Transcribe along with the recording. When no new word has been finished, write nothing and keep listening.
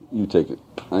You take it.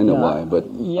 I know why, but I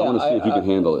want to see if you can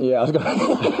handle it. Yeah, I was going.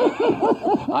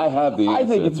 I have the answer. I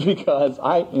think it's because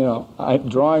I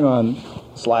drawing on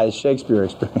Sly's Shakespeare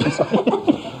experience.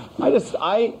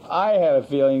 I had a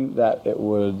feeling that it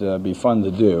would be fun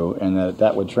to do, and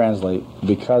that would translate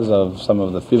because of some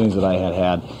of the feelings that I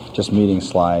had just meeting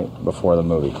Sly before the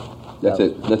movie. That's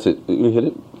it. You hit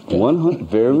it. Yeah. 100.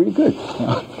 Very good.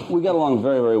 We got along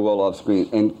very, very well off screen,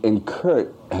 and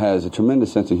Kurt has a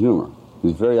tremendous sense of humor.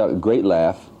 He's a great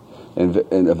laugh and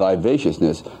a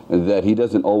vivaciousness that he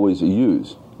doesn't always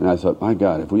use. And I thought, my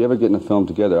God, if we ever get in a film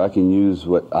together, I can use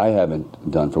what I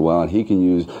haven't done for a while, and he can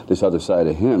use this other side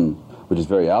of him, which is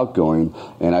very outgoing,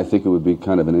 and I think it would be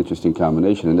kind of an interesting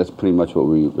combination, and that's pretty much what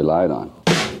we relied on.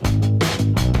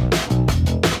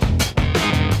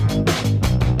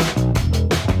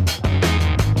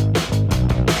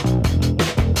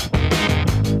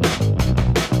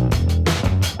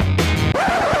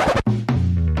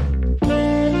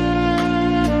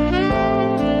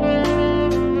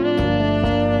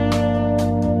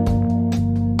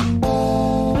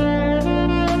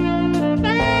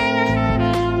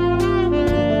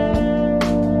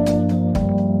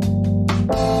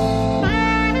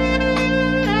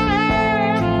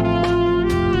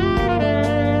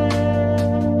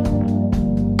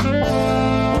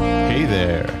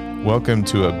 Welcome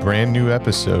to a brand new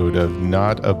episode of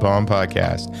Not a Bomb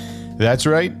Podcast. That's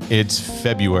right, it's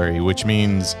February, which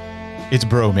means it's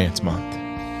Bromance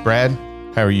Month. Brad,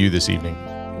 how are you this evening?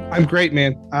 I'm great,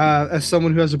 man. As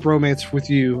someone who has a bromance with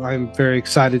you, I'm very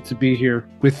excited to be here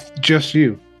with just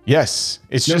you. Yes,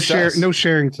 it's just us. No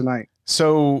sharing tonight.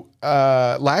 So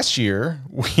last year,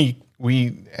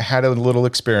 we had a little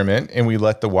experiment, and we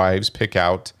let the wives pick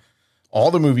out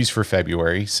all the movies for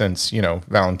February since,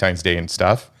 Valentine's Day and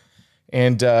stuff.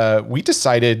 And we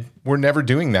decided we're never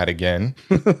doing that again.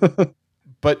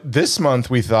 But this month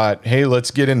we thought, hey,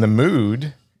 let's get in the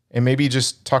mood and maybe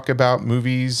just talk about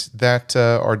movies that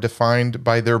are defined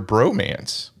by their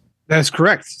bromance. That's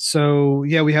correct. So,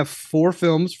 yeah, we have 4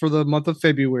 films for the month of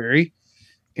February.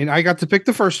 And I got to pick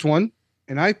the first one.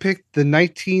 And I picked the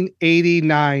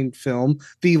 1989 film,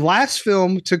 the last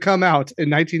film to come out in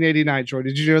 1989. Troy,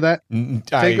 did you know that?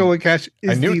 Tango and Cash is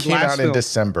I knew it the came last out film. in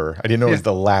December. I didn't know it was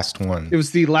the last one. It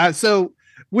was the last. So,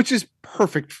 which is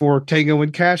perfect for Tango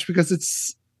and Cash because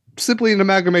it's simply an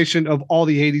amalgamation of all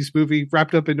the 80s movie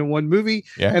wrapped up into one movie.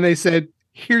 Yeah. And they said,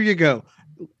 here you go.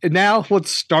 And now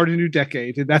let's start a new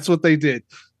decade. And that's what they did.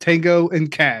 Tango and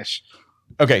Cash.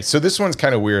 Okay, so this one's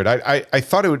kind of weird. I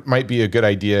thought it might be a good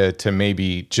idea to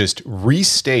maybe just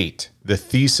restate the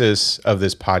thesis of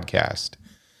this podcast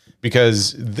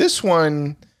because this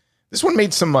one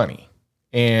made some money.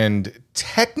 And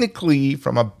technically,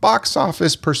 from a box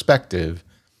office perspective,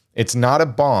 it's not a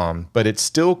bomb, but it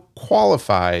still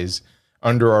qualifies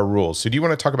under our rules. So do you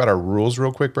want to talk about our rules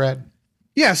real quick, Brad?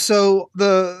 Yeah, so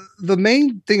the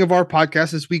main thing of our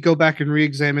podcast is we go back and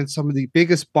re-examine some of the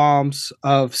biggest bombs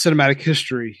of cinematic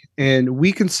history, and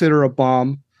we consider a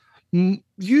bomb.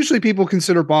 Usually, people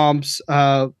consider bombs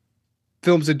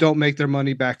films that don't make their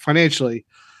money back financially.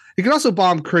 It can also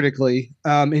bomb critically,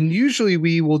 and usually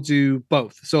we will do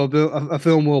both. So a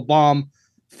film will bomb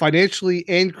financially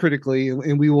and critically,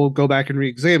 and we will go back and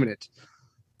re-examine it.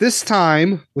 This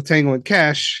time with Tango and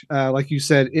Cash, like you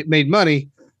said, it made money.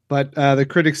 But the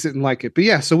critics didn't like it. But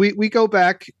yeah, so we go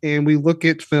back and we look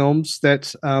at films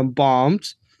that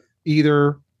bombed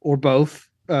either or both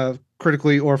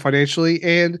critically or financially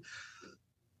and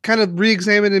kind of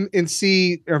re-examine and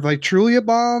see are they truly a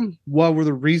bomb? What were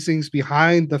the reasons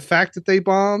behind the fact that they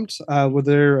bombed? Were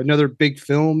there another big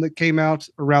film that came out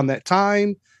around that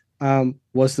time?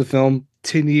 Was the film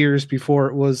 10 years before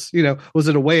it was, was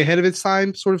it a way ahead of its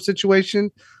time sort of situation?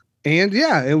 And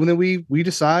yeah, and then we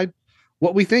decide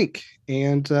what we think.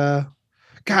 And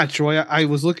God, Troy, I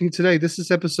was looking today. This is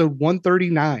episode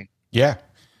 139. Yeah,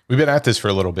 we've been at this for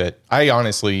a little bit. I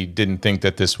honestly didn't think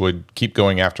that this would keep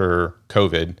going after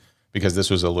COVID because this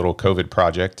was a little COVID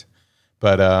project.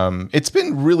 But it's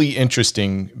been really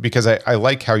interesting because I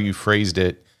like how you phrased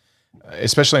it,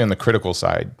 especially on the critical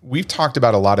side. We've talked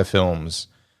about a lot of films,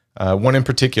 one in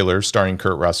particular starring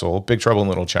Kurt Russell, Big Trouble in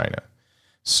Little China.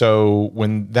 So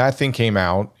when that thing came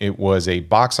out, it was a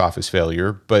box office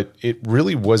failure, but it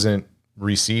really wasn't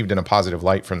received in a positive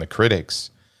light from the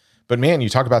critics. But man, you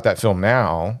talk about that film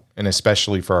now, and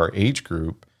especially for our age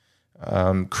group,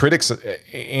 critics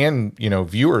and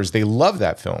viewers, they love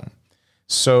that film.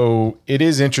 So it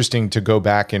is interesting to go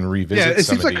back and revisit. Yeah, it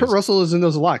seems like Kurt Russell is in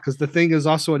those a lot because The Thing is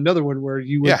also another one where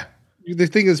The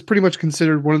Thing is pretty much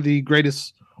considered one of the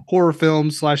greatest horror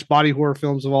films / body horror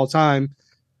films of all time.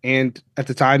 And at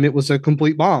the time, it was a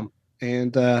complete bomb.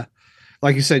 And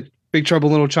like you said, Big Trouble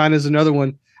in Little China is another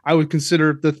one. I would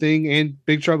consider The Thing and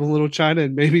Big Trouble in Little China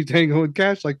and maybe Tango and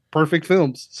Cash like perfect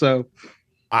films. So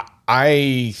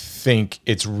I think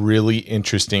it's really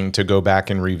interesting to go back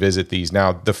and revisit these.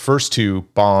 Now, the first two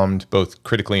bombed both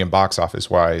critically and box office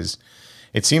wise.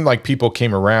 It seemed like people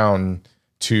came around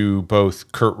to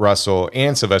both Kurt Russell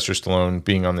and Sylvester Stallone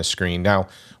being on the screen. Now,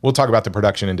 we'll talk about the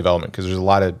production and development because there's a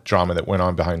lot of drama that went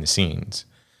on behind the scenes.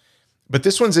 But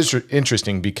this one's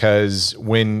interesting because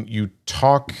when you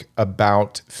talk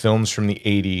about films from the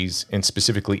 80s and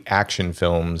specifically action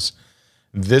films,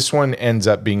 this one ends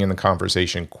up being in the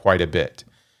conversation quite a bit.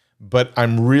 But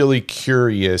I'm really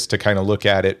curious to kind of look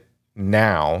at it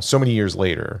now, so many years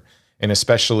later, and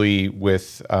especially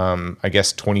with, I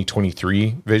guess,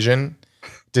 2023 vision,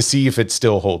 to see if it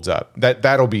still holds up.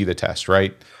 That'll be the test,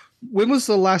 right? When was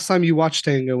the last time you watched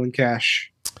Tango and Cash?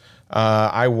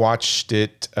 I watched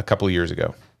it a couple of years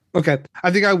ago. Okay.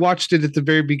 I think I watched it at the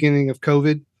very beginning of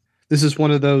COVID. This is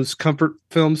one of those comfort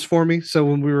films for me. So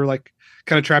when we were like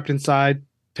kind of trapped inside,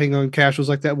 Tango and Cash was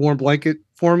like that warm blanket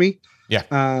for me.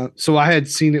 Yeah. So I had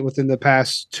seen it within the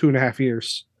past 2.5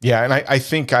 years. Yeah. And I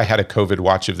think I had a COVID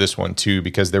watch of this one too,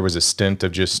 because there was a stint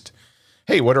of just,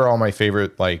 hey, what are all my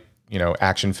favorite, like,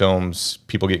 action films,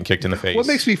 people getting kicked in the face? What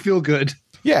makes me feel good?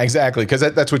 Yeah, exactly. Because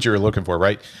that's what you were looking for,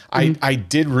 right? Mm-hmm. I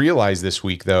did realize this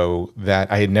week, though,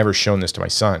 that I had never shown this to my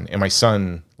son, and my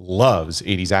son loves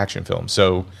 80s action films.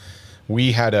 So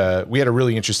we had a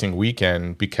really interesting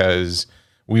weekend because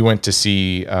we went to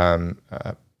see Pathaan,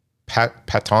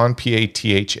 Pathaan.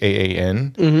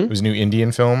 Mm-hmm. It was a new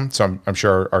Indian film. So I'm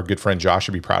sure our good friend Josh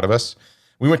would be proud of us.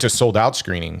 We went to a sold out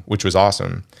screening, which was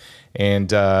awesome. And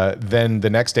then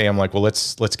the next day, I'm like, well,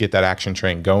 let's get that action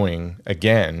train going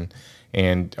again.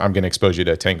 And I'm going to expose you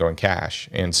to Tango and Cash.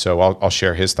 And so I'll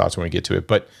share his thoughts when we get to it.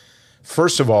 But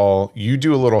first of all, you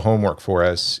do a little homework for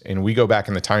us, and we go back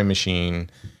in the time machine,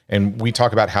 and we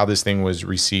talk about how this thing was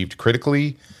received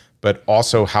critically, but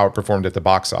also how it performed at the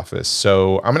box office.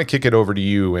 So I'm going to kick it over to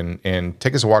you and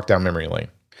take us a walk down memory lane.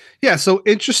 Yeah, so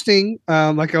interesting.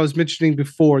 Like I was mentioning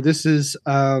before, this is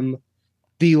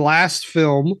the last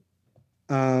film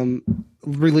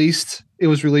released. It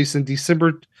was released in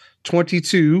December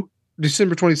 22nd,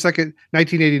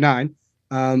 1989.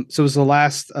 So it was the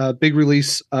last big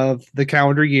release of the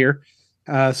calendar year.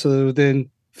 So then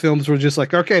films were just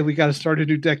like, okay, we got to start a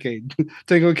new decade.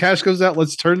 Tango and Cash goes out.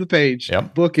 Let's turn the page.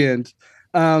 Yep. Bookend.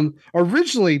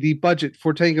 Originally, the budget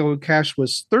for Tango and Cash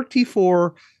was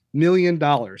 $34 million.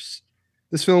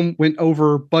 This film went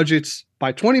over budgets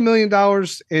by $20 million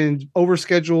and over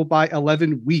schedule by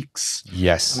 11 weeks.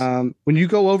 Yes. When you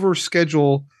go over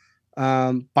schedule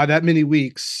by that many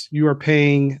weeks, you are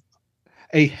paying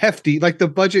a hefty, like the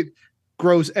budget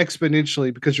grows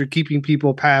exponentially because you're keeping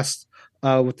people past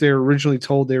what they're originally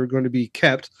told they were going to be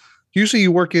kept. Usually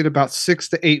you work in about 6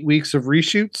 to 8 weeks of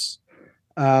reshoots.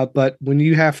 But when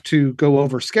you have to go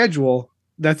over schedule,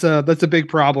 that's a big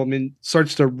problem and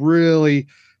starts to really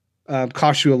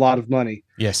cost you a lot of money.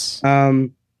 Yes. But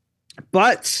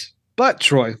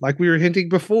Troy, like we were hinting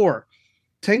before,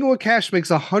 Tango and Cash makes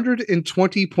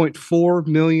 $120.4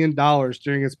 million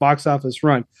during its box office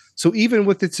run. So even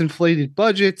with its inflated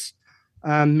budgets,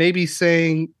 maybe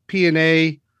saying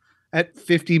P&A at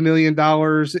 $50 million,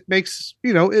 it makes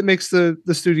the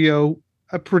studio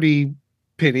a pretty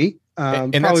penny.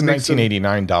 And that's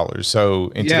 $1989. So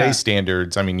in today's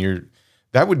standards, I mean,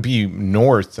 that would be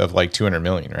north of like 200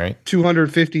 million, right?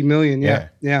 250 million. Yeah.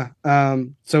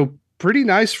 So pretty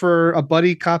nice for a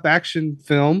buddy cop action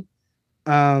film.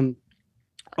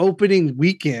 Opening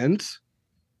weekend.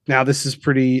 Now this is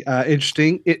pretty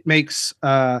interesting. It makes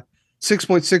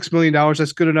 $6.6 million.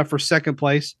 That's good enough for second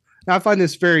place. Now I find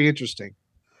this very interesting.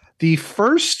 The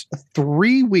first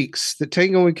 3 weeks that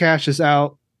Tango and Cash is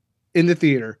out in the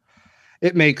theater,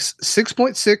 it makes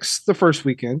 6.6 the first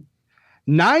weekend,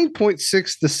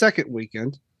 9.6 the second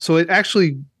weekend. So it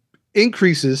actually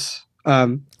increases.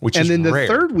 Which and is then the rare.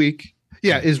 third week,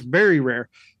 is very rare.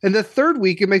 And the third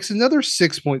week, it makes another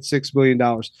 $6.6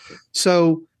 million.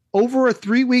 So over a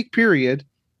 3-week period,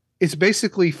 it's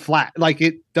basically flat. Like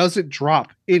it doesn't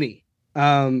drop any,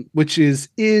 which is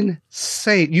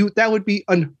insane. That would be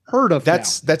unheard of.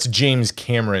 That's James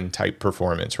Cameron type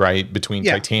performance, right? Between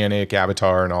Titanic,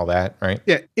 Avatar, and all that, right?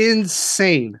 Yeah,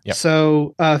 insane. Yep.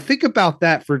 So think about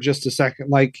that for just a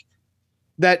second. Like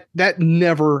that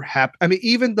never happened. I mean,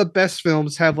 even the best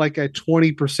films have like a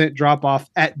 20% drop off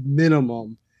at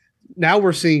minimum. Now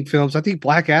we're seeing films. I think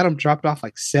Black Adam dropped off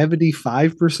like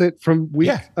 75% from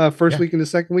first week and the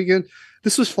second weekend.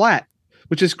 This was flat,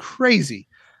 which is crazy.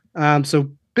 So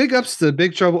big ups to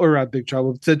Big Trouble, or Big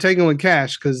Trouble, to Tango and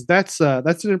Cash, because that's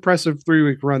an impressive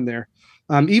 3-week run there.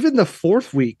 Even the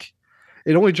 4th week,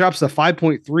 it only drops to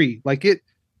 5.3. Like, it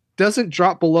doesn't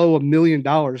drop below $1 million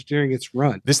during its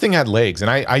run. This thing had legs,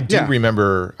 and I do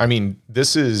remember. I mean,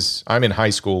 I'm in high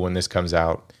school when this comes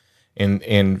out,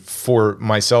 and for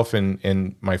myself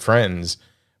and my friends,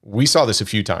 we saw this a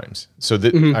few times. So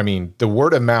I mean, the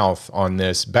word of mouth on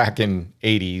this back in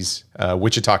 '80s,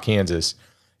 Wichita, Kansas,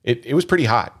 it was pretty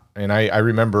hot, and I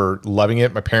remember loving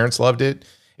it. My parents loved it.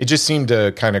 It just seemed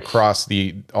to kind of cross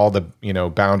all the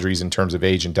boundaries in terms of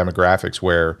age and demographics,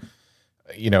 where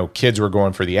kids were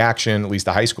going for the action. At least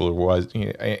the high schooler was,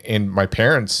 and my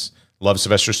parents loved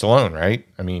Sylvester Stallone, right?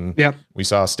 I mean, we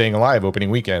saw Staying Alive opening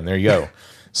weekend. There you go.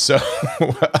 So,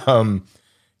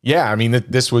 yeah, I mean,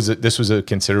 this was a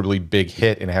considerably big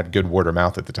hit and had good word of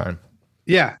mouth at the time.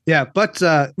 Yeah. But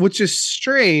which is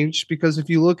strange, because if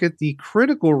you look at the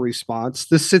critical response,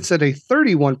 this sits at a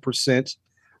 31%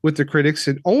 with the critics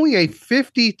and only a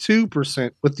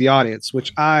 52% with the audience,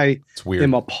 which I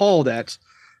am appalled at.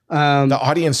 The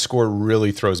audience score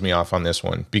really throws me off on this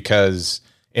one, because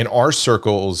in our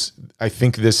circles, I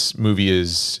think this movie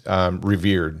is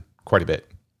revered quite a bit.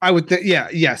 I would think,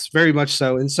 yes, very much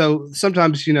so. And so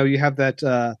sometimes, you have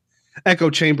that echo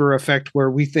chamber effect where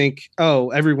we think, oh,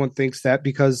 everyone thinks that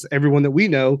because everyone that we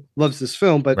know loves this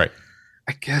film, but right.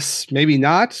 I guess maybe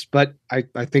not, but I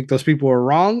think those people are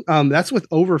wrong. That's with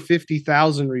over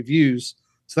 50,000 reviews.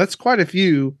 So that's quite a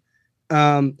few.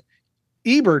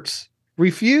 Ebert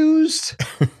refused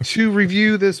to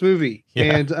review this movie.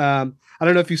 Yeah. And I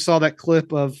don't know if you saw that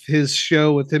clip of his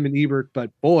show with him and Ebert, but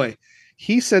boy,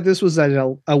 he said this was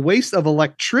a waste of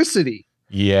electricity.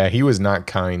 Yeah, he was not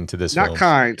kind to this film.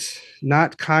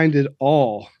 Not kind at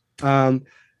all.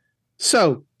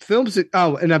 So films that,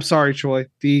 and I'm sorry, Troy,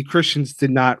 the Christians did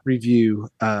not review.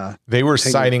 They were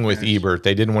siding with Ebert.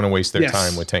 They didn't want to waste their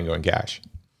time with Tango and Cash.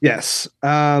 Yes.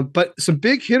 But some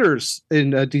big hitters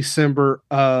in December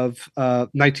of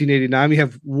 1989. We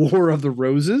have War of the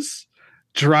Roses,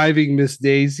 Driving Miss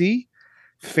Daisy,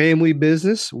 Family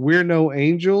Business, We're No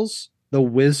Angels, The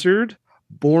Wizard,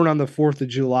 Born on the 4th of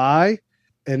July,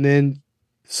 and then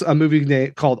a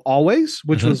movie called Always,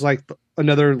 which was like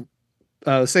another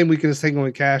same weekend as Tango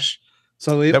and Cash.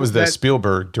 So that was the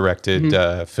Spielberg directed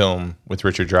film with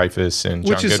Richard Dreyfuss and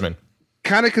John Goodman.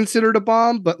 Kind of considered a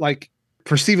bomb, but like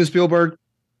for Steven Spielberg,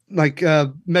 like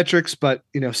metrics, but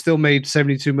still made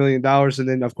 $72 million, and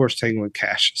then of course Tango and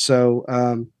Cash. So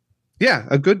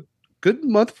a good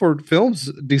month for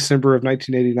films, December of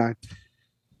 1989.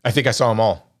 I think I saw them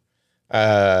all.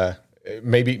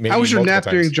 Maybe. How was your nap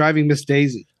during Driving Miss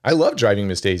Daisy? I love Driving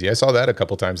Miss Daisy. I saw that a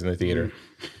couple times in the theater.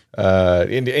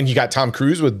 And you got Tom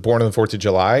Cruise with Born on the 4th of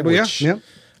July, which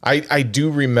I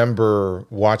do remember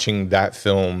watching that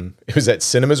film. It was at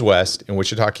Cinemas West in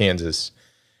Wichita, Kansas.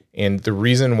 And the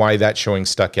reason why that showing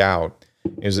stuck out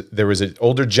is there was an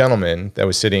older gentleman that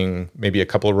was sitting maybe a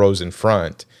couple of rows in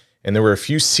front. And there were a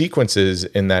few sequences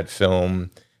in that film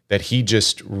that he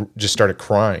just started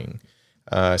crying,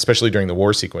 especially during the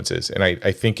war sequences. And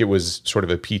I think it was sort of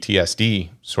a PTSD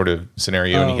sort of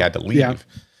scenario, and he had to leave. Yeah.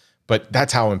 But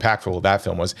that's how impactful that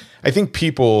film was. I think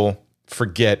people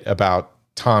forget about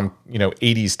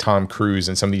 80s Tom Cruise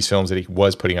and some of these films that he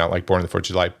was putting out, like Born on the 4th of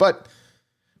July. But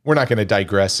we're not going to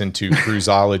digress into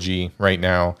cruiseology right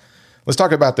now. Let's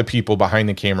talk about the people behind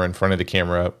the camera, in front of the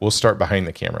camera. We'll start behind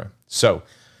the camera. So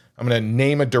I'm going to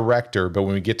name a director, but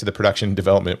when we get to the production and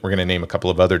development, we're going to name a couple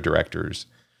of other directors.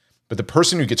 But the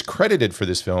person who gets credited for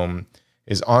this film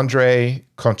is Andrei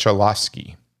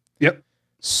Konchalovsky. Yep.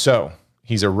 So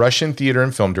he's a Russian theater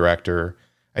and film director.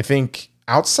 I think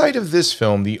outside of this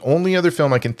film, the only other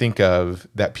film I can think of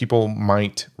that people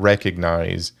might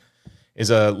recognize is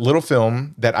a little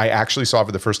film that I actually saw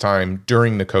for the first time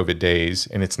during the COVID days,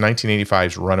 and it's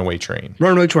 1985's Runaway Train.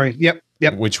 Runaway Train, yep.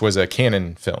 Which was a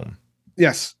Cannon film.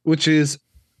 Yes, which is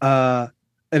an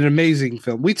amazing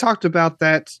film. We talked about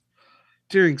that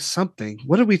during something.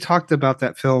 What did we talk about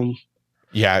that film?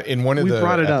 Yeah, in one of the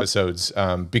episodes,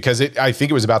 because I think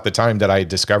it was about the time that I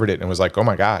discovered it and was like, oh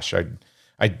my gosh,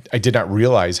 I did not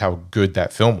realize how good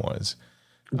that film was.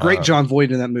 Great John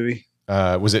Voight in that movie.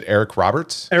 Was it Eric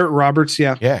Roberts? Eric Roberts,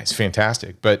 yeah. Yeah, it's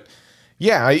fantastic. But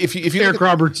yeah, if you Eric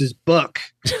Roberts is Buck.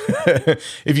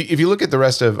 if you look at the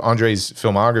rest of Andrei's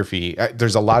filmography,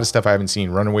 there's a lot of stuff I haven't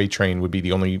seen. Runaway Train would be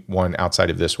the only one outside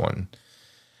of this one.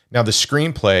 Now, the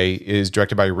screenplay is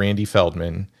directed by Randy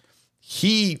Feldman.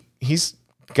 He's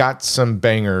got some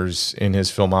bangers in his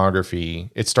filmography.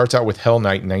 It starts out with Hell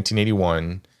Night in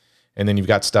 1981, and then you've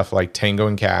got stuff like Tango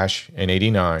and Cash in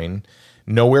 89.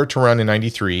 Nowhere to Run in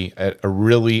 93, a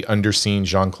really underseen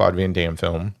Jean-Claude Van Damme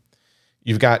film.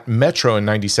 You've got Metro in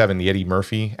 97, the Eddie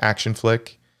Murphy action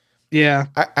flick. Yeah.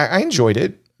 I enjoyed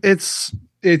it. It's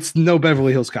no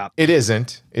Beverly Hills Cop. It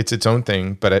isn't. It's its own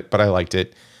thing, but I liked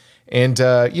it. And,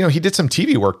 he did some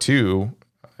TV work too.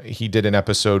 He did an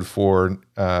episode for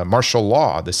Martial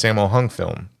Law, the Sammo Hung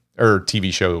film or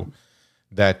TV show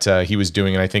that he was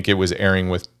doing. And I think it was airing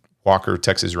with Walker,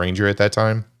 Texas Ranger at that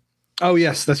time. Oh,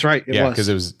 yes, that's right. Yeah, because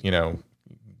it was,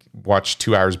 watch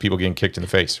 2 hours of people getting kicked in the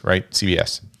face, right?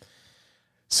 CBS.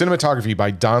 Cinematography by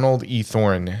Donald E.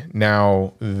 Thorne.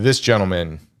 Now, this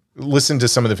gentleman, listen to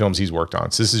some of the films he's worked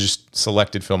on. So this is just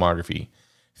selected filmography.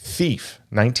 Thief,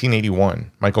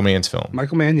 1981, Michael Mann's film.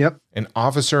 Michael Mann, yep. An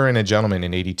Officer and a Gentleman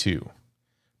in 82.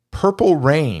 Purple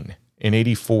Rain in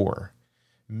 84.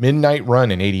 Midnight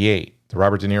Run in 88, the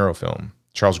Robert De Niro film,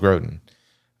 Charles Grodin.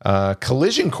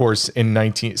 Collision Course in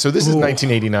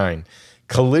 1989.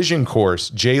 Collision Course,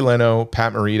 Jay Leno,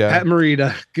 Pat Morita. Pat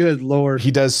Morita, good Lord.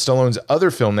 He does Stallone's other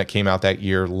film that came out that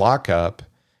year, Lock Up,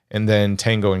 and then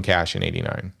Tango and Cash in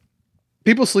 89.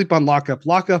 People sleep on Lock Up.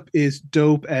 Lock Up is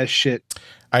dope as shit.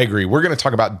 I agree. We're going to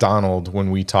talk about Donald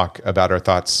when we talk about our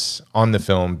thoughts on the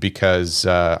film because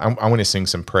I want to sing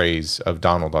some praise of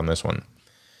Donald on this one.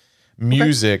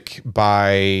 Music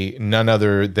by none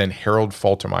other than Harold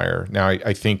Faltermeyer. Now,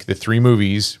 I think the three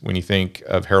movies, when you think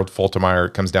of Harold Faltermeyer,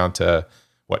 it comes down to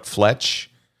what? Fletch,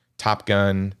 Top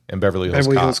Gun, and Beverly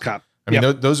Hills Cop. I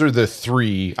mean, those are the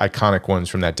three iconic ones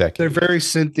from that decade. They're very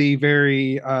synthy,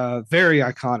 very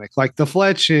iconic. Like the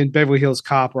Fletch and Beverly Hills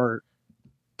Cop are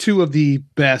two of the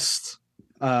best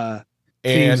and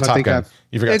themes Top Gun.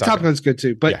 You forgot and Top Gun's good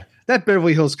too. But that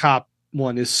Beverly Hills Cop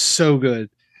one is so good.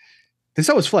 And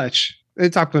so is Fletch.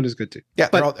 And Top Gun is good too. Yeah,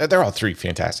 but they're all three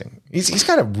fantastic. He's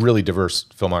got a really diverse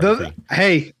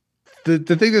filmography.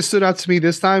 The thing that stood out to me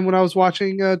this time when I was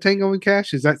watching Tango and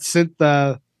Cash is that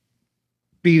synth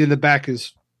beat in the back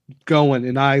is going,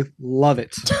 and I love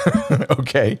it.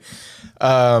 Okay.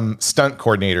 Stunt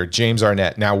coordinator, James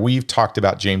Arnett. Now, we've talked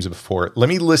about James before. Let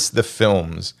me list the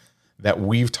films that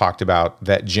we've talked about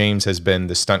that James has been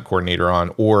the stunt coordinator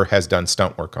on or has done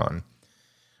stunt work on.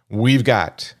 We've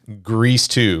got Grease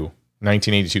 2,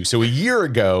 1982. So a year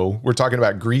ago, we're talking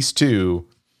about Grease 2,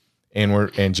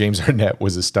 and James Arnett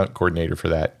was a stunt coordinator for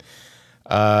that.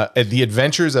 The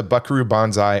Adventures of Buckaroo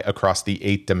Banzai Across the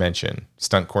Eighth Dimension,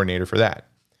 stunt coordinator for that.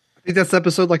 I think that's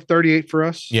episode like 38 for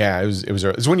us. Yeah, it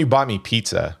was when you bought me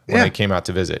pizza when I came out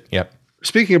to visit. Yep.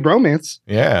 Speaking of bromance.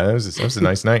 Yeah, that was a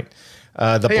nice night.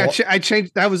 I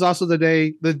changed. That was also the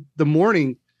day, the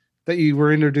morning that you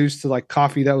were introduced to like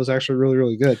coffee that was actually really,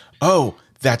 really good. Oh,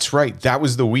 that's right. That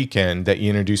was the weekend that you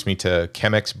introduced me to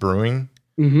Chemex Brewing.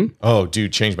 Mm-hmm. Oh,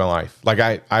 dude, changed my life. Like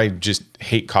I just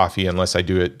hate coffee unless I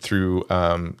do it through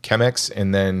Chemex,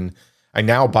 and then I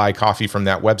now buy coffee from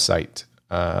that website,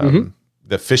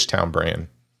 the Fishtown brand.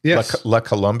 Yes, La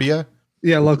Columbia.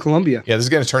 Yeah, La Columbia. Yeah, this is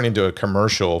going to turn into a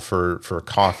commercial for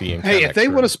coffee and hey, if they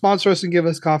want to sponsor us and give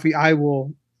us coffee, I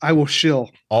will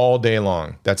shill all day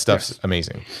long. That stuff's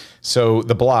amazing. So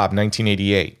The Blob,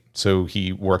 1988. So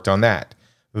he worked on that.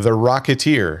 The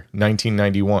Rocketeer,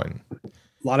 1991. A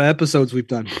lot of episodes we've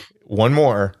done. One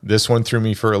more. This one threw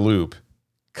me for a loop.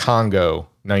 Congo,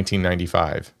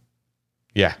 1995.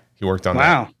 Yeah, he worked on that.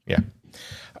 Wow.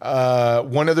 Yeah.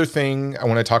 One other thing I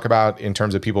want to talk about in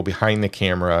terms of people behind the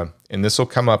camera, and this will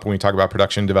come up when we talk about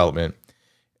production development.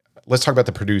 Let's talk about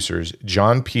the producers,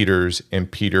 John Peters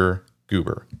and Peter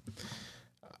Guber.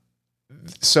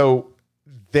 So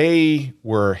they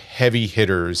were heavy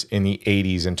hitters in the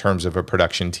 80s in terms of a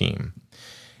production team.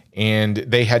 And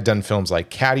they had done films like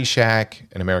Caddyshack,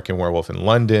 An American Werewolf in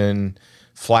London,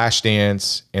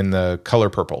 Flashdance, and The Color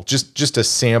Purple. Just a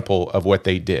sample of what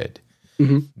they did.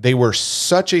 Mm-hmm. They were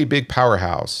such a big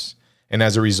powerhouse. And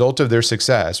as a result of their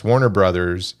success, Warner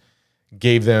Brothers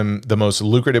gave them the most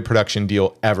lucrative production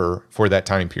deal ever for that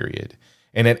time period.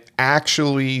 And it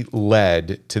actually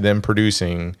led to them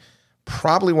producing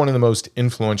probably one of the most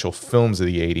influential films of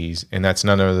the 80s, and that's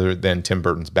none other than Tim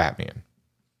Burton's Batman.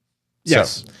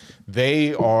 Yes. So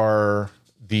they are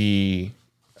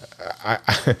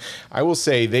I will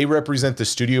say they represent the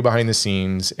studio behind the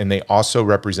scenes, and they also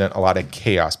represent a lot of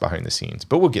chaos behind the scenes.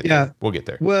 But we'll get there. We'll get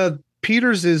there. Well,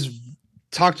 Peters is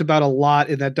talked about a lot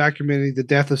in that documentary, The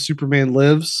Death of Superman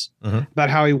Lives, about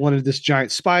how he wanted this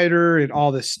giant spider and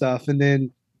all this stuff. And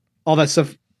then all that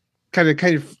stuff kind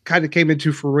of came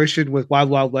into fruition with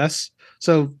Wild Wild West.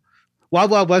 So Wild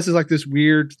Wild West is like this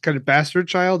weird kind of bastard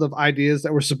child of ideas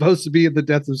that were supposed to be in The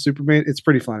Death of Superman. It's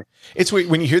pretty funny. It's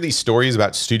when you hear these stories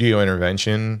about studio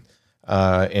intervention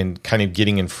and kind of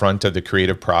getting in front of the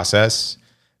creative process,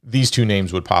 these two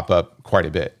names would pop up quite a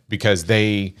bit because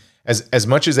they, as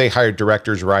much as they hired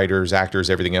directors, writers, actors,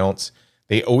 everything else,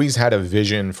 they always had a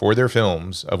vision for their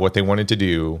films of what they wanted to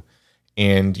do.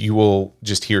 And you will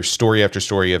just hear story after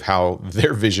story of how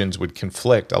their visions would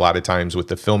conflict a lot of times with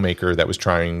the filmmaker that was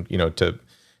trying, to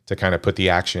kind of put the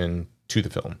action to the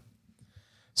film.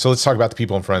 So let's talk about the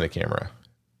people in front of the camera.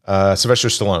 Sylvester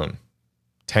Stallone,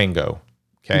 Tango.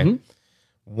 Okay. Mm-hmm.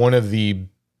 One of the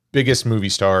biggest movie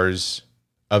stars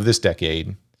of this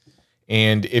decade.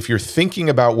 And if you're thinking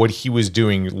about what he was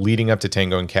doing leading up to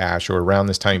Tango and Cash or around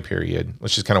this time period,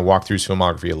 let's just kind of walk through his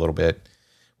filmography a little bit.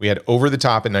 We had Over the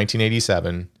Top in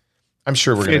 1987. I'm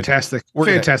sure we're going to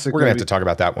have to talk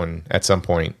about that one at some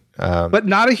point. But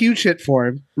not a huge hit for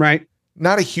him, right?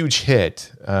 Not a huge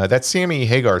hit. That Sammy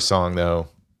Hagar song, though,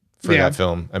 for that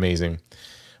film, amazing.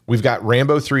 We've got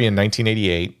Rambo 3 in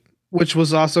 1988. Which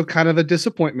was also kind of a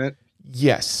disappointment.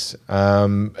 Yes.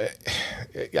 Again,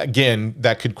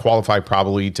 that could qualify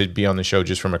probably to be on the show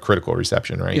just from a critical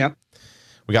reception, right? Yeah.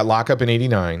 We got Lock Up in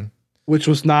 89. Which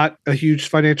was not a huge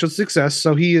financial success.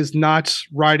 So he is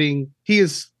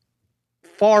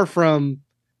far from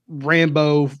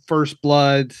Rambo, First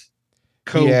Blood,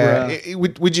 Cobra. Yeah.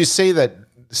 Would you say that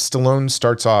Stallone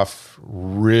starts off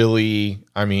really,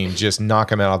 just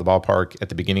knock him out of the ballpark at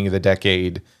the beginning of the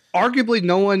decade? Arguably,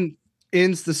 no one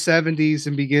ends the 70s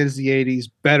and begins the 80s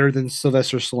better than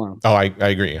Sylvester Stallone. Oh, I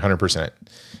agree 100%.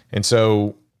 And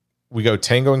so we go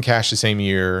Tango and Cash the same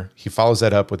year. He follows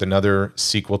that up with another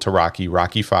sequel to Rocky,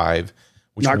 Rocky 5,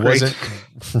 which wasn't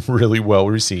really well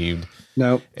received.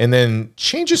 No. And then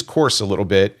changes course a little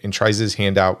bit and tries his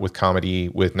hand out with comedy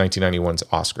with 1991's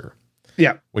Oscar.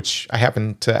 Yeah. Which I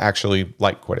happen to actually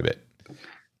like quite a bit.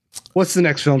 What's the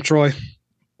next film, Troy?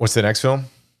 What's the next film?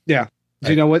 Yeah. Do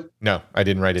you know what? No, I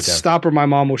didn't write it down. Stop or My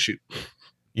Mom Will Shoot.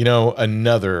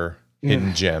 Another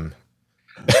hidden gem.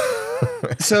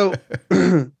 So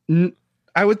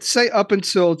I would say up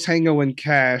until Tango and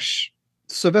Cash,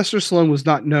 Sylvester Stallone was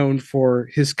not known for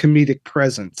his comedic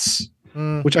presence,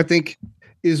 which I think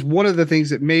is one of the things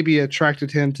that maybe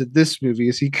attracted him to this movie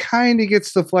is he kind of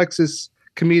gets to flex his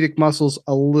comedic muscles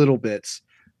a little bit.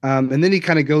 And then he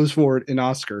kind of goes for it in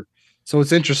Oscar. So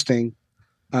it's interesting.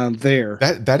 There.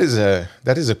 That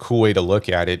is a cool way to look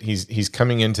at it. He's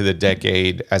coming into the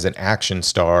decade as an action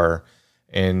star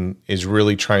and is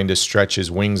really trying to stretch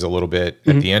his wings a little bit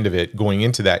at the end of it, going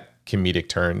into that comedic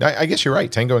turn. I guess you're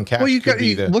right. Tango and Cash. Well, you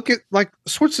look at like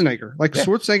Schwarzenegger.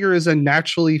 Schwarzenegger is a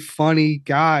naturally funny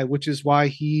guy, which is why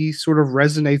he sort of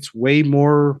resonates way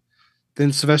more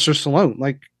than Sylvester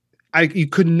Stallone. You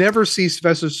could never see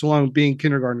Sylvester Stallone being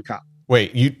Kindergarten Cop.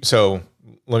 Wait, so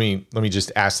let me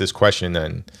just ask this question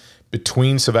then.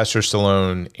 Between Sylvester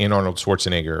Stallone and Arnold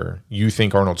Schwarzenegger, you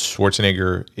think Arnold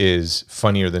Schwarzenegger is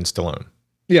funnier than Stallone?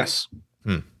 Yes.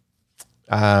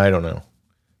 I don't know.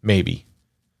 Maybe.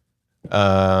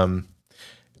 We'll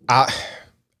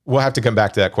have to come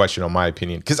back to that question on my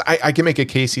opinion, because I can make a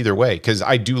case either way, because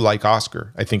I do like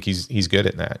Oscar. I think he's good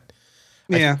at that.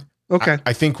 Yeah. Okay.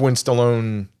 I think when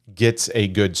Stallone gets a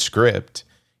good script,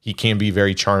 he can be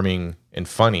very charming and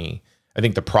funny. I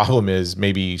think the problem is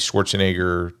maybe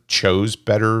Schwarzenegger chose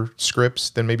better scripts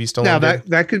than maybe Stallone. Now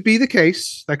that could be the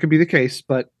case. That could be the case,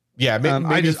 but yeah,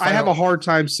 I have a hard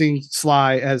time seeing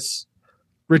Sly as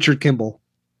Richard Kimball.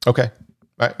 Okay,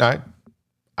 I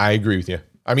agree with you.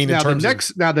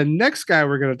 The next guy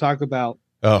we're going to talk about,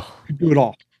 could do it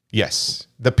all. Yes,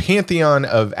 the pantheon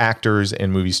of actors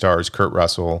and movie stars, Kurt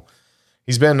Russell.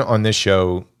 He's been on this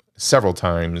show several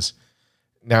times.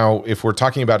 Now, if we're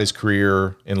talking about his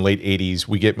career in late 80s,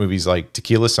 we get movies like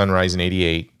Tequila Sunrise in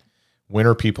 88,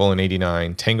 Winter People in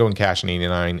 89, Tango and Cash in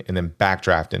 89, and then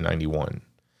Backdraft in 91.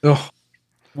 Oh,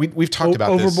 we've talked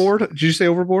about Overboard. Did you say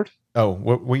Overboard? Oh,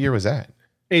 what year was that?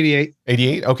 88.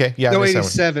 88? Okay. Yeah. No,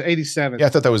 87. 87. Yeah, I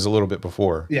thought that was a little bit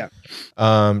before. Yeah.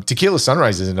 Tequila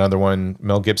Sunrise is another one.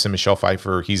 Mel Gibson, Michelle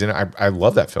Pfeiffer. He's in it. I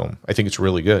love that film. I think it's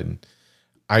really good.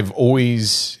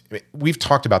 We've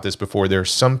talked about this before. There are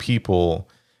some people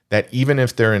that even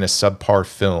if they're in a subpar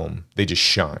film, they just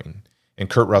shine. And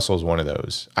Kurt Russell is one of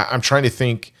those. I'm trying to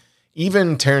think,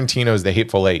 even Tarantino's The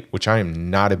Hateful Eight, which I am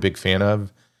not a big fan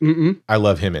of, I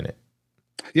love him in it.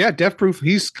 Yeah, Death Proof.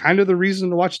 He's kind of the reason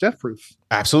to watch Death Proof.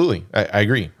 Absolutely. I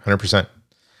agree 100%.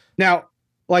 Now,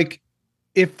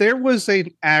 if there was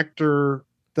an actor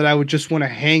that I would just want to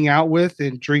hang out with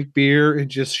and drink beer and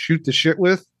just shoot the shit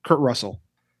with, Kurt Russell.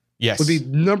 Yes. Would be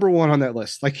number one on that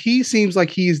list. He seems like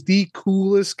he's the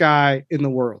coolest guy in the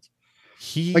world.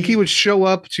 He would show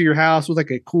up to your house with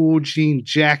a cool jean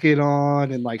jacket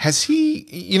on and has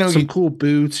he, some cool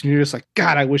boots, and you're just like,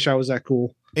 God, I wish I was that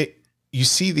cool. you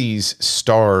see these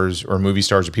stars or movie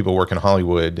stars or people work in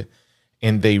Hollywood,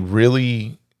 and they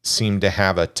really seem to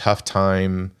have a tough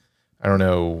time, I don't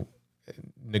know,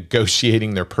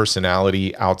 negotiating their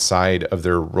personality outside of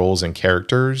their roles and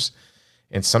characters.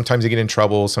 And sometimes they get in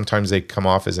trouble. Sometimes they come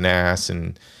off as an ass.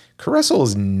 And Kurt Russell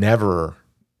has never,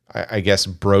 I guess,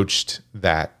 broached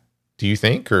that. Do you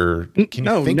think? Or can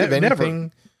you think of anything?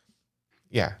 Never.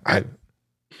 Yeah.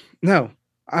 No.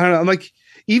 I don't know. I'm like,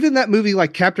 even that movie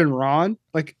like Captain Ron,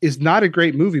 like, is not a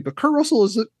great movie, but Kurt Russell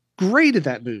is great at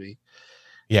that movie.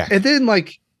 Yeah. And then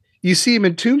like you see him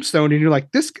in Tombstone and you're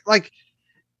like, this, like,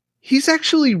 he's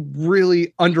actually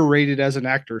really underrated as an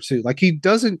actor too. Like he's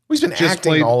been just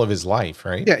acting all of his life,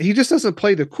 right? Yeah. He just doesn't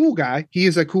play the cool guy. He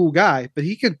is a cool guy, but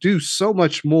he can do so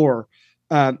much more.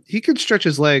 He can stretch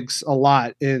his legs a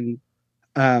lot. And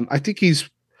I think he's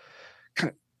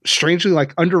kind of strangely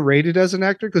like underrated as an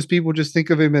actor because people just think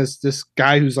of him as this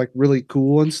guy who's like really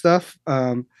cool and stuff.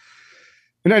 And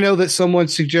I know that someone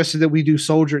suggested that we do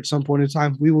Soldier at some point in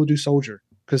time. We will do Soldier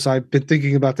because I've been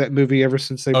thinking about that movie ever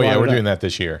since they. Oh yeah, we're doing that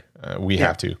this year. We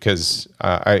have to because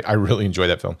I really enjoy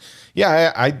that film.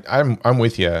 Yeah, I'm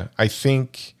with you. I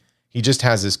think he just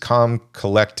has this calm,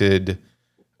 collected,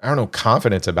 I don't know,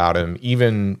 confidence about him.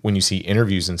 Even when you see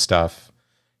interviews and stuff,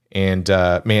 and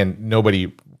man,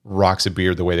 nobody rocks a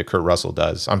beard the way that Kurt Russell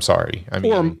does. I'm sorry. I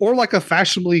mean, or like a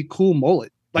fashionably cool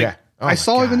mullet. Like yeah. I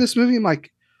saw him in this movie. I'm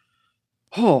like,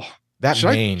 oh. That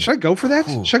mane. Should I go for that?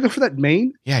 Ooh. Should I go for that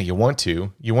mane? Yeah, you want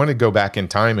to. You want to go back in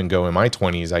time and go, in my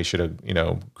 20s, I should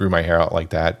have, grew my hair out like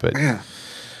that. But yeah.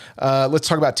 Let's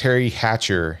talk about Terry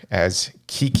Hatcher as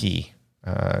Kiki,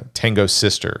 Tango's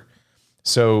sister.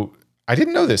 So I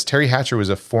didn't know this. Terry Hatcher was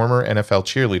a former NFL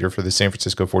cheerleader for the San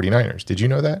Francisco 49ers. Did you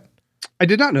know that? I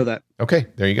did not know that. Okay,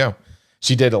 there you go.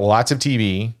 She did lots of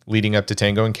TV leading up to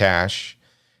Tango and Cash.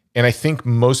 And I think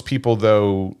most people,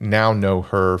 though, now know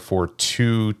her for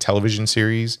 2 television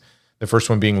series. The first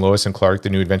one being Lois and Clark, The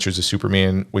New Adventures of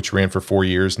Superman, which ran for 4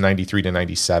 years, 93 to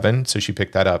 97. So she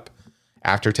picked that up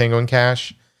after Tango and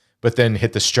Cash, but then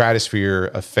hit the stratosphere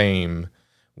of fame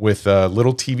with a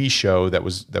little TV show that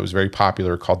was very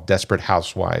popular called Desperate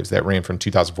Housewives that ran from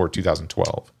 2004 to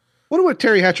 2012. Wonder what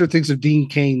Terry Hatcher thinks of Dean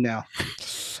Cain now.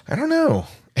 I don't know.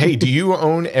 Hey, do you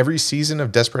own every season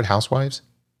of Desperate Housewives?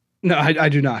 No, I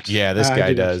do not. Yeah, this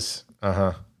guy does.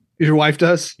 Uh-huh. Your wife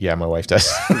does? Yeah, my wife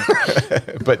does.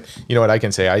 But you know what? I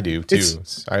can say I do too.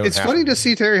 It's funny to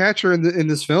see Terry Hatcher in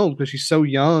this film because she's so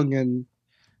young, and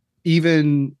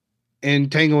even in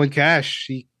Tango and Cash,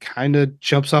 she kind of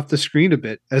jumps off the screen a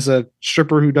bit as a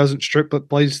stripper who doesn't strip but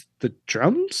plays the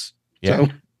drums. Yeah,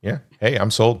 yeah. Hey,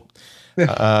 I'm sold.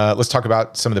 Let's talk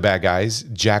about some of the bad guys.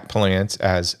 Jack Palance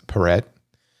as Perret.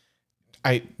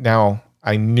 I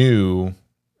knew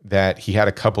that he had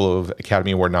a couple of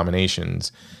Academy Award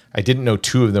nominations. I didn't know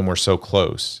 2 of them were so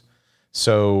close.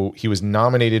 So he was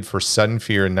nominated for Sudden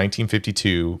Fear in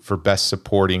 1952 for Best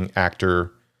Supporting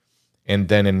Actor. And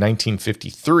then in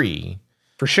 1953...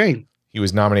 for Shane. He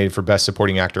was nominated for Best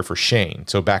Supporting Actor for Shane.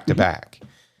 So back to back.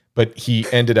 But he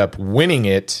ended up winning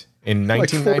it in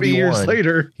 1991. Like 40 years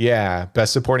later. Yeah,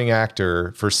 Best Supporting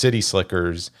Actor for City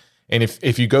Slickers. And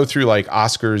if you go through like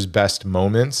Oscar's best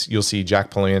moments, you'll see Jack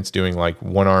Palance doing like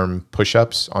 1-arm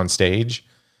push-ups on stage.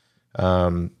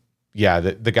 The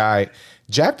guy,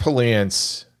 Jack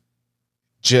Palance,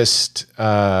 just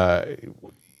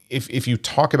if you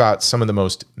talk about some of the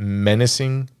most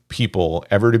menacing people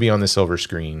ever to be on the silver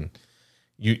screen,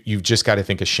 you've just got to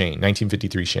think of Shane,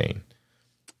 1953 Shane.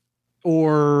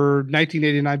 Or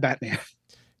 1989 Batman.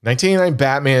 1989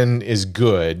 Batman is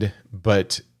good,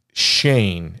 but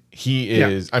Shane, he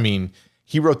is, I mean,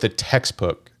 he wrote the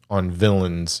textbook on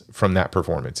villains from that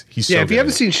performance. He's so if you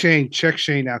haven't seen Shane, check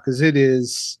Shane out because it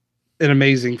is an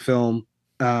amazing film.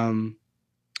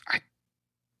 I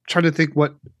try to think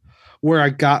where I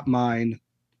got mine,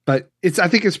 but I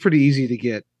think it's pretty easy to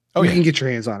get. You can get your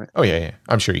hands on it. Oh yeah.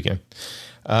 I'm sure you can.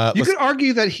 You could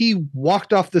argue that he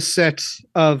walked off the set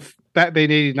of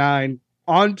Batman 89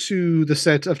 onto the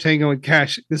set of Tango and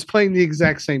Cash is playing the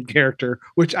exact same character,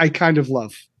 which I kind of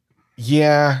love.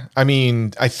 Yeah. I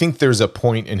mean, I think there's a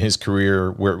point in his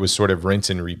career where it was sort of rinse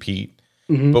and repeat.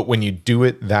 Mm-hmm. But when you do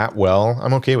it that well,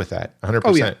 I'm okay with that.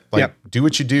 100%. Do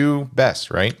what you do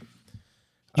best, right?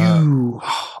 I'm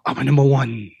a number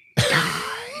one.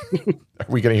 Are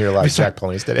we going to hear a lot of Jack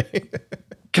Palance today?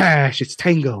 Cash, it's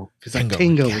Tango. Because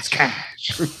Tango is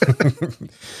Cash.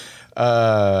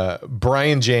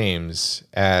 Brian James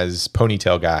as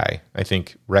Ponytail Guy. I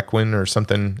think Requin or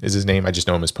something is his name. I just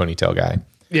know him as Ponytail Guy.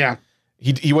 Yeah.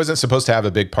 He wasn't supposed to have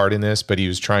a big part in this, but he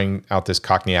was trying out this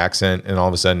Cockney accent, and all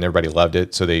of a sudden everybody loved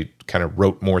it. So they kind of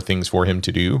wrote more things for him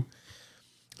to do.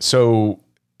 So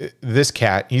this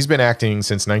cat, he's been acting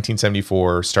since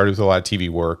 1974, started with a lot of TV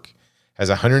work, has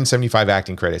 175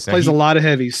 acting credits. Now, Plays a lot of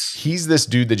heavies. He's this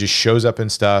dude that just shows up in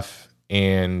stuff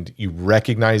and you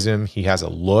recognize him. He has a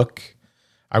look.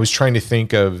 I was trying to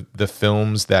think of the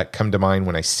films that come to mind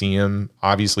when I see him.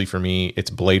 Obviously, for me, it's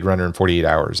Blade Runner and 48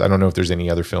 Hours. I don't know if there's any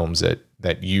other films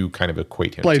that you kind of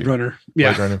equate him to. Blade Runner.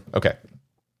 Yeah. Blade Runner. Okay.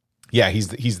 Yeah, he's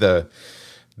the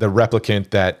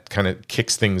replicant that kind of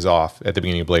kicks things off at the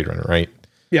beginning of Blade Runner, right?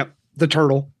 Yep. The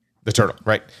turtle. The turtle,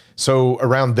 right. So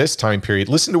around this time period,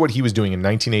 listen to what he was doing in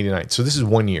 1989. So this is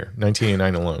 1 year,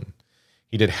 1989 alone.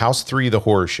 He did House 3, the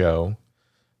horror show,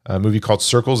 a movie called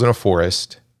Circles in a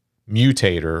Forest,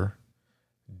 Mutator,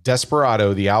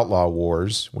 Desperado, The Outlaw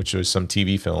Wars, which was some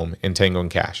TV film, and Tango and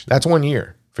Cash. That's 1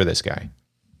 year for this guy.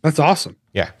 That's awesome.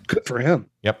 Yeah. Good for him.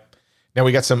 Yep. Now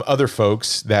we got some other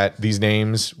folks that these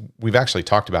names we've actually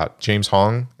talked about. James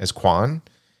Hong as Quan.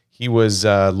 He was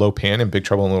Lo Pan in Big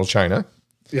Trouble in Little China.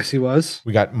 Yes, he was.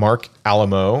 We got Mark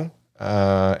Alamo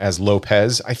as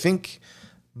Lopez. I think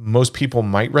most people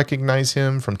might recognize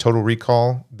him from Total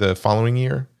Recall the following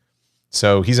year.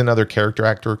 So he's another character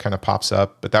actor, kind of pops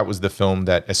up. But that was the film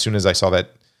that as soon as I saw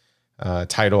that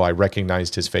title, I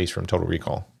recognized his face from Total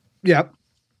Recall. Yep.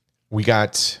 We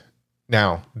got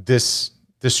now this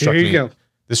struck Here you me. go.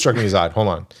 This struck me as odd.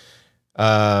 Hold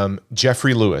on.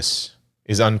 Jeffrey Lewis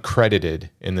is uncredited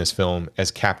in this film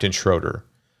as Captain Schroeder,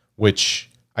 which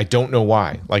I don't know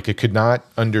why. Like, I could not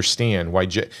understand why,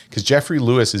 because Jeffrey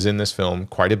Lewis is in this film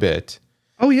quite a bit.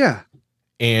 Oh, yeah.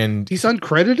 And He's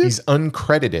uncredited? he's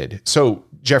uncredited. So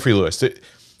Jeffrey Lewis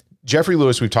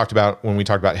we've talked about when we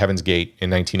talked about Heaven's Gate in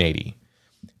 1980.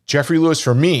 Jeffrey Lewis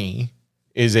for me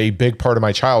is a big part of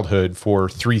my childhood for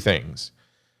three things.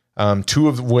 Two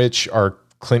of which are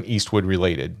Clint Eastwood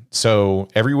related. So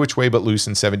Every Which Way But Loose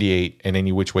in 78 and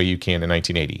Any Which Way You Can in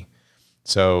 1980.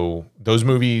 So those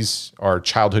movies are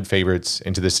childhood favorites,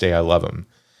 and to this day I love them.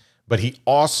 But he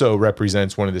also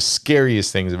represents one of the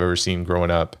scariest things I've ever seen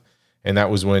growing up. And that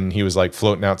was when he was like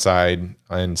floating outside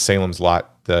on Salem's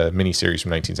Lot, the miniseries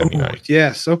from 1979. Oh,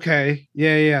 yes. Okay.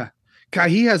 Yeah. Yeah. God,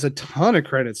 he has a ton of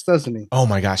credits, doesn't he? Oh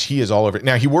my gosh, he is all over it.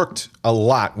 Now, he worked a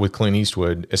lot with Clint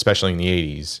Eastwood, especially in the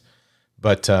 80s.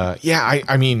 But yeah,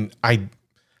 I mean, I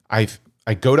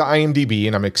go to IMDb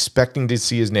and I'm expecting to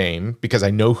see his name because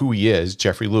I know who he is,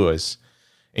 Jeffrey Lewis.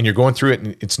 And you're going through it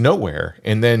and it's nowhere.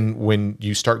 And then when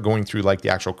you start going through like the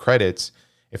actual credits,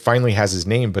 it finally has his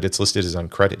name, but it's listed as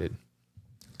uncredited.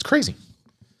 It's crazy.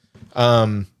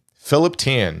 Philip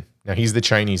Tan. Now he's the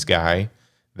Chinese guy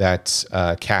that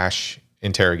Cash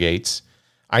interrogates.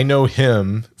 I know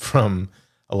him from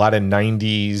a lot of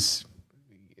 90s,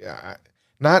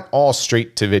 not all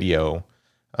straight to video.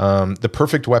 The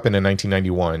Perfect Weapon in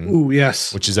 1991. Ooh,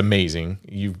 yes. Which is amazing.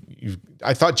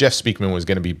 I thought Jeff Speakman was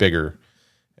going to be bigger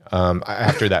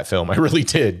after that film. I really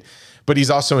did. But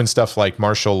he's also in stuff like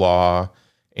Martial Law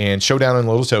and Showdown in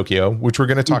Little Tokyo, which we're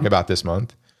going to talk about this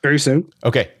month. Very soon.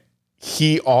 Okay.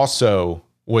 He also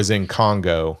was in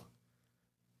Congo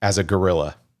as a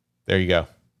gorilla. There you go.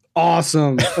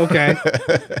 Awesome. Okay.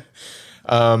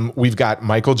 We've got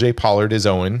Michael J. Pollard as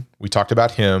Owen. We talked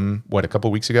about him, a couple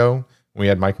of weeks ago? We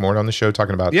had Mike Mort on the show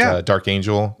talking about Dark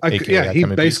Angel. Yeah, he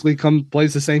basically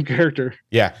plays the same character.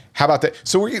 Yeah. How about that?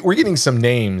 So we're getting some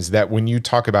names that when you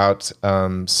talk about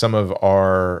some of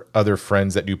our other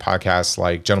friends that do podcasts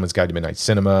like Gentleman's Guide to Midnight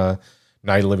Cinema,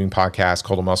 Night of Living Podcast,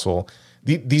 Cold and Muscle,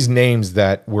 these names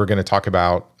that we're going to talk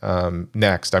about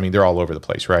next, I mean, they're all over the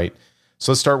place, right?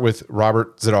 So let's start with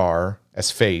Robert Z'Dar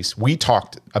as Face. We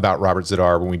talked about Robert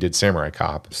Z'Dar when we did Samurai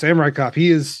Cop. Samurai Cop.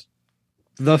 He is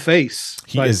the face.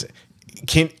 He is.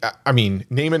 Name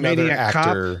another Maniac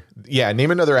actor. Cop. Yeah,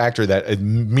 name another actor that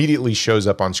immediately shows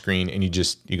up on screen and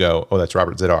you go, oh, that's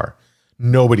Robert Z'Dar.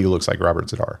 Nobody looks like Robert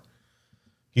Z'Dar.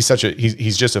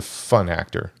 He's just a fun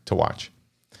actor to watch.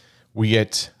 We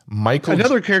get Michael.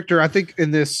 Another character, I think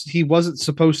in this, he wasn't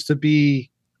supposed to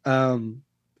be in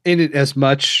it as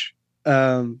much,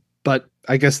 but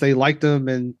I guess they liked him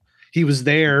and he was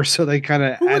there, so they kind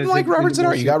of Who wouldn't like Robert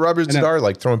Z'Dar? You got Robert Z'Dar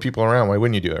like throwing people around. Why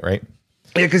wouldn't you do it, right?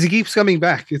 Yeah, because he keeps coming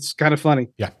back. It's kind of funny.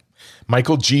 Yeah.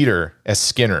 Michael Jeter as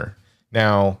Skinner.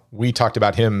 Now, we talked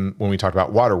about him when we talked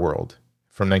about Waterworld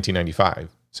from 1995.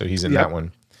 So he's in that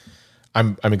one.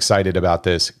 I'm excited about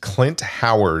this. Clint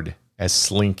Howard as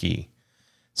Slinky.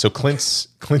 So Clint's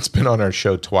been on our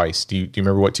show twice. Do you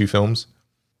remember what two films?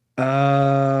 Clint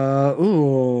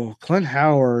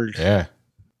Howard. Yeah.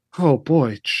 Oh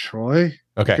boy, Troy.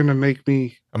 Okay. You're gonna make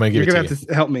me. I'm gonna give it to you. You're gonna have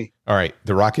to help me. All right.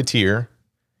 The Rocketeer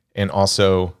and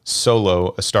also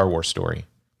Solo, A Star Wars Story.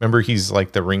 Remember, he's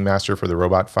like the ringmaster for the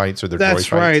robot fights or the droid That's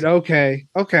fights. right.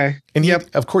 Okay. And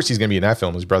of course, he's going to be in that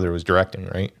film. His brother was directing,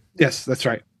 right? Yes, that's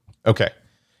right. Okay.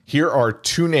 Here are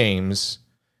two names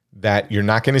that you're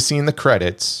not going to see in the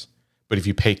credits, but if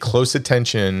you pay close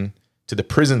attention to the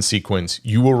prison sequence,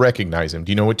 you will recognize them.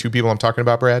 Do you know what two people I'm talking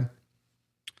about, Brad?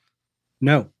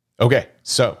 No. Okay.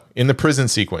 So in the prison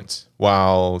sequence,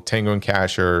 while Tango and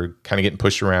Cash are kind of getting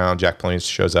pushed around, Jack Palance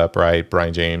shows up, right?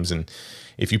 Brian James. And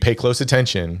if you pay close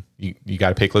attention, you got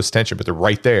to pay close attention, but they're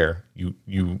right there.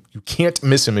 You can't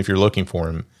miss them if you're looking for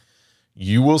them.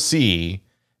 You will see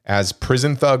as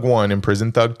Prison Thug 1 and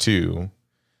Prison Thug 2,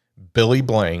 Billy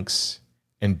Blanks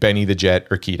and Benny the Jet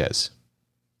Urquidez.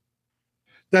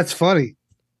 That's funny.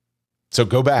 So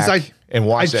go back and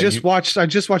watch that. I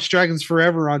just watched Dragons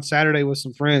Forever on Saturday with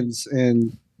some friends,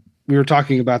 and we were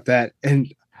talking about that,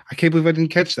 and I can't believe I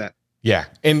didn't catch that. Yeah.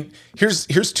 And here's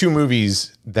two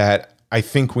movies that I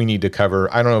think we need to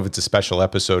cover. I don't know if it's a special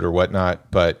episode or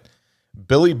whatnot, but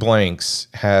Billy Blanks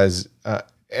has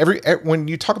when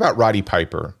you talk about Roddy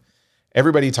Piper,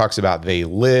 everybody talks about They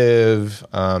Live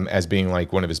as being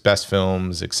like one of his best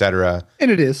films, etc. And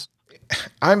it is.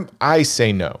 I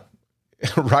say no.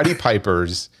 Roddy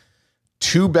Piper's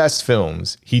two best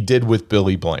films he did with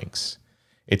Billy Blanks.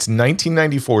 It's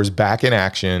 1994's Back in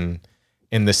Action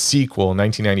and the sequel,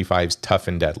 1995's Tough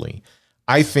and Deadly.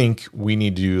 I think we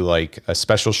need to do like a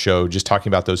special show just talking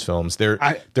about those films. They're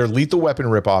Lethal Weapon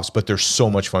ripoffs, but they're so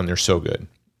much fun. They're so good.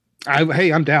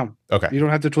 Hey, I'm down. Okay. You don't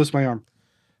have to twist my arm.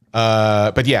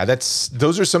 But yeah,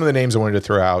 those are some of the names I wanted to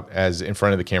throw out as in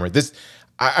front of the camera.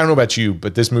 I don't know about you,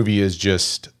 but this movie is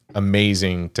just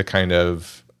amazing to kind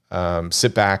of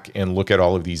sit back and look at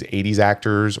all of these 80s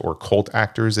actors or cult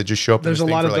actors that just show up. There's a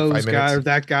lot of those guys,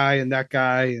 that guy and that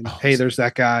guy, and hey, there's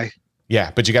that guy. Yeah,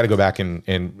 but you got to go back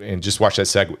and just watch that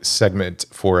segment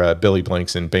for Billy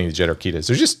Blanks and Benny the Jet Urquidez.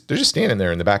 They're just standing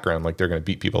there in the background like they're going to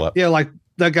beat people up. Yeah, like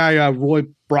that guy Roy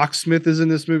Brocksmith is in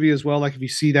this movie as well. Like if you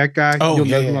see that guy, you'll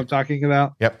know who I'm talking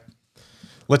about. Yep.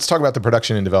 Let's talk about the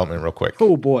production and development real quick.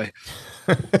 Oh boy.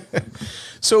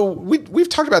 So we've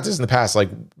talked about this in the past. Like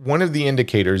one of the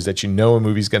indicators that you know a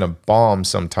movie's going to bomb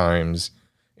sometimes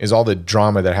is all the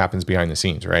drama that happens behind the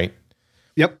scenes, right?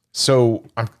 Yep. So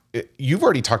you've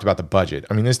already talked about the budget.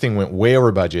 I mean, this thing went way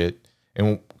over budget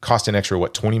and cost an extra,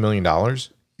 $20 million?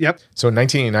 Yep. So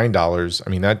 $1989, I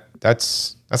mean,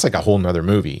 that's like a whole nother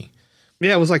movie.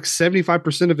 Yeah, it was like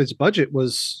 75% of its budget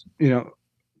was,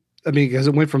 because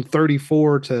it went from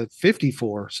 34 to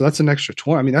 54. So that's an extra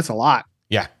 20. I mean, that's a lot.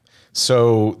 Yeah.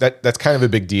 So that's kind of a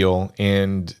big deal.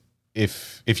 And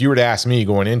if you were to ask me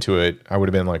going into it, I would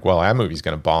have been like, well, that movie's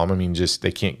going to bomb. I mean, just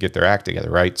they can't get their act together,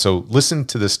 right? So listen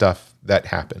to the stuff that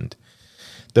happened.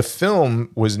 The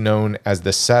film was known as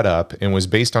The Setup and was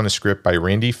based on a script by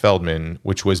Randy Feldman,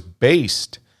 which was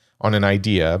based on an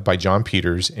idea by John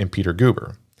Peters and Peter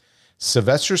Guber.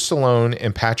 Sylvester Stallone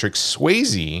and Patrick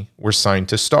Swayze were signed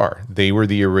to star. They were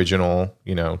the original,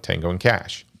 Tango and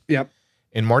Cash. Yep.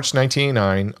 In March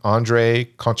 1989, Andrei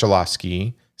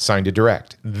Konchalovsky signed to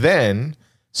direct. Then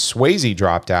Swayze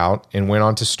dropped out and went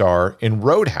on to star in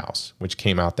Roadhouse, which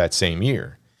came out that same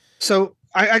year. So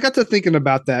I got to thinking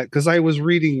about that because I was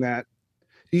reading that.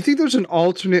 Do you think there's an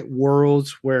alternate world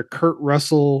where Kurt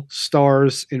Russell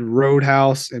stars in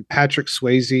Roadhouse and Patrick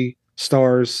Swayze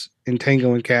stars in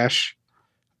Tango and Cash?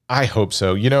 I hope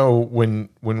so.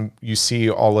 When you see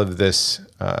all of this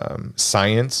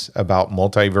science about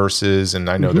multiverses, and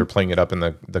I know they're playing it up in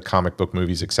the comic book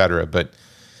movies, et cetera, but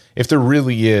if there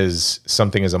really is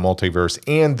something as a multiverse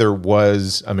and there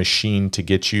was a machine to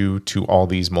get you to all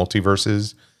these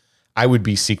multiverses, I would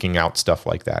be seeking out stuff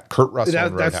like that. Kurt Russell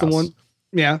and Roadhouse. That's the one.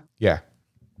 Yeah. Yeah.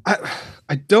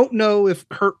 I don't know if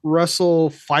Kurt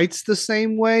Russell fights the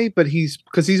same way, but he's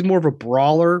more of a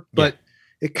brawler, but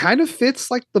it kind of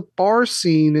fits like the bar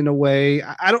scene in a way.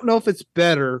 I don't know if it's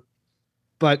better,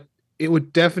 but it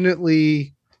would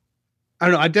definitely, I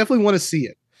don't know. I definitely want to see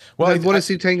it. Well, I want to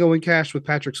see Tango and Cash with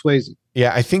Patrick Swayze.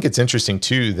 Yeah, I think it's interesting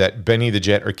too that Benny the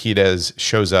Jet Urquidez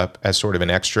shows up as sort of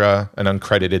an extra, an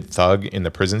uncredited thug in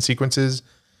the prison sequences,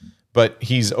 but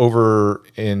he's over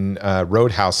in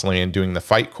Roadhouse land doing the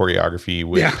fight choreography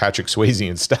with Patrick Swayze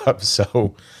and stuff.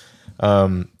 So,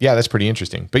 that's pretty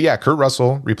interesting. But yeah, Kurt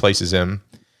Russell replaces him,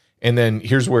 and then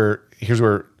here's where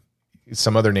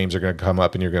some other names are going to come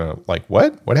up, and you're going to like,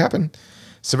 what happened?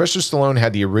 Sylvester Stallone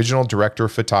had the original director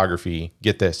of photography,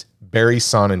 get this, Barry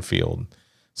Sonnenfeld,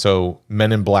 so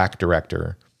Men in Black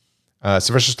director.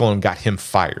 Sylvester Stallone got him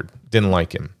fired, didn't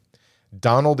like him.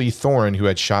 Donald E. Thorne, who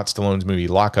had shot Stallone's movie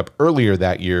Lock Up earlier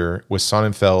that year, was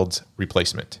Sonnenfeld's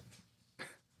replacement.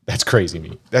 That's crazy,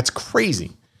 me. That's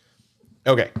crazy.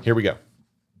 Okay, here we go.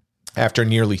 After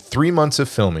nearly 3 months of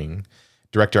filming,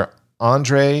 director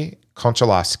Andrei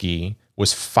Konchalovsky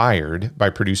was fired by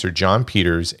producer John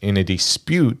Peters in a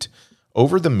dispute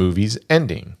over the movie's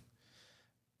ending.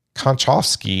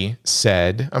 Konchalovsky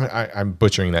said, I'm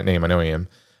butchering that name, I know I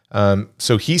am.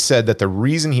 So he said that the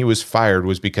reason he was fired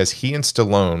was because he and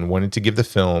Stallone wanted to give the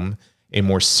film a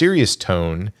more serious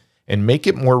tone and make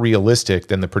it more realistic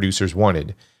than the producers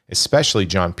wanted, especially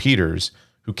John Peters,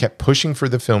 who kept pushing for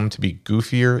the film to be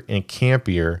goofier and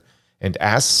campier, and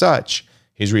as such,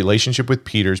 his relationship with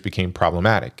Peters became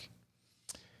problematic.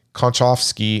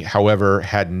 Konchalovsky, however,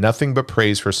 had nothing but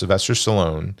praise for Sylvester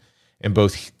Stallone,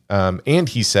 and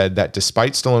he said that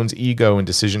despite Stallone's ego and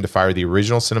decision to fire the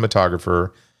original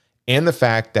cinematographer and the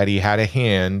fact that he had a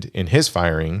hand in his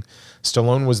firing,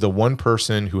 Stallone was the one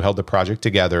person who held the project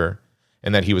together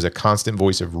and that he was a constant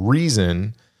voice of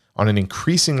reason on an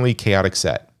increasingly chaotic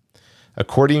set.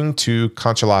 According to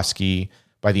Konchalovsky,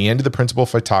 by the end of the principal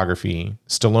photography,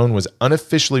 Stallone was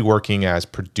unofficially working as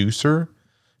producer,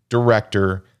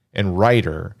 director, and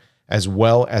writer, as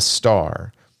well as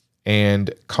star.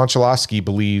 And Konchalovsky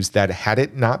believes that had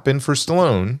it not been for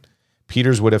Stallone,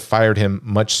 Peters would have fired him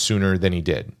much sooner than he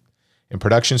did. And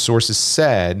production sources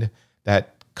said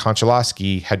that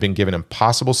Konchalovsky had been given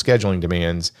impossible scheduling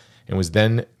demands and was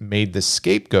then made the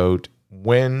scapegoat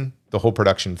when the whole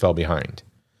production fell behind.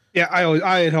 Yeah,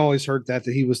 I had always heard that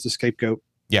he was the scapegoat.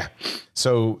 Yeah.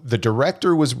 So the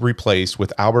director was replaced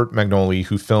with Albert Magnoli,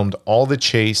 who filmed all the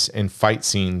chase and fight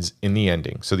scenes in the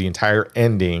ending. So the entire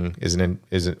ending is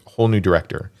a whole new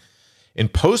director. In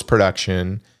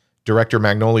post-production, director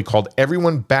Magnoli called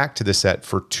everyone back to the set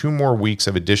for 2 more weeks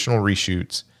of additional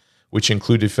reshoots, which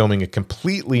included filming a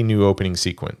completely new opening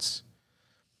sequence.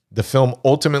 The film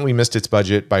ultimately missed its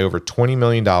budget by over $20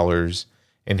 million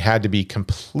and had to be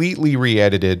completely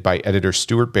re-edited by editor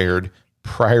Stuart Baird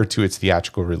prior to its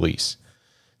theatrical release.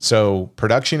 So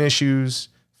production issues,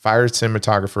 fired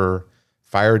cinematographer,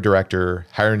 fired director,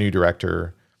 hire a new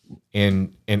director,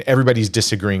 and everybody's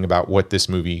disagreeing about what this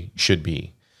movie should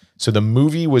be. So the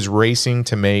movie was racing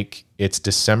to make its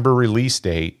December release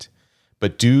date,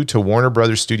 but due to Warner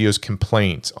Brothers Studios'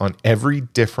 complaints on every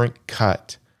different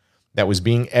cut that was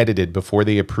being edited before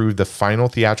they approved the final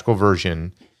theatrical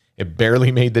version, it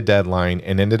barely made the deadline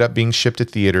and ended up being shipped to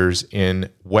theaters in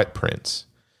wet prints.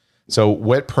 So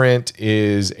wet print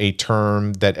is a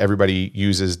term that everybody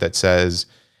uses that says,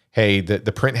 hey,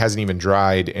 the print hasn't even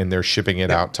dried and they're shipping it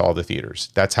out to all the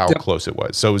theaters. That's how close it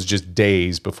was. So it was just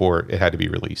days before it had to be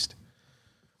released.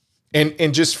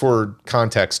 And just for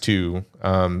context too,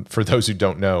 for those who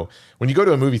don't know, when you go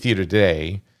to a movie theater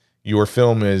today, your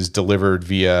film is delivered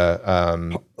via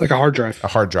like a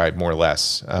hard drive, more or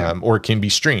less, or it can be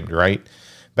streamed, right?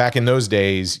 Back in those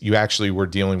days, you actually were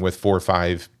dealing with 4 or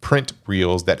 5 print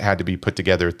reels that had to be put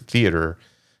together at the theater.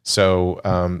 So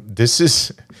this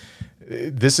is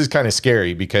kind of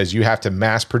scary because you have to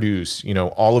mass produce,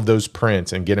 all of those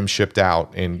prints and get them shipped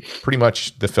out. And pretty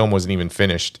much the film wasn't even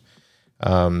finished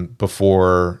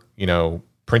before,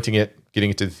 printing it, getting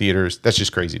it to the theaters. That's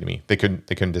just crazy to me. They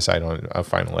couldn't decide on a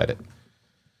final edit.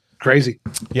 Crazy.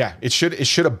 Yeah, it should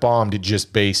have bombed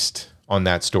just based on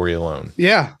that story alone.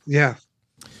 Yeah.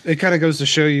 It kind of goes to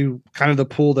show you kind of the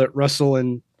pool that Russell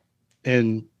and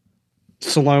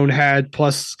Stallone had,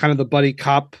 plus kind of the buddy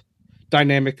cop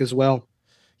dynamic as well.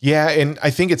 Yeah, and I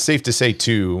think it's safe to say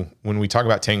too, when we talk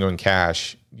about Tango and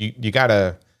Cash, you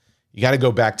gotta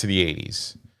go back to the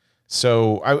 80s.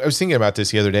 So I was thinking about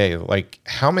this the other day, like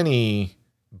how many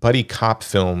buddy cop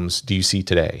films do you see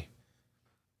today?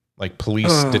 Like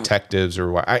police detectives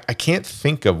or what? I can't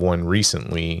think of one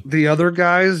recently. The Other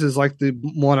Guys is like the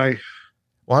one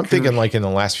Well, I'm thinking like in the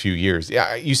last few years.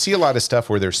 Yeah, you see a lot of stuff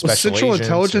where there's special Central agents.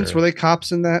 Intelligence, were they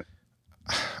cops in that?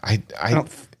 I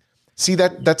see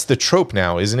that's the trope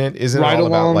now, isn't it? Isn't it all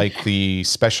about like the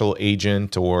special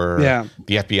agent or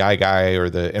the FBI guy or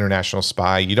the international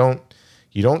spy? You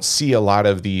don't see a lot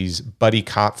of these buddy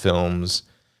cop films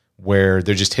where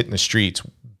they're just hitting the streets.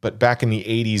 But back in the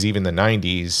 80s, even the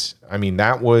 90s, I mean,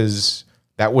 that was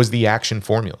the action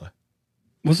formula.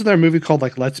 Wasn't there a movie called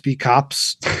like Let's Be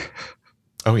Cops?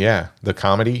 Oh yeah, the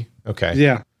comedy. Okay.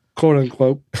 Yeah, quote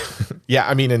unquote. Yeah,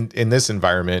 I mean, in this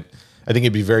environment, I think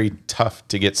it'd be very tough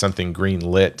to get something green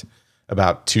lit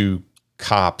about 2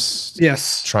 cops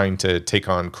trying to take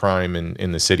on crime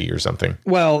in the city or something.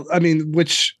 Well, I mean,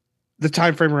 which the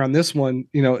time frame around this one,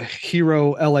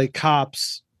 Hero LA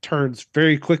Cops turns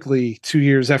very quickly 2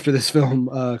 years after this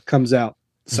film comes out.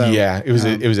 So yeah, it was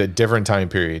a different time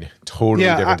period, totally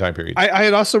different time period. I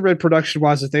had also read production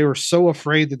wise that they were so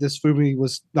afraid that this movie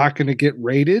was not going to get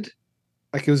rated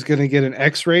like it was going to get an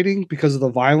X rating because of the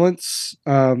violence.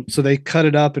 So they cut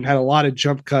it up and had a lot of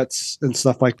jump cuts and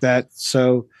stuff like that.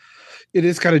 So it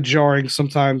is kind of jarring.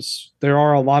 Sometimes there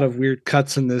are a lot of weird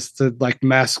cuts in this to like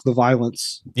mask the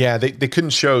violence. Yeah, they couldn't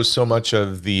show so much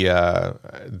of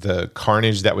the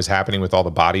carnage that was happening with all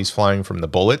the bodies flying from the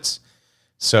bullets.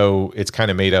 So it's kind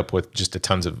of made up with just a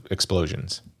tons of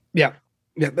explosions. Yeah.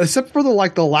 Yeah, except for the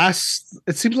last.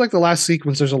 It seems like the last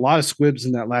sequence. There's a lot of squibs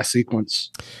in that last sequence.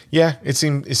 Yeah, it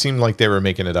seemed like they were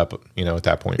making it up, at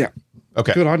that point. Yeah.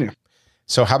 Okay. Good on you.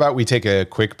 So how about we take a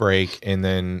quick break and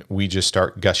then we just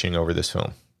start gushing over this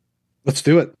film? Let's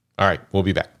do it. All right, we'll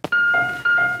be back.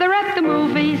 They're at the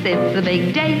movies, it's a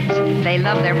big date. They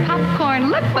love their popcorn,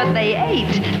 look what they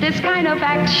ate. This kind of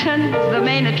action's the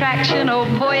main attraction. Oh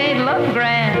boy, ain't love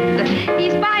grand.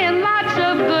 He's buying lots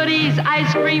of goodies,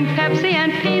 ice cream, Pepsi,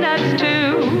 and peanuts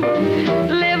too.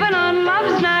 Living on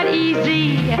love's not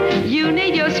easy. You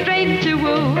need your strength to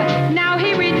woo. Now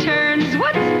he returns.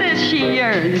 What's this she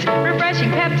yearns?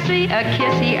 Refreshing Pepsi, a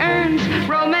kiss he earns.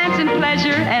 Romance and pleasure,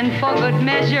 and for good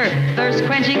measure, thirst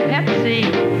quenching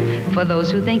Pepsi. For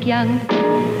those who think young.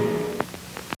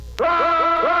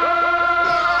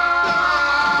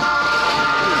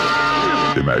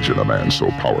 Imagine a man so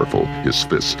powerful, his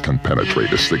fist can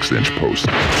penetrate a 6-inch post,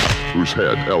 whose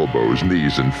head, elbows,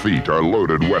 knees, and feet are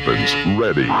loaded weapons,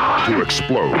 ready to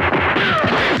explode.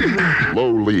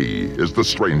 Lo Lee is the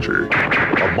stranger,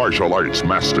 a martial arts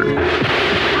master.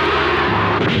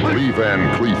 Lee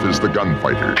Van Cleef is the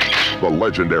gunfighter, the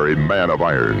legendary man of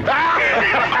iron.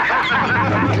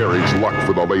 He carries luck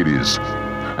for the ladies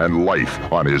and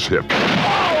life on his hip.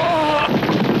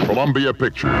 Columbia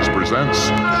Pictures presents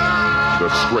The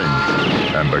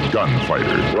Stranger and the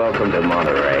Gunfighter. Welcome to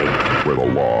Monterey, Where the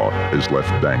law is left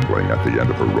dangling at the end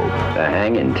of a rope. the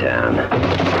hanging town.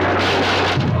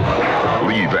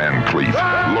 Lee Van Cleef,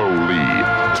 Lo Lee,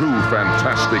 two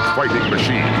fantastic fighting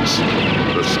machines.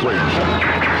 The Stranger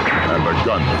and the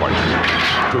Gunfighter.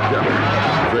 Together,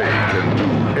 they can do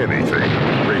anything.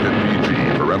 Rated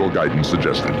PG, parental guidance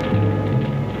suggested.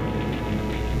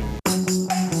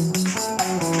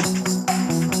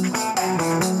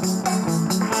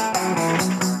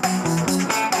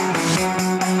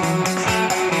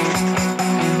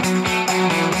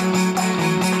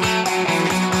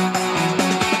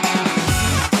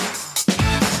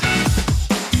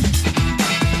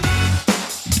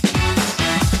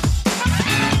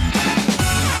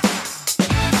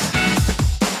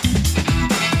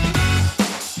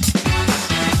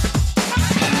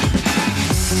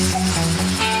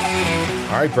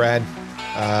 All right, Brad.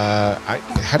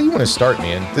 How do you want to start,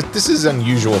 man? This is an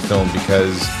unusual film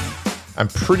because I'm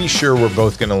pretty sure we're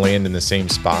both going to land in the same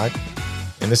spot.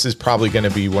 And this is probably going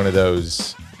to be one of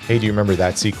those, hey, do you remember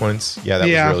that sequence? Yeah, that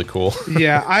was really cool.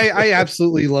 Yeah, I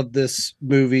absolutely love this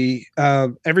movie.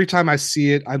 Every time I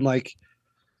see it, I'm like,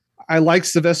 I like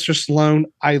Sylvester Stallone.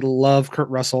 I love Kurt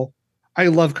Russell.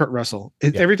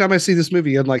 And every time I see this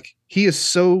movie, I'm like, he is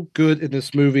so good in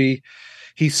this movie.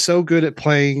 He's so good at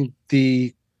playing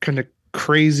the kind of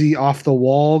crazy off the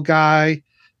wall guy,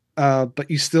 but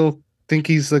you still think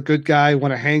he's a good guy,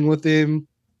 want to hang with him.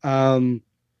 Can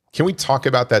we talk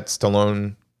about that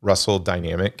Stallone-Russell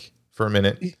dynamic for a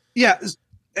minute? Yeah,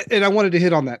 and I wanted to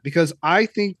hit on that because I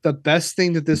think the best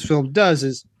thing that this film does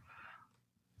is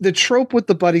the trope with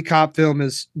the buddy cop film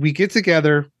is we get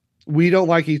together, we don't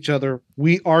like each other,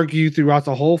 we argue throughout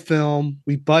the whole film,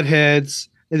 we butt heads,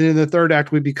 and then in the third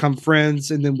act we become friends,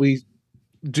 and then we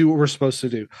do what we're supposed to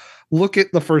do. Look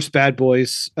at the first Bad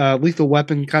Boys. Lethal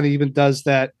Weapon kind of even does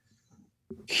that.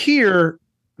 Here,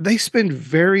 they spend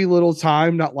very little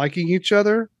time not liking each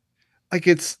other. Like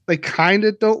they kind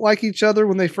of don't like each other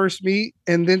when they first meet,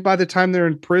 and then by the time they're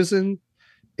in prison,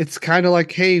 it's kind of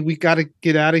like, hey, we got to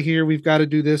get out of here. We've got to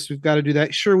do this. We've got to do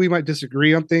that. Sure, we might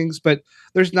disagree on things, but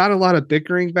there's not a lot of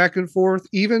bickering back and forth.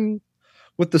 Even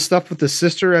with the stuff with the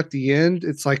sister at the end,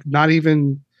 it's like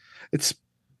it's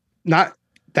not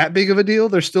that big of a deal.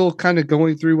 They're still kind of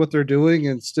going through what they're doing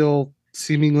and still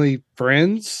seemingly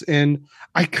friends. And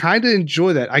I kind of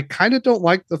enjoy that. I kind of don't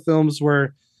like the films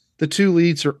where the two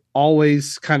leads are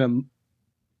always kind of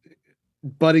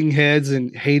butting heads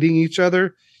and hating each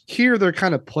other. Here, they're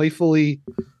kind of playfully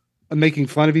making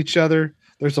fun of each other.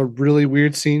 There's a really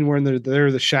weird scene where they're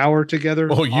in the shower together.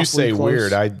 Oh, you say close.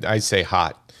 weird. I say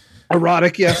hot.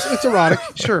 Erotic, yes, it's erotic.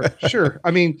 Sure.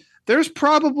 I mean, there's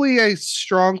probably a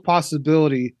strong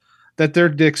possibility that their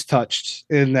dicks touched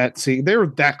in that scene. They were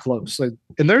that close, and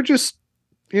they're just,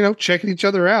 checking each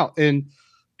other out. And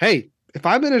hey, if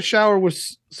I'm in a shower with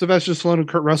Sylvester Stallone and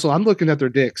Kurt Russell, I'm looking at their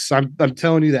dicks. I'm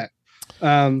telling you that.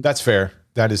 That's fair.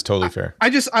 That is totally fair.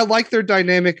 I like their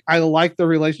dynamic. I like the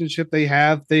relationship they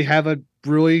have. They have a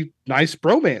really nice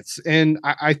bromance. And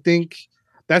I think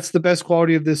that's the best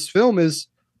quality of this film is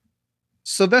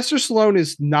Sylvester Stallone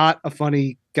is not a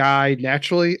funny guy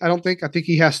naturally. I think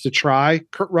he has to try.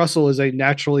 Kurt Russell is a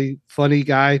naturally funny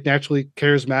guy, naturally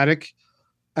charismatic.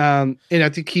 And I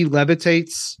think he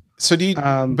levitates. So do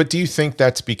you think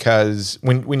that's because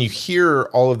when you hear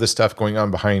all of the stuff going on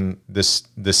behind the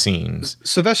scenes,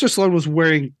 Sylvester Stallone was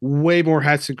wearing way more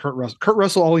hats than Kurt Russell. Kurt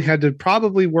Russell only had to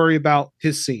probably worry about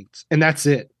his scenes, and that's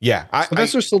it. Yeah,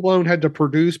 Sylvester Stallone had to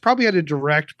produce, probably had to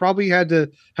direct, probably had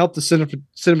to help the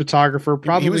cinematographer.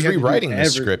 Probably he was rewriting the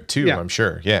script too. Yeah. I'm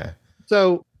sure. Yeah.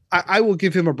 So I will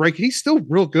give him a break. He's still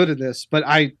real good in this, but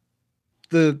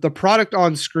the product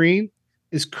on screen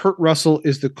is Kurt Russell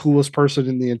is the coolest person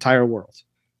in the entire world.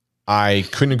 I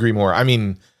couldn't agree more. I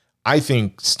mean, I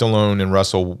think Stallone and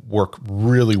Russell work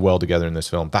really well together in this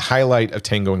film. The highlight of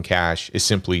Tango and Cash is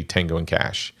simply Tango and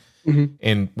Cash. Mm-hmm.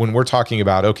 And when we're talking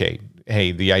about, okay,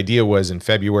 hey, the idea was in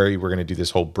February, we're going to do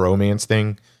this whole bromance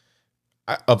thing.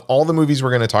 Of all the movies we're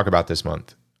going to talk about this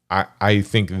month, I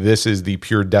think this is the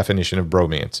pure definition of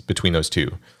bromance between those two.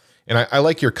 And I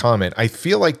like your comment. I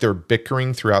feel like they're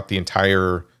bickering throughout the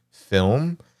entire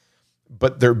film,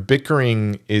 but their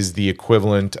bickering is the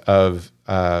equivalent of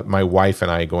my wife and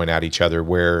I going at each other,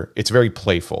 where it's very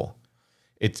playful.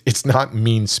 It's not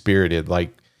mean spirited.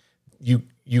 Like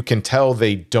you can tell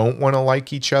they don't want to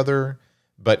like each other,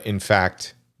 but in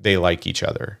fact they like each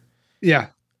other. Yeah.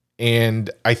 And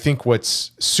I think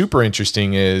what's super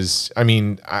interesting is, I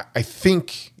mean, I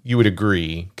think you would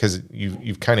agree, because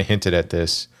you've kind of hinted at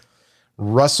this.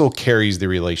 Russell carries the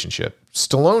relationship.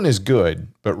 Stallone is good,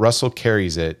 but Russell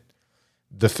carries it.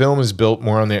 The film is built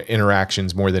more on their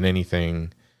interactions more than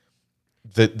anything.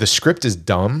 The script is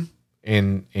dumb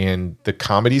and the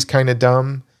comedy's kind of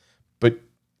dumb, but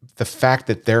the fact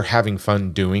that they're having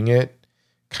fun doing it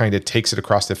kind of takes it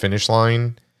across the finish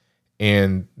line,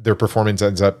 and their performance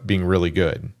ends up being really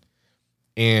good.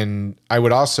 And I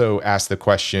would also ask the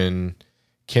question,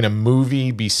 can a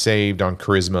movie be saved on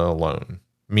charisma alone?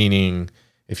 Meaning,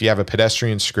 if you have a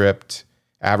pedestrian script,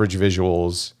 average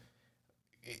visuals,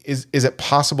 is it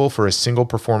possible for a single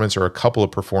performance or a couple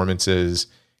of performances,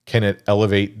 can it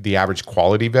elevate the average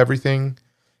quality of everything?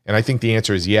 And I think the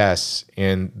answer is yes.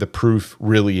 And the proof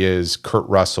really is Kurt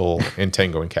Russell and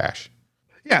Tango and Cash.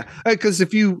 Yeah, because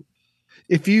if you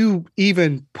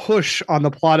even push on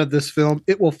the plot of this film,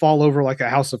 it will fall over like a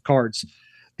house of cards.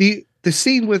 The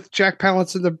scene with Jack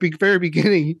Palance in the very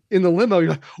beginning in the limo,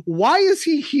 you're like, why is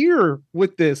he here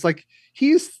with this? Like,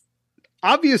 he's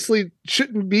obviously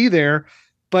shouldn't be there,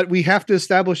 but we have to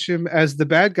establish him as the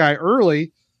bad guy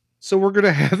early. So we're going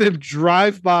to have him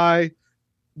drive by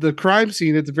the crime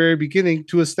scene at the very beginning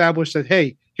to establish that,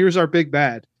 hey, here's our big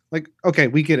bad. Like, okay,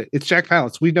 we get it. It's Jack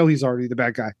Palance. We know he's already the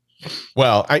bad guy.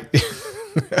 Well,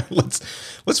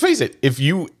 let's face it. If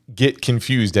you get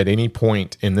confused at any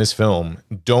point in this film,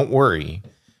 don't worry,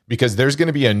 because there's going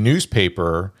to be a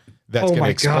newspaper that's going to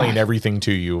explain everything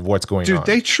to you of what's going on. Dude,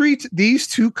 they treat these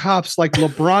two cops like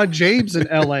LeBron James in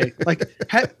LA. Like,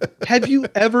 have you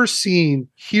ever seen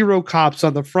hero cops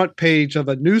on the front page of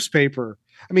a newspaper?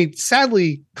 I mean,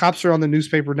 sadly, cops are on the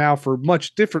newspaper now for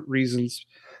much different reasons.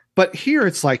 But here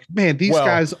it's like, man, these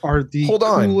guys are the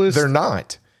coolest. They're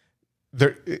not.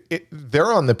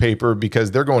 They're on the paper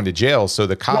because they're going to jail. So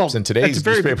the cops in today's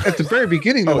newspaper at the very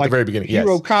beginning, they're at like, the very beginning,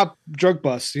 hero cop drug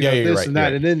bust, this right, and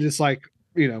that, and then it's like,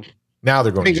 now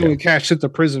they're going to jail. And Cash sent to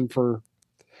prison for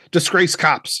disgraced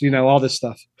cops, all this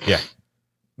stuff. Yeah,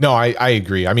 no, I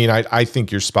agree. I mean, I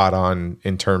think you're spot on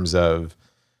in terms of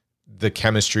the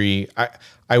chemistry.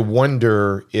 I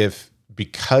wonder if,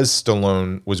 because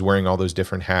Stallone was wearing all those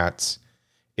different hats,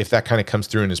 if that kind of comes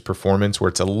through in his performance, where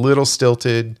it's a little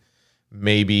stilted.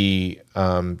 Maybe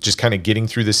just kind of getting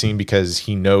through the scene because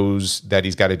he knows that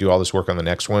he's got to do all this work on the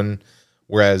next one.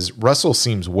 Whereas Russell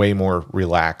seems way more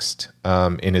relaxed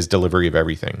in his delivery of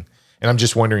everything. And I'm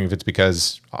just wondering if it's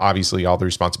because obviously all the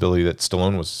responsibility that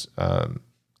Stallone was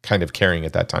kind of carrying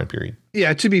at that time period.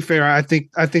 Yeah, to be fair, I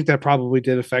think that probably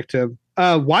did affect him.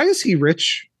 Why is he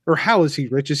rich? Or how is he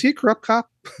rich? Is he a corrupt cop?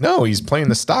 No, he's playing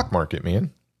the stock market,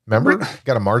 man. Remember?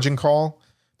 Got a margin call.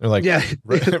 They're like, yeah,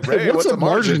 Ray, what's a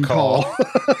margin call?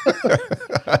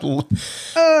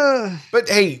 But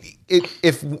hey,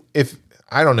 if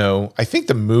I don't know, I think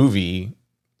the movie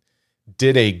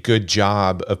did a good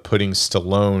job of putting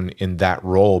Stallone in that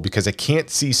role, because I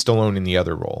can't see Stallone in the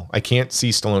other role. I can't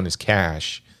see Stallone as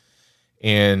Cash,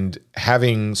 and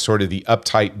having sort of the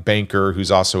uptight banker who's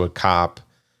also a cop,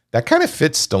 that kind of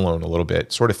fits Stallone a little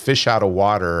bit, sort of fish out of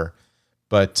water.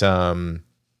 But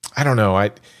I don't know.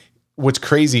 What's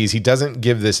crazy is he doesn't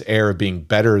give this air of being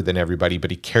better than everybody, but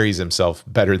he carries himself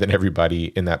better than everybody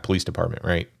in that police department,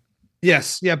 right?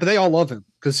 Yes, yeah, but they all love him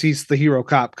because he's the hero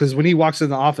cop. Because when he walks in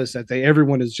the office that day,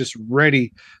 everyone is just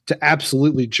ready to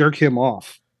absolutely jerk him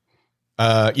off.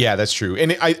 Yeah, that's true.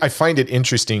 And I find it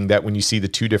interesting that when you see the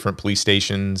two different police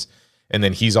stations and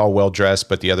then he's all well dressed,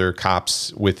 but the other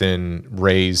cops within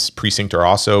Ray's precinct are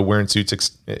also wearing suits,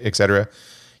 et cetera.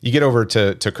 You get over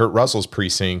to Kurt Russell's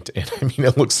precinct, and I mean,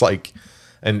 it looks like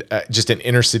just an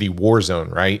inner city war zone,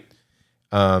 right?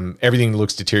 Everything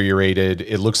looks deteriorated.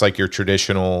 It looks like your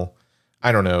traditional,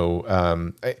 I don't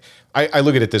know. I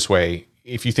look at it this way.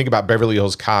 If you think about Beverly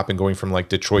Hills Cop and going from like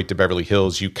Detroit to Beverly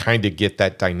Hills, you kind of get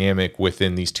that dynamic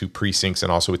within these two precincts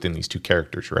and also within these two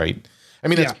characters, right? I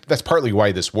mean, that's partly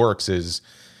why this works is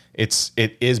it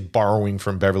is borrowing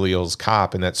from Beverly Hills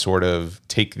Cop, and that sort of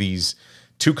take these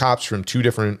two cops from two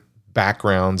different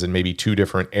backgrounds and maybe two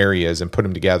different areas and put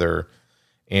them together.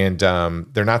 And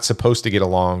they're not supposed to get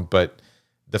along, but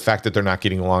the fact that they're not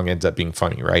getting along ends up being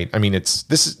funny, right? I mean, this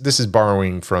is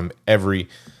borrowing from every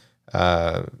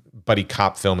buddy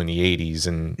cop film in the 80s.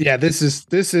 And yeah, this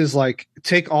is like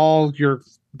take all your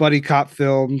buddy cop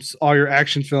films, all your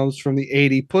action films from the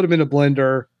 80s, put them in a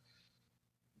blender,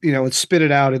 and spit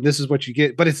it out, and this is what you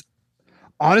get. But it's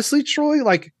honestly, Troy,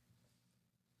 like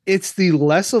it's the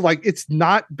less of like, it's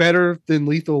not better than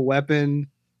Lethal Weapon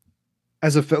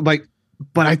as a film, like,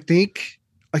 but I think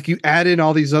like you add in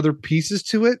all these other pieces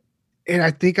to it, and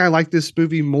I think I like this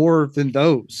movie more than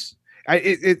those.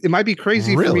 It might be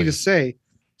crazy for me to say.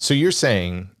 So you're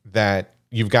saying that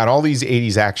you've got all these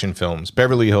 80s action films,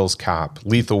 Beverly Hills Cop,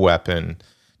 Lethal Weapon,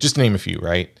 just to name a few,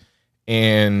 right?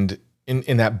 And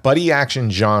in that buddy action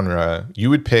genre, you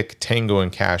would pick Tango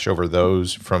and Cash over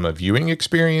those from a viewing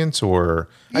experience, or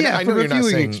yeah, I know you're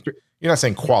not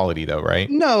saying quality though, right?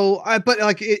 No, but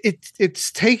like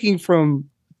it's taking from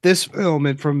this film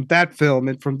and from that film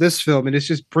and from this film, and it's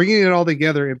just bringing it all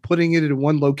together and putting it in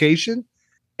one location.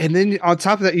 And then on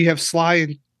top of that, you have Sly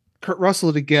and Kurt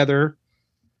Russell together.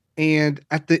 And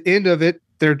at the end of it,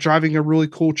 they're driving a really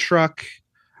cool truck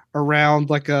around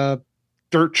like a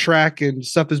dirt track and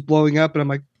stuff is blowing up. And I'm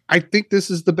like, I think this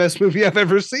is the best movie I've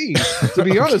ever seen, to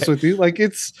be honest with you. Like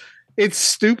it's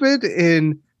stupid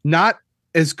and not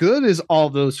as good as all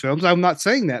those films. I'm not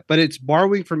saying that, but it's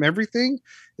borrowing from everything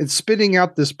and spitting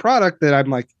out this product that I'm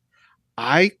like,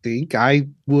 I think I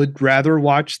would rather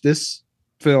watch this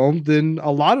film than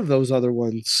a lot of those other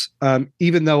ones.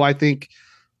 Even though I think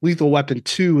Lethal Weapon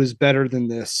 2 is better than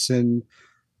this. And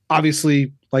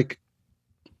obviously like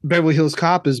Beverly Hills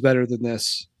Cop is better than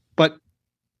this, but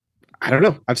I don't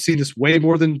know. I've seen this way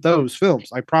more than those films.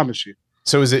 I promise you.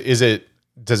 So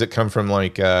does it come from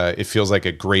like, it feels like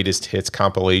a greatest hits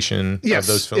compilation of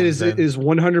those films? It is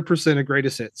 100% a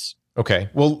greatest hits. Okay.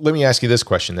 Well, let me ask you this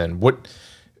question then.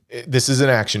 This is an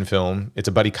action film. It's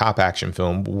a buddy cop action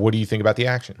film. What do you think about the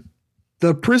action?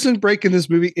 The prison break in this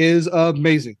movie is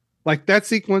amazing. Like that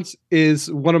sequence is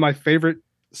one of my favorite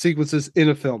sequences in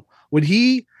a film. When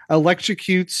he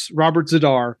electrocutes Robert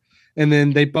Z'Dar and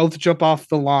then they both jump off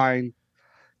the line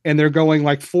and they're going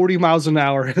like 40 miles an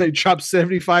hour and they drop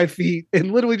 75 feet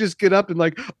and literally just get up and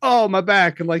like, oh, my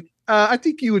back. And like, I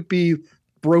think you would be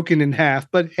broken in half,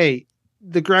 but hey,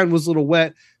 the ground was a little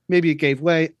wet. Maybe it gave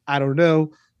way. I don't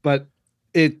know. But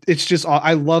it's just,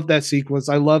 I love that sequence.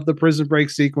 I love the prison break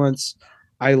sequence.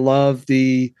 I love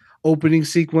the opening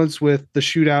sequence with the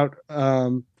shootout,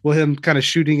 with him kind of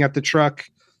shooting at the truck.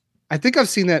 I think I've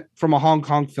seen that from a Hong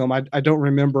Kong film. I don't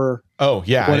remember. Oh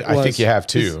yeah, I think you have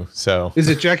too. Is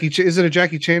it Is it a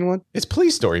Jackie Chan one? It's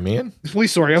Police Story, man. It's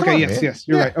Police Story. Okay, yes,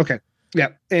 you're right. Okay, yeah,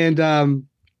 and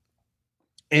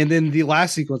then the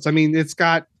last sequence. I mean, it's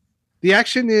got the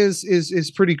action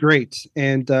is pretty great,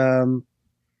 and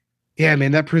yeah,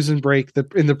 man, that prison break,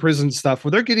 in the prison stuff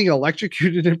where they're getting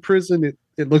electrocuted in prison,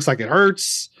 it looks like it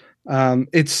hurts.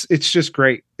 It's just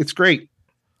great. It's great.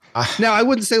 Now, I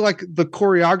wouldn't say like the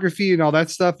choreography and all that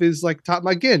stuff is like top.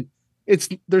 Again,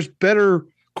 there's better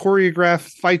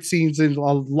choreographed fight scenes in a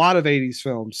lot of 80s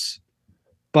films,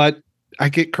 but I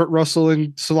get Kurt Russell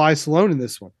and Sly Stallone in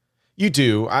this one. You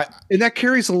do. And that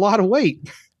carries a lot of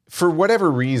weight. For whatever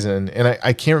reason, and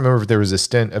I can't remember if there was a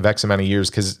stint of X amount of years,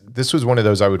 because this was one of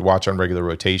those I would watch on regular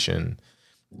rotation.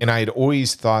 And I had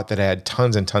always thought that it had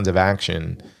tons and tons of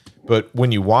action. But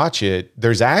when you watch it,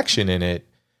 there's action in it,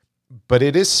 but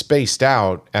it is spaced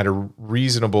out at a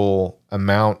reasonable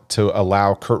amount to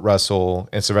allow Kurt Russell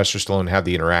and Sylvester Stallone to have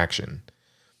the interaction.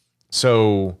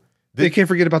 So they can't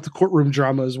forget about the courtroom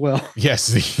drama as well.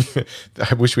 Yes.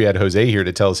 I wish we had Jose here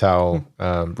to tell us how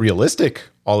realistic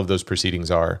all of those proceedings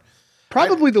are.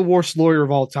 Probably the worst lawyer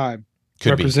of all time,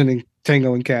 Could be. representing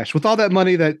Tango and Cash. With all that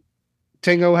money that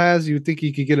Tango has, you would think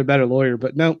he could get a better lawyer,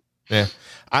 but no. Yeah.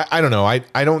 I don't know.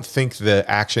 I don't think the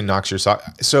action knocks your sock.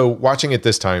 So watching it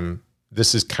this time,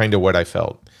 this is kind of what I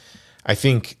felt. I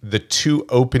think the two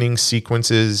opening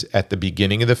sequences at the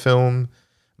beginning of the film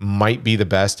might be the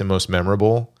best and most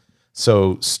memorable.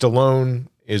 So Stallone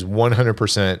is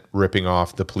 100% ripping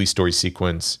off the Police Story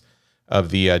sequence of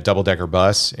the double-decker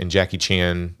bus and Jackie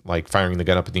Chan like firing the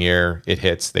gun up in the air. It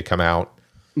hits, they come out.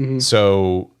 Mm-hmm.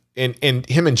 So and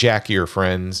him and Jackie are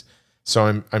friends.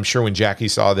 So I'm sure when Jackie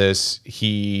saw this,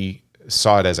 he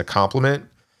saw it as a compliment.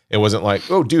 It wasn't like,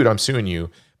 oh, dude, I'm suing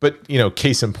you. But, you know,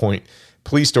 case in point,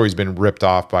 Police Story's been ripped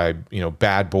off by, you know,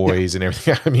 Bad Boys and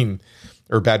everything. I mean,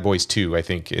 or Bad Boys 2, I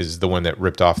think, is the one that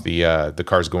ripped off the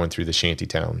cars going through the shanty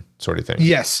town sort of thing.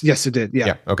 Yes, it did.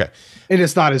 Yeah. Okay. And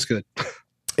it's not as good.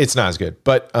 It's not as good.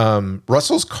 But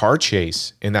Russell's car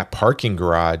chase in that parking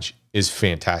garage is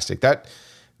fantastic.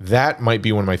 That might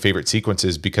be one of my favorite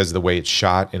sequences because of the way it's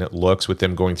shot and it looks with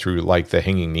them going through like the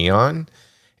hanging neon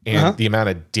and the amount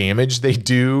of damage they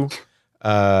do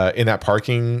in that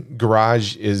parking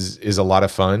garage is a lot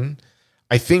of fun.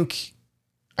 I think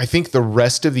the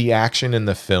rest of the action in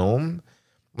the film,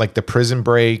 like the prison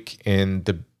break and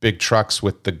the big trucks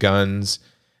with the guns,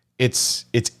 it's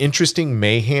interesting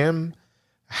mayhem.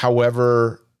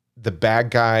 However, the bad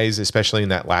guys, especially in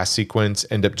that last sequence,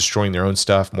 end up destroying their own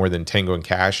stuff more than Tango and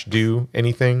Cash do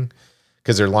anything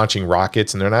because they're launching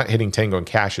rockets and they're not hitting Tango and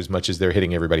Cash as much as they're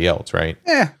hitting everybody else, right?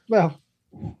 Yeah, well.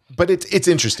 But it's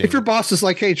interesting. If your boss is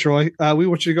like, hey, Troy, we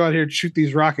want you to go out here and shoot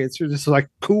these rockets, you're just like,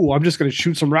 cool, I'm just going to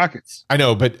shoot some rockets. I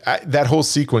know, but that whole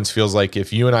sequence feels like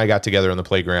if you and I got together on the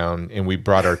playground and we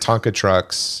brought our Tonka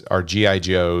trucks, our G.I.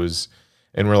 Joes,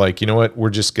 and we're like, you know what, we're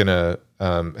just going to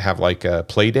have like a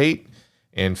play date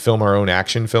and film our own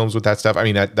action films with that stuff. I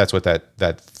mean, that's what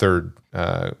that third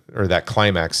or that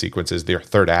climax sequence is. Their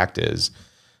third act is.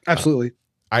 Absolutely.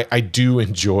 I do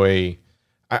enjoy,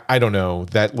 I don't know,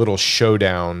 that little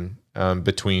showdown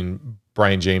between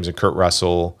Brian James and Kurt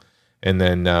Russell and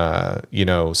then,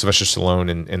 Sylvester Stallone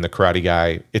and the Karate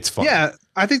Guy. It's fun. Yeah.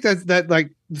 I think that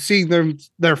like seeing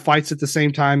their fights at the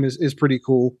same time is pretty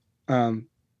cool. You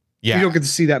don't get to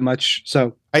see that much.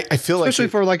 So I feel especially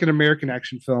like for like an American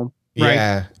action film. Right?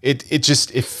 Yeah, it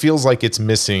feels like it's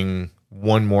missing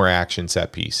one more action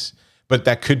set piece, but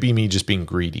that could be me just being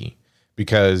greedy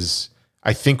because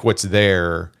I think what's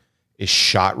there is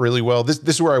shot really well. This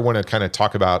is where I want to kind of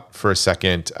talk about for a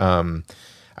second.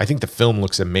 I think the film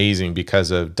looks amazing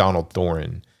because of Donald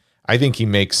Thorin. I think he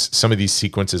makes some of these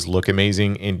sequences look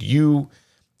amazing. And you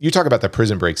talk about the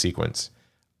prison break sequence.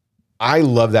 I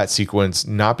love that sequence,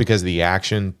 not because of the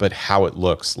action, but how it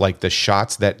looks like the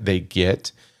shots that they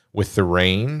get with the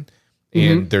rain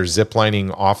and they're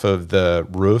ziplining off of the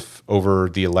roof over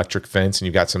the electric fence and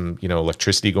you've got some,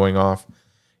 electricity going off.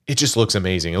 It just looks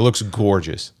amazing. It looks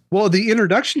gorgeous. Well, the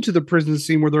introduction to the prison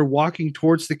scene where they're walking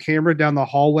towards the camera down the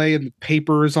hallway and the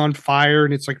paper is on fire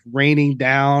and it's like raining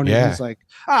down. Yeah. And it's like,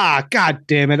 God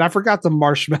damn it. I forgot the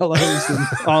marshmallows and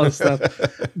all this stuff.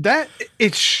 That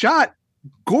it's shot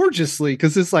gorgeously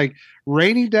because it's like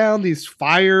raining down these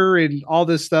fire and all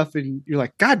this stuff. And you're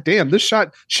like, God damn, this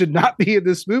shot should not be in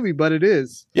this movie, but it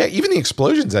is. Yeah. Even the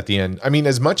explosions at the end. I mean,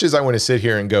 as much as I want to sit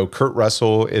here and go, Kurt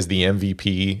Russell is the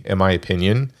MVP, in my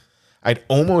opinion, I'd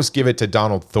almost give it to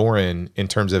Donald Thorin in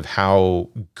terms of how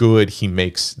good he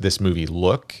makes this movie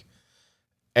look.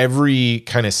 Every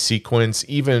kind of sequence,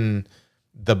 even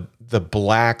the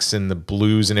blacks and the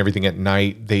blues and everything at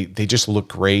night, they just look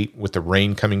great with the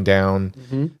rain coming down.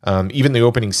 Even the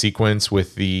opening sequence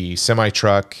with the semi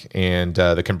truck and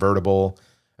the convertible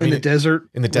In the desert,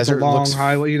 the long looks,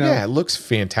 highway, Yeah, it looks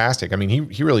fantastic. I mean,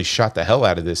 he really shot the hell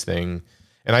out of this thing,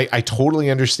 and I totally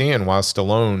understand why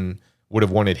Stallone would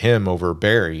have wanted him over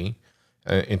Barry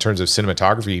in terms of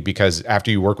cinematography, because after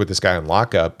you work with this guy on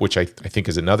Lockup, which I think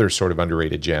is another sort of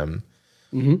underrated gem.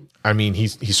 I mean, he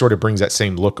sort of brings that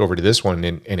same look over to this one,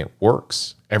 and it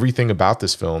works. Everything about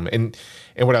this film, and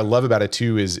what I love about it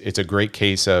too is it's a great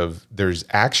case of there's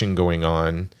action going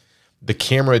on. The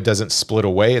camera doesn't split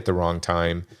away at the wrong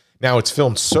time. Now it's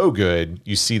filmed so good,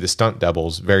 you see the stunt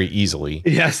doubles very easily.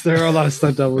 Yes, there are a lot of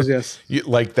stunt doubles. Yes,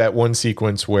 like that one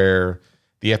sequence where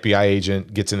the FBI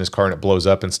agent gets in his car and it blows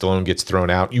up, and Stallone gets thrown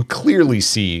out. You clearly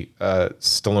see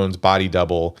Stallone's body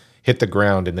double hit the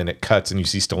ground, and then it cuts and you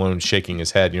see Stallone shaking his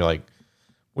head and you're like,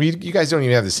 well, you guys don't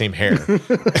even have the same hair.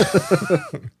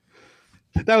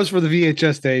 That was for the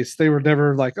VHS days. They were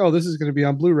never like, oh, this is going to be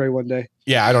on Blu-ray one day.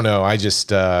 Yeah. I don't know. I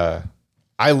just,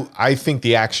 I think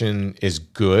the action is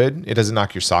good. It doesn't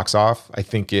knock your socks off. I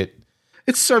think it's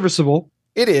serviceable.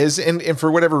 It is, and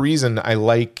for whatever reason, I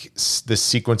like the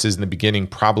sequences in the beginning.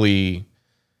 Probably,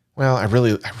 well, I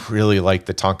really like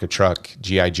the Tonka truck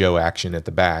GI Joe action at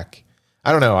the back.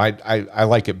 I don't know, I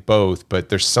like it both, but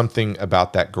there's something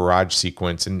about that garage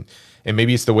sequence, and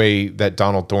maybe it's the way that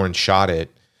Donald Thorne shot it,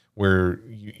 where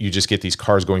you just get these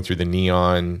cars going through the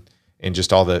neon and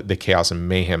just all the chaos and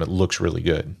mayhem. It looks really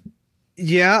good.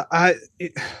 Yeah, I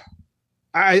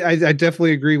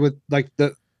definitely agree with like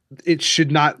it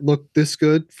should not look this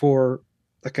good for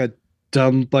like a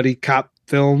dumb buddy cop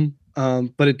film,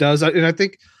 but it does, and I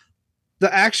think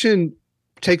the action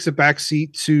takes a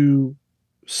backseat to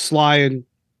Sly and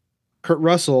Kurt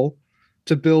Russell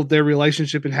to build their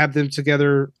relationship and have them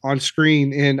together on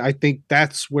screen, and I think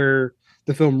that's where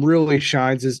the film really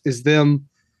shines is them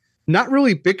not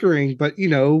really bickering, but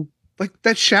like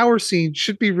that shower scene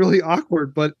should be really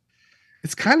awkward, but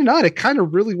it's kind of not. It kind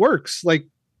of really works. Like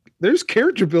there's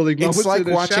character building moments. It's like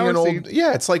watching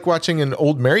it's like watching an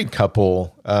old married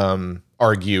couple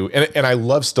argue. And I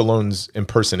love Stallone's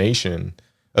impersonation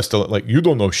of Stallone. Like, you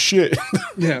don't know shit.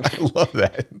 Yeah. I love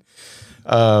that.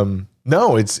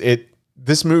 No,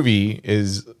 this movie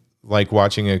is like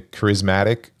watching a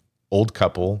charismatic old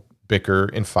couple bicker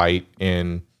and fight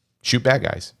and shoot bad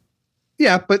guys.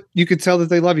 Yeah, but you could tell that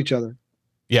they love each other.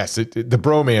 Yes, the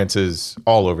bromance is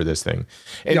all over this thing.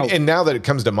 And now that it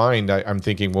comes to mind, I'm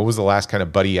thinking, what was the last kind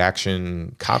of buddy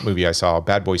action cop movie I saw?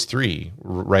 Bad Boys 3,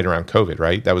 right around COVID,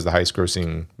 right? That was the highest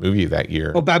grossing movie that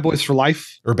year. Oh, Bad Boys for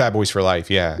Life? Or Bad Boys for Life,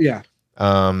 yeah. Yeah.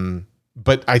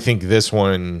 But I think this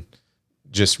one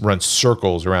just runs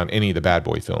circles around any of the Bad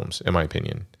Boy films, in my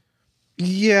opinion.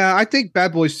 Yeah, I think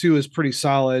Bad Boys 2 is pretty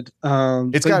solid.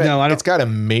 It's got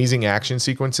amazing action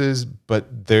sequences, but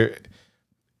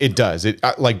it does.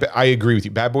 I agree with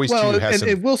you. Bad Boys 2 has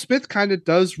and Will Smith kind of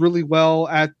does really well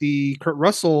at the Kurt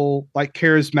Russell, like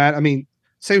charismatic. I mean,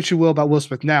 say what you will about Will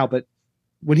Smith now, but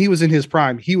when he was in his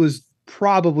prime, he was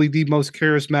probably the most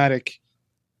charismatic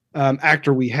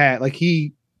actor we had. Like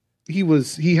he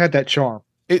had that charm.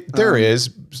 There is,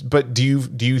 but do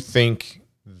you think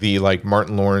the like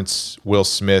Martin Lawrence, Will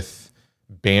Smith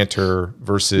banter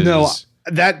versus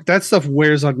that stuff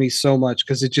wears on me so much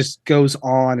because it just goes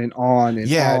on and on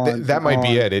and on. That might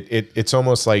be it. It's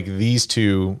almost like these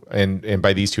two, and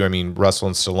by these two I mean Russell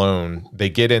and Stallone. They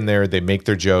get in there, they make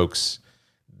their jokes.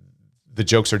 The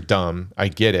jokes are dumb, I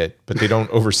get it, but they don't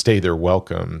overstay their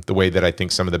welcome the way that I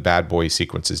think some of the Bad Boy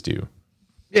sequences do.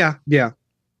 Yeah.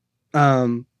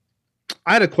 I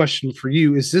had a question for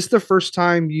you. Is this the first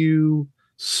time you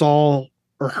saw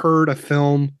or heard a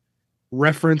film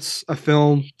reference a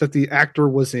film that the actor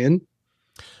was in?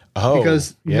 Oh,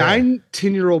 because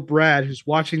 19-year-old Brad, who's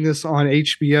watching this on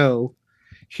HBO,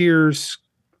 hears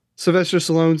Sylvester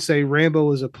Stallone say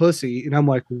Rambo is a pussy, and I'm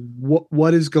like,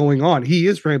 what is going on? He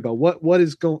is Rambo. What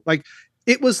is going? Like,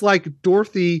 it was like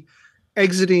Dorothy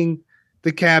exiting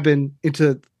the cabin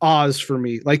into Oz for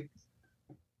me. Like,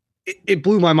 it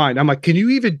blew my mind. I'm like, can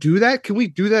you even do that? Can we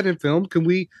do that in film? Can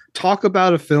we talk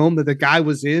about a film that the guy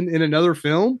was in another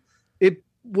film? It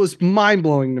was mind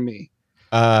blowing to me.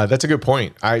 That's a good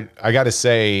point. I got to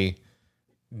say,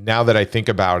 now that I think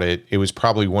about it, it was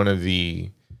probably one of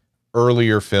the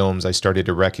earlier films I started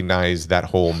to recognize that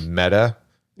whole meta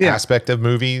aspect of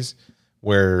movies,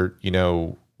 where,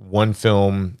 one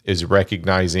film is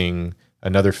recognizing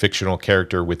another fictional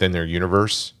character within their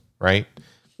universe, right?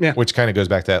 Yeah. Which kind of goes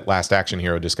back to that Last Action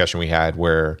Hero discussion we had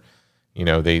where,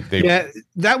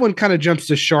 that one kind of jumps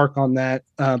the shark on that.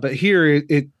 But here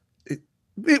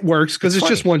it works because it's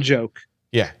just one joke.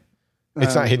 Yeah.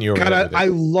 It's not hitting you over the head with it. I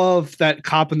love that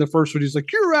cop in the first one. He's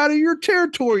like, "You're out of your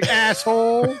territory,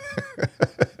 asshole."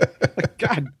 Like,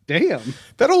 God damn.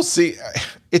 That'll see.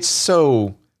 It's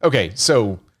so okay.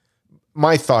 So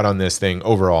my thought on this thing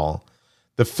overall,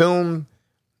 the film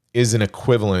is an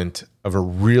equivalent of a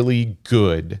really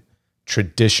good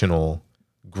traditional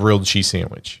grilled cheese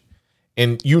sandwich.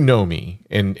 And you know me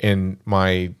and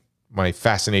my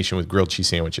fascination with grilled cheese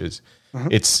sandwiches. Uh-huh.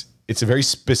 It's a very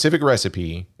specific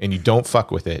recipe and you don't fuck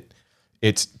with it.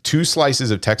 It's 2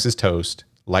 slices of Texas toast,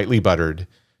 lightly buttered,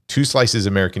 2 slices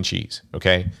of American cheese.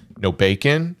 Okay. No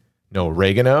bacon, no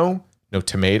oregano, no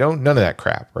tomato, none of that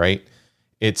crap. Right.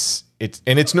 It's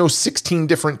no 16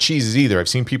 different cheeses either. I've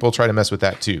seen people try to mess with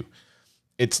that too.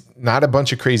 It's not a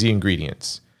bunch of crazy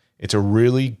ingredients. It's a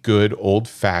really good old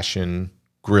fashioned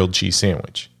grilled cheese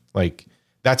sandwich. Like,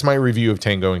 that's my review of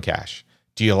Tango and Cash.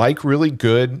 Do you like really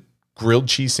good grilled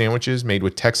cheese sandwiches made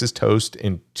with Texas toast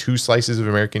and 2 slices of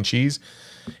American cheese?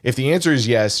 If the answer is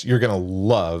yes, you're going to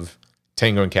love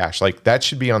Tango and Cash. Like, that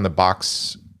should be on the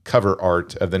box cover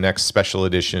art of the next special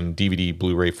edition DVD,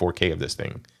 Blu-ray, 4K of this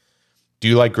thing. Do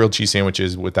you like grilled cheese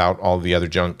sandwiches without all the other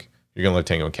junk? You're going to love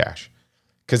Tango and Cash.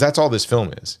 Because that's all this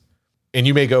film is. And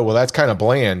you may go, well, that's kind of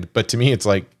bland. But to me, it's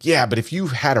like, yeah, but if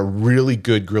you've had a really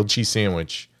good grilled cheese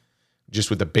sandwich just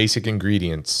with the basic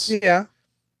ingredients. Yeah.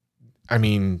 I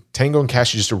mean, Tango and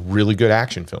Cash is just a really good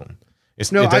action film. It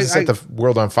doesn't set the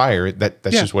world on fire.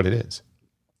 That's just what it is.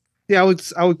 Yeah,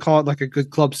 I would call it like a good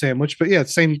club sandwich, but yeah,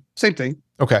 same thing.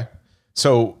 Okay.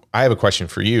 So I have a question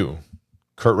for you.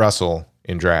 Kurt Russell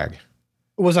in drag.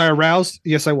 Was I aroused?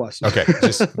 Yes, I was. Okay.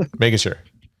 Just making sure.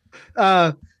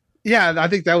 Yeah, I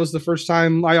think that was the first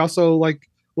time I also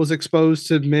was exposed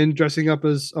to men dressing up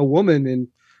as a woman. And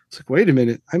it's like, wait a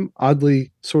minute, I'm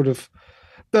oddly sort of,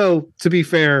 though, to be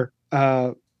fair,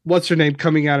 what's her name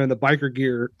coming out in the biker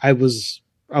gear? I was,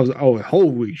 oh,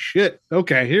 holy shit.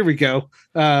 Okay, here we go.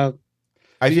 I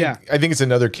think it's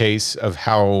another case of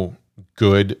how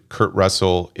good Kurt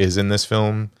Russell is in this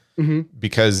film,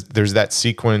 because there's that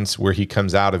sequence where he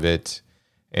comes out of it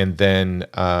and then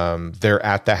they're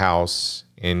at the house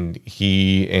and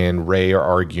he and Ray are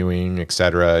arguing,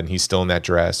 etc. And he's still in that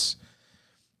dress.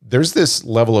 There's this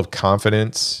level of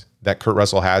confidence that Kurt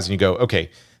Russell has. And you go, okay,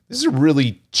 this is a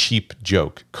really cheap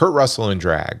joke. Kurt Russell in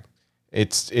drag.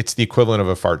 It's the equivalent of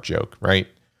a fart joke, right?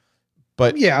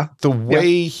 But the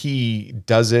way he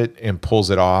does it and pulls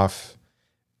it off,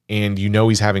 and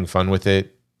he's having fun with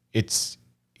it,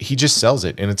 he just sells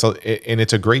it, and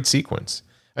it's a great sequence.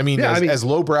 I mean, as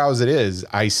lowbrow as it is,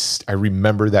 I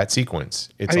remember that sequence.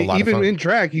 It's a lot of fun. Even in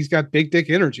drag, he's got big dick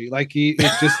energy. Like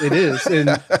it is,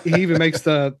 and he even makes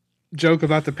the joke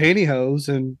about the pantyhose,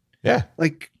 and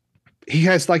he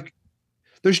has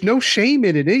there's no shame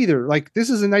in it either. Like, this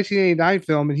is a 1989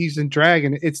 film, and he's in drag,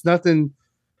 and it's nothing.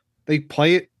 They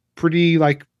play it pretty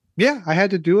I had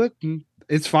to do it, and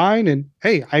it's fine, and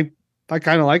hey, I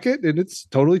kind of like it, and it's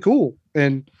totally cool,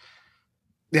 and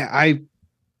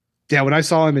when I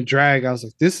saw him in drag, I was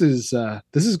like, this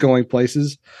is going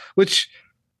places. Which,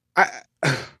 can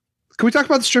we talk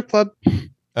about the strip club?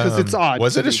 Because it's odd.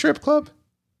 Was it a strip club?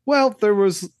 Well, there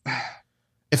was.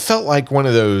 It felt like one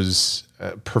of those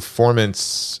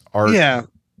performance art. Yeah,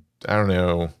 I don't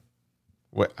know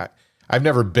what. I've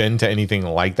never been to anything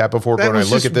like that before. But when I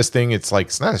look at this thing, it's like,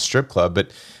 it's not a strip club,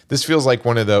 but this feels like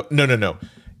one of the. No.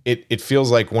 It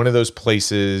feels like one of those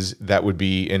places that would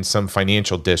be in some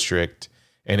financial district.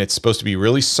 And it's supposed to be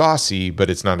really saucy,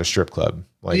 but it's not a strip club.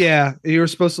 You're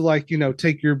supposed to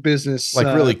take your business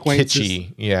really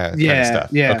kitschy, kind of stuff.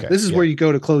 Yeah, okay, this is where you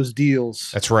go to close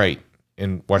deals. That's right,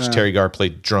 and watch Terry Garr play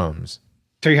drums.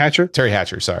 Terry Hatcher,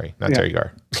 sorry, not Terry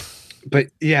Garr. But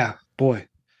yeah, boy,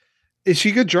 is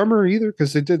she a good drummer either?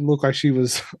 Because it didn't look like she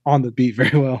was on the beat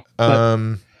very well.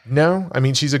 No, I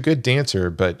mean, she's a good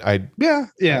dancer, but I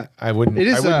wouldn't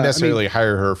necessarily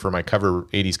hire her for my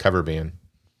 80s cover band.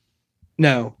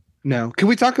 No. Can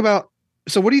we talk about?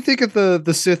 So, what do you think of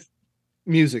the Sith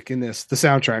music in this? The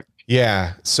soundtrack?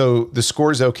 Yeah. So the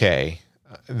score's okay.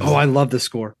 I love the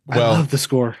score. I love the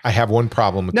score. I have one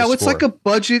problem with the score. It's like a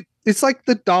budget. It's like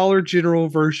the Dollar General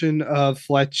version of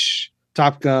Fletch,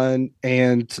 Top Gun,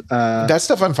 and that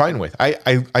stuff I'm fine with.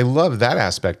 I love that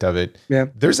aspect of it. Yeah.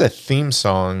 There's a theme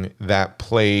song that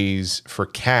plays for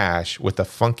Cash with a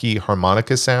funky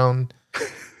harmonica sound.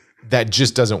 That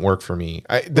just doesn't work for me.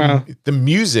 The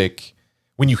music,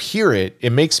 when you hear it, it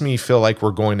makes me feel like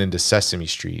we're going into Sesame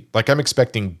Street. Like, I'm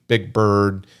expecting Big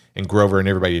Bird and Grover and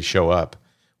everybody to show up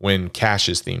when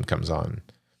Cash's theme comes on.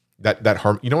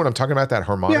 You know what I'm talking about? That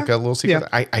harmonica little sequence.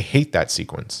 Yeah. I hate that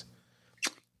sequence.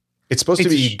 It's supposed to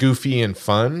be goofy and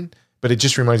fun, but it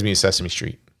just reminds me of Sesame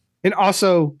Street. And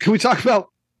also, can we talk about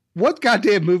what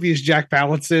goddamn movie is Jack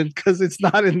Palance in? Because it's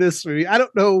not in this movie. I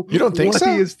don't know. You don't think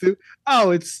so? He is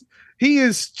he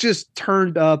is just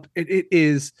turned up, and it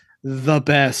is the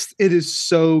best. It is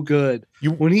so good.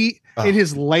 When he in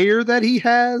his lair that he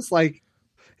has,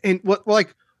 did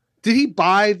he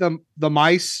buy the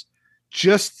mice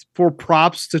just for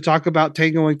props to talk about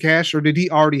Tango and Cash, or did he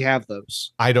already have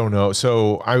those? I don't know.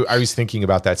 So I was thinking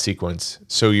about that sequence.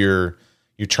 So you're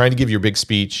trying to give your big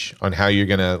speech on how you're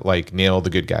gonna nail the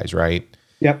good guys, right?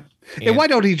 Yep. And why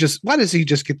does he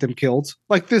just get them killed?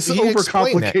 Like, this is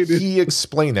overcomplicated. He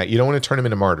explained that. You don't want to turn them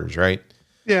into martyrs, right?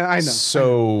 Yeah, I know.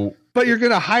 So, but you're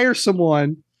going to hire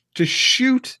someone to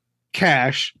shoot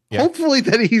Cash, hopefully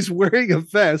that he's wearing a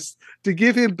vest, to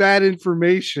give him bad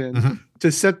information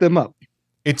to set them up.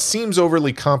 It seems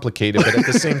overly complicated, but at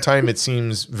the same time, it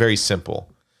seems very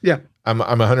simple. Yeah. I'm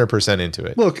 100% into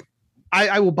it. Look,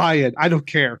 I will buy it. I don't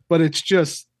care, but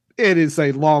it is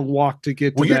a long walk to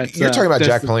get to that. You're talking about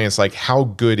Jack Palance. Like, how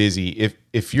good is he?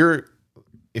 If you're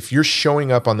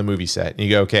showing up on the movie set and you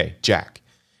go, okay, Jack,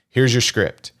 here's your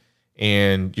script,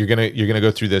 and you're gonna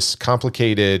go through this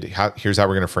complicated. Here's how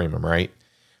we're gonna frame them, right?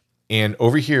 And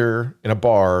over here in a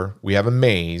bar, we have a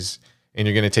maze, and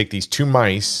you're gonna take these two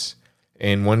mice,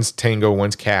 and one's Tango,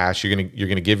 one's Cash. You're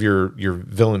gonna give your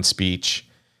villain speech,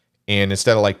 and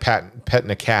instead of like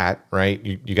petting a cat, right?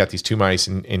 You got these two mice,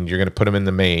 and you're gonna put them in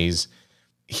the maze.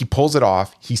 He pulls it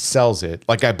off. He sells it.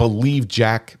 Like, I believe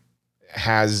Jack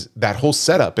has that whole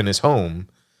setup in his home.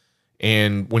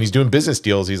 And when he's doing business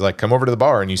deals, he's like, come over to the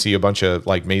bar, and you see a bunch of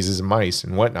like mazes and mice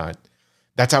and whatnot.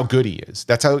 That's how good he is.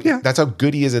 That's how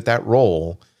good he is at that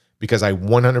role, because I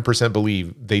 100%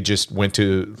 believe they just went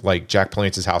to like Jack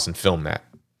Palance's house and filmed that.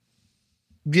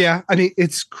 Yeah. I mean,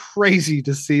 it's crazy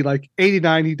to see like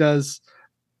 89, he does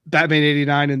Batman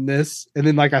 89 in this. And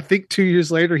then like, I think 2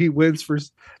 years later, he wins for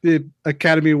the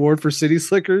Academy Award for City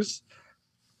Slickers.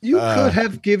 You could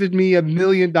have given me $1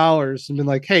 million and been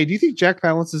like, hey, do you think Jack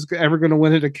Palance is ever going to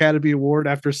win an Academy Award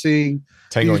after seeing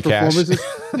Tango these and Cash? performances?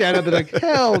 Yeah, and I'd be like,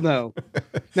 hell no.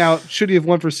 Now, should he have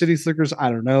won for City Slickers? I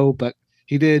don't know, but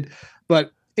he did.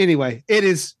 But anyway, it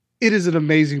is an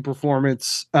amazing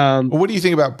performance. Well, what do you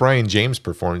think about Brian James'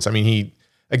 performance? I mean,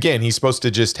 he's supposed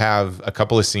to just have a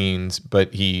couple of scenes,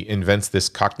 but he invents this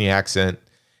Cockney accent,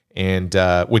 and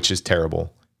which is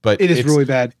terrible. But it is really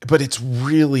bad. But it's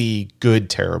really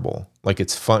good terrible. Like,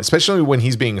 it's fun, especially when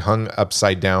he's being hung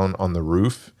upside down on the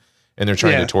roof and they're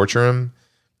trying to torture him.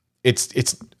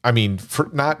 It's I mean,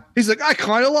 he's like, I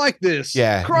kind of like this.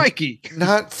 Yeah. Crikey.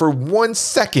 Not for 1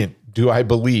 second do I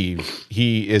believe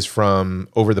he is from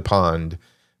over the pond,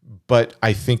 but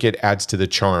I think it adds to the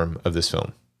charm of this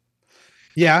film.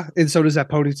 Yeah, and so does that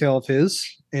ponytail of his.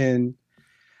 And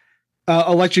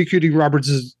electrocuting Robert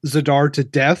Zadar to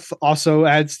death also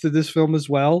adds to this film as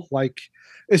well. Like,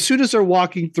 as soon as they're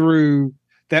walking through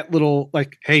that little,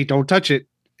 like, hey, don't touch it.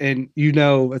 And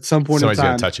at some point in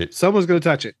time, someone's going to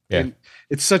touch it. Yeah. And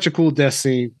it's such a cool death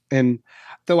scene. And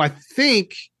though I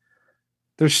think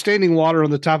there's standing water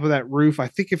on the top of that roof, I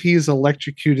think if he is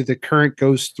electrocuted, the current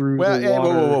goes through the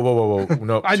water. Whoa.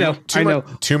 No, I know.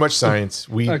 Too much science.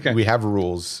 We have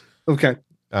rules. Okay.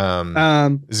 This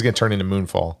is going to turn into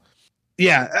Moonfall.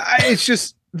 Yeah, it's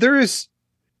just,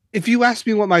 if you ask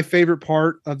me what my favorite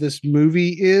part of this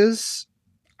movie is,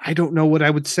 I don't know what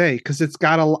I would say, because it's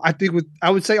got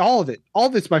I would say all of it. All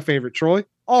of it's my favorite, Troy.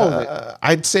 All of it.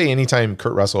 I'd say anytime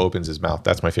Kurt Russell opens his mouth,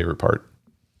 that's my favorite part.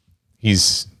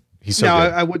 He's so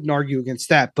good. I wouldn't argue against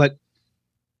that, but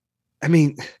I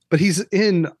mean, he's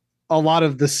in a lot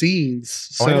of the scenes.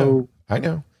 So I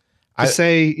know.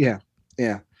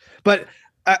 Yeah. But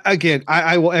again,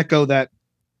 I will echo that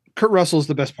Kurt Russell is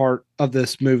the best part of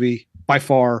this movie by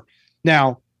far.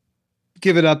 Now,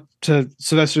 give it up to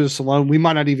Sylvester Stallone. We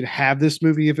might not even have this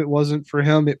movie if it wasn't for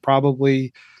him. It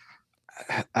probably,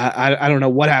 I don't know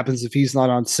what happens if he's not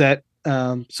on set.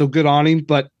 So good on him.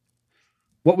 But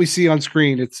what we see on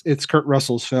screen, it's Kurt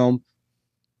Russell's film,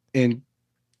 and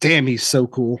damn, he's so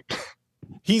cool.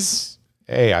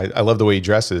 I love the way he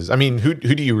dresses. I mean, who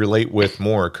do you relate with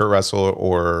more, Kurt Russell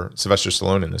or Sylvester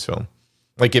Stallone in this film?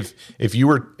 Like,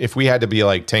 if we had to be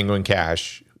like Tango and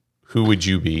Cash, who would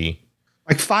you be?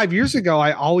 Like 5 years ago,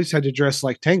 I always had to dress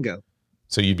like Tango.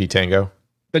 So you'd be Tango?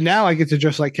 But now I get to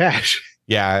dress like Cash.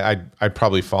 Yeah, I'd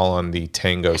probably fall on the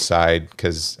Tango side,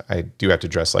 because I do have to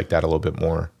dress like that a little bit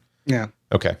more. Yeah.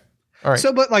 Okay. All right.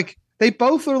 So, but like, they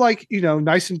both are like,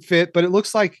 nice and fit, but it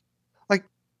looks like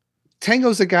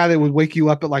Tango's the guy that would wake you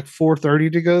up at like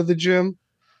 4:30 to go to the gym.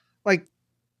 Like,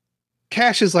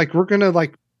 Cash is like, we're going to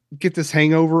like get this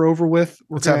hangover over with.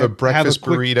 Let's have a breakfast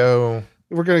burrito.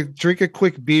 We're going to drink a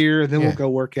quick beer, and then we'll go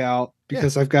work out,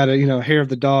 because I've got a, hair of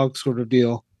the dog sort of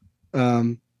deal.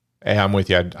 Hey, I'm with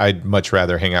you. I'd much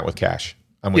rather hang out with Cash.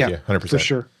 I'm with you 100%. For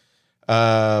sure.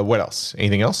 What else?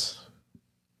 Anything else?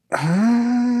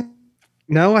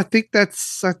 No, I think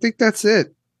that's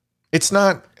it.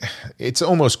 It's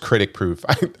almost critic proof.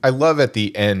 I love at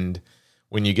the end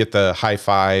when you get the high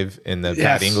five in the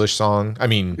Bad English song. I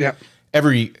mean,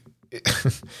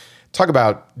 talk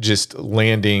about just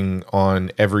landing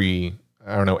on every,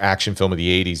 action film of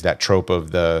the 80s, that trope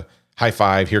of the high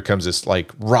five. Here comes this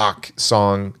like rock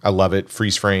song. I love it.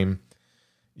 Freeze frame.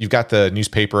 You've got the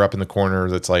newspaper up in the corner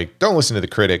that's like, don't listen to the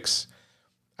critics.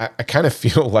 I kind of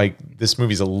feel like this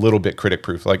movie's a little bit critic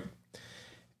proof. Like,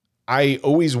 I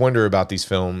always wonder about these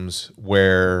films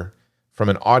where, from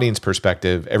an audience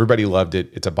perspective, everybody loved it.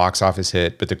 It's a box office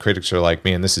hit, but the critics are like,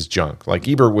 man, this is junk. Like,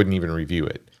 Ebert wouldn't even review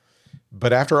it.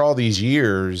 But after all these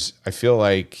years, I feel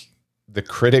like the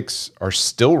critics are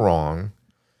still wrong.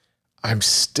 I'm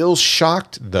still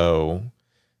shocked, though,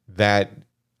 that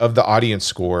of the audience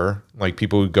score, like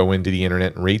people who go into the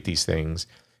internet and rate these things,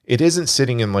 it isn't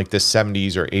sitting in like the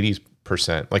 70s or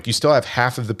 80%. Like you still have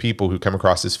half of the people who come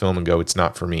across this film and go, it's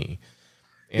not for me.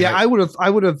 And I would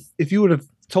have, if you would have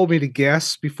told me to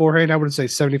guess beforehand, I would say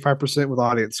 75% with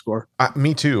audience score.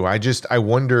 Me too. I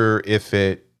wonder if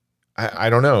I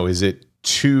don't know. Is it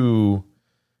too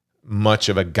much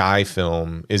of a guy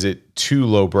film? Is it too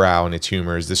lowbrow in its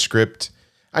humor? Is the script,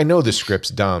 I know the script's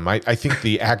dumb. I think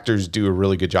the actors do a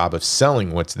really good job of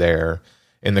selling what's there,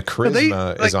 and the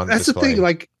charisma is on display. That's the thing.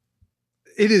 Like,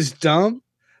 it is dumb,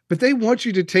 but they want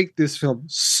you to take this film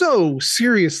so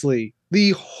seriously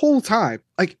the whole time.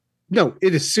 Like, no,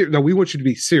 it is serious. No, we want you to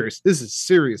be serious. This is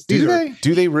serious. Do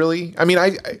they really? I mean,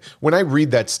 I when I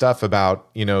read that stuff about,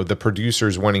 you know, the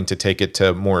producers wanting to take it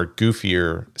to more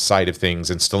goofier side of things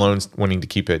and Stallone's wanting to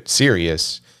keep it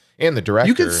serious, and the director,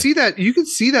 you can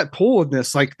see that pull in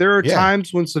this. Like, there are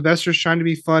times when Sylvester's trying to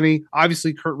be funny.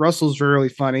 Obviously, Kurt Russell's really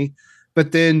funny,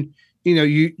 but then, you know,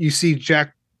 you see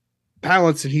Jack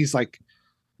Palance and he's like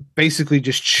basically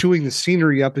just chewing the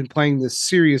scenery up and playing this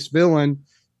serious villain.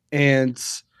 And,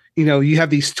 you know, you have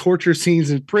these torture scenes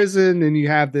in prison, and you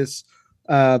have this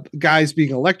guys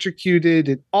being electrocuted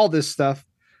and all this stuff.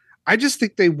 I just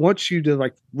think they want you to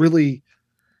like really.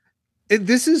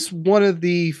 This is one of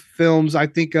the films I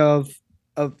think of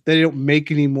they don't make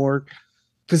anymore,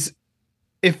 because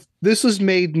if this was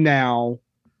made now,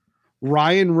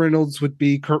 Ryan Reynolds would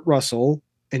be Kurt Russell,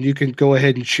 and you can go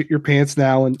ahead and shit your pants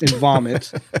now and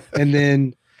vomit, and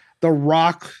then The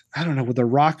Rock. I don't know, would The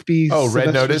Rock be? Oh,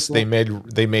 Red Notice. They made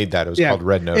that. It was called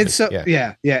Red Notice. And so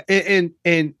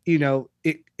and you know,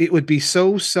 it would be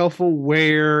so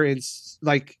self-aware and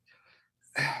like.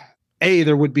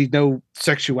 There would be no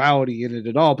sexuality in it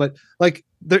at all, but like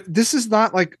this is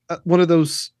not like one of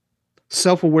those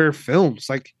self-aware films.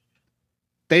 Like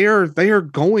they are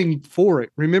going for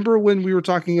it. Remember when we were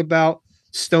talking about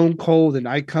Stone Cold and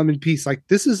I Come in Peace? Like,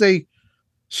 this is a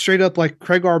straight up like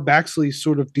Craig R. Baxley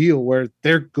sort of deal where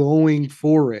they're going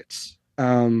for it.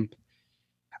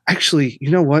 Actually,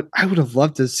 you know what? I would have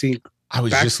loved to see. I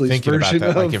was just thinking about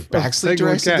that. Like, if Baxley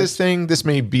directed this thing, this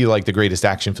may be like the greatest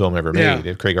action film ever made.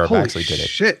 If Craig R. Baxley did it.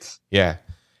 Shit. Yeah.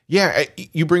 Yeah.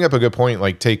 You bring up a good point.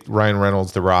 Like, take Ryan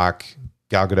Reynolds, The Rock,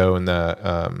 Gal Gadot, and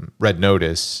the Red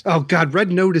Notice. Oh God.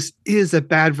 Red Notice is a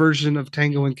bad version of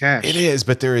Tango and Cash. It is,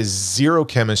 but there is zero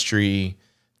chemistry.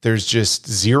 There's just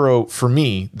zero, for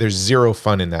me, there's zero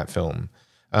fun in that film.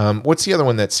 What's the other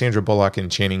one that Sandra Bullock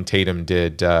and Channing Tatum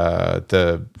did?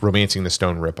 The Romancing the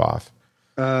Stone ripoff.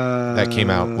 That came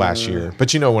out last year,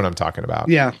 but you know what I'm talking about.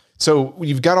 Yeah. So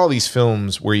you've got all these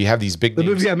films where you have these big. The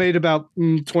movie I made about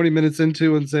 20 minutes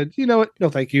into and said, you know what? No,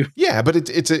 thank you. Yeah, but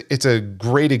it's a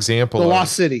great example. The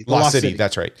Lost City. Lost City.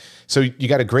 That's right. So you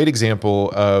got a great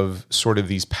example of sort of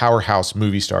these powerhouse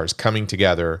movie stars coming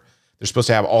together. They're supposed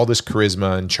to have all this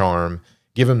charisma and charm.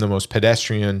 Give them the most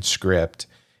pedestrian script.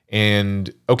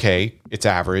 And okay, it's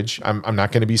average. I'm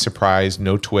not going to be surprised.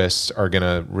 No twists are going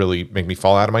to really make me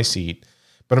fall out of my seat.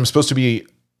 But I'm supposed to be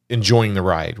enjoying the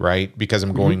ride, right? Because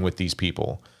I'm going with these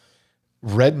people.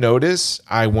 Red Notice,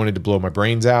 I wanted to blow my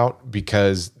brains out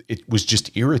because it was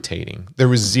just irritating. There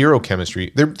was zero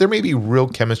chemistry. There may be real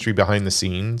chemistry behind the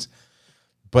scenes,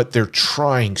 but they're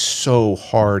trying so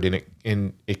hard,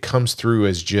 and it comes through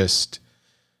as just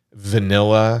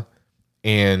vanilla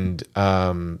and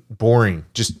boring.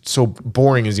 Just so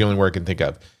boring is the only word I can think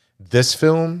of. This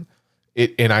film.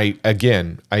 I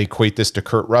equate this to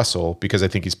Kurt Russell because I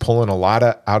think he's pulling a lot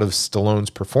out of Stallone's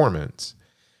performance.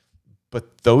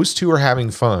 But those two are having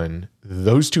fun.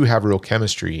 Those two have real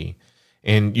chemistry,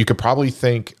 and you could probably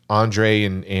thank Andre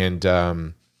and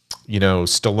Stallone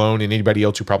and anybody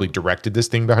else who probably directed this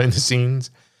thing behind the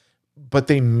scenes. But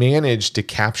they managed to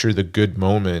capture the good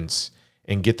moments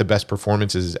and get the best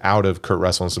performances out of Kurt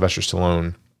Russell and Sylvester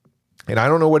Stallone. And I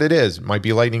don't know what it is. It might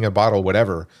be lightning a bottle,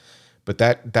 whatever. But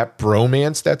that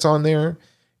bromance that's on there,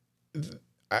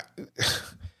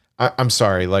 I'm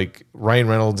sorry, like Ryan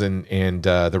Reynolds and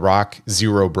The Rock,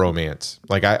 zero bromance.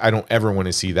 Like I don't ever want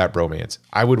to see that bromance.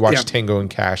 I would watch Tango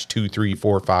and Cash 2, 3,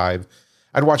 4, 5.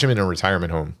 I'd watch them in a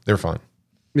retirement home. They're fun.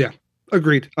 Yeah,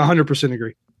 agreed. 100%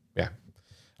 agree. Yeah.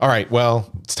 All right.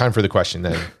 Well, it's time for the question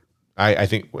then. I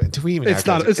think. Do we even? It's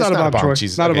not a bomb.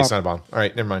 It's not a bomb. All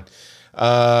right, never mind.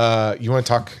 You want to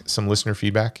talk some listener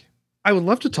feedback? I would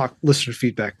love to talk listener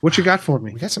feedback. What you got for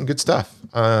me? We got some good stuff.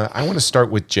 I want to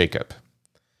start with Jacob.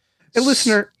 Hey,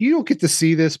 listener, you don't get to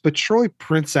see this, but Troy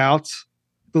prints out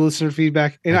the listener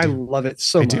feedback, and I love it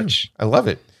so much. I love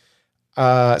it.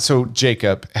 So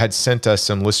Jacob had sent us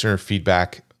some listener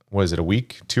feedback. Was it a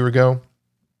week, 2 ago?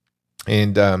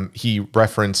 And he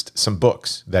referenced some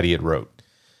books that he had wrote.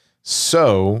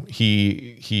 So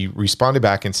he responded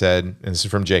back and said, and this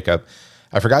is from Jacob,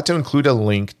 I forgot to include a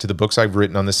link to the books I've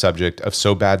written on the subject of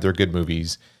So Bad They're Good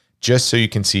movies, just so you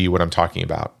can see what I'm talking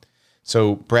about.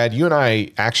 So Brad, you and I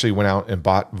actually went out and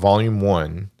bought volume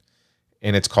 1,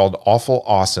 and it's called Awful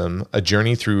Awesome, A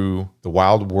Journey Through the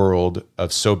Wild World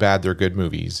of So Bad They're Good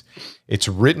Movies. It's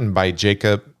written by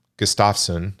Jacob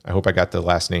Gustafson. I hope I got the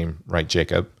last name right,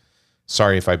 Jacob.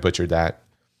 Sorry if I butchered that.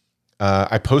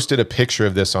 I posted a picture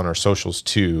of this on our socials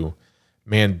too.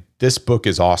 Man, this book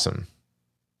is awesome.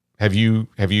 Have you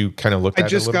kind of looked at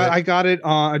it a little bit? I got it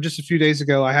just a few days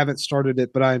ago. I haven't started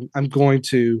it, but I'm going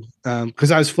to,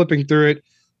 because I was flipping through it.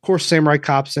 Of course, Samurai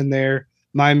Cop's in there,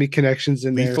 Miami Connection's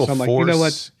in there. So I'm like, you know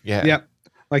what? Yeah.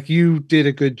 Like you did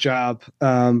a good job.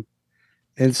 And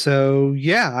so,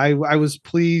 yeah, I was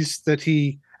pleased that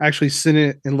he actually sent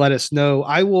it and let us know.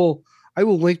 I will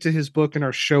link to his book in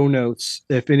our show notes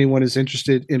if anyone is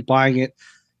interested in buying it.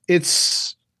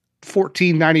 It's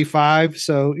 $14.95.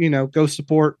 So, go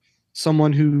support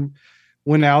someone who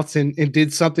went out and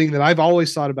did something that I've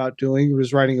always thought about doing,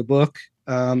 was writing a book.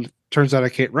 Turns out I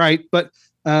can't write, but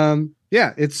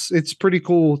yeah, it's pretty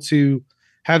cool to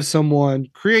have someone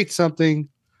create something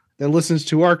that listens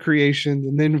to our creation,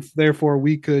 and then therefore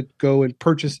we could go and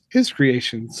purchase his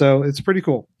creation. So it's pretty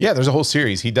cool. Yeah, there's a whole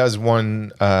series. He does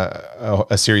one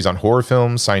a series on horror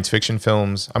films, science fiction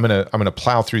films. I'm gonna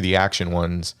plow through the action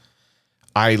ones.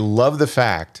 I love the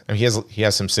fact, he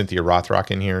has some Cynthia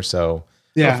Rothrock in here, so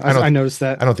yeah, I noticed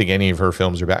that. I don't think any of her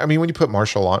films are bad. I mean, when you put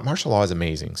Martial Law is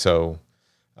amazing. So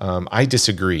I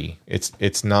disagree.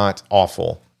 It's not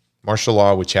awful. Martial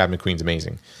Law with Chad McQueen's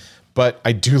amazing. But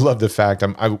I do love the fact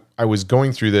I was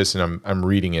going through this and I'm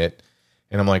reading it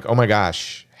and I'm like, oh my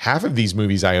gosh, half of these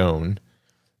movies I own,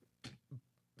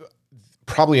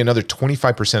 probably another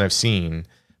 25% I've seen,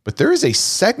 but there is a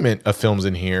segment of films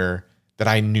in here that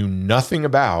I knew nothing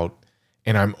about,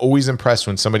 and I'm always impressed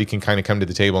when somebody can kind of come to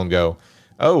the table and go,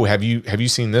 oh, have you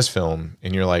seen this film?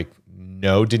 And you're like,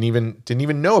 no, didn't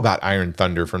even know about Iron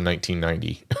Thunder from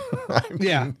 1990.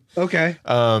 Yeah. Okay.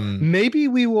 Maybe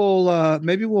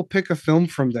we'll pick a film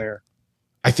from there.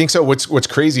 I think so. What's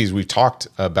crazy is we've talked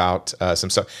about some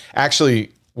stuff.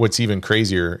 Actually, what's even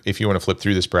crazier, if you want to flip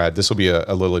through this, Brad, this will be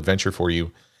a little adventure for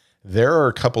you. There are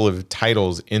a couple of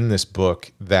titles in this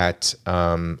book that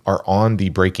are on the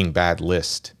Breaking Bad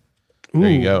list. There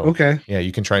you go. Okay. Yeah,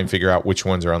 you can try and figure out which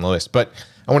ones are on the list. But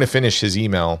I want to finish his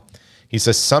email. He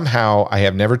says, somehow I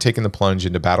have never taken the plunge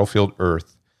into Battlefield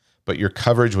Earth, but your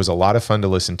coverage was a lot of fun to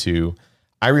listen to.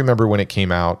 I remember when it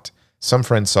came out, some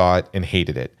friends saw it and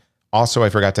hated it. Also, I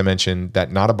forgot to mention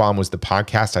that Not a Bomb was the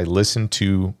podcast I listened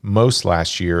to most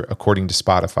last year, according to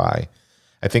Spotify.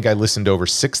 I think I listened to over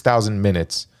 6,000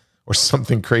 minutes or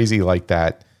something crazy like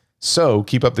that. So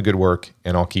keep up the good work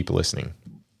and I'll keep listening.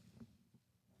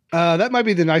 That might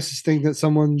be the nicest thing that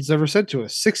someone's ever said to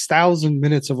us. 6,000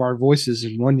 minutes of our voices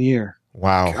in 1 year.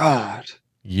 Wow. God.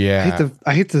 Yeah.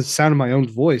 I hate the sound of my own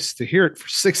voice to hear it for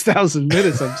 6,000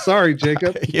 minutes. I'm sorry,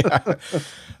 Jacob. Yeah.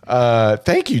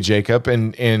 Thank you, Jacob.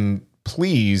 And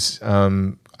please,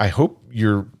 I hope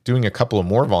you're doing a couple of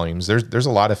more volumes. There's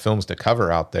a lot of films to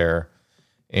cover out there.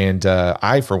 And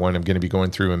I, for one, am going to be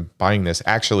going through and buying this.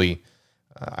 Actually,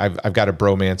 I've got a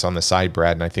bromance on the side,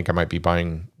 Brad, and I think I might be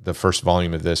buying the first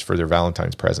volume of this for their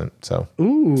Valentine's present. So,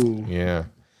 ooh, yeah.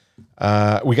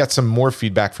 We got some more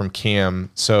feedback from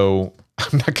Cam. So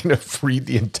I'm not going to read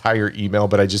the entire email,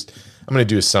 but I'm going to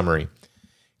do a summary.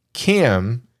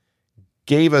 Cam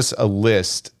gave us a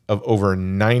list of over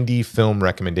 90 film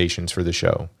recommendations for the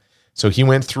show. So he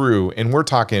went through, and we're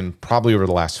talking probably over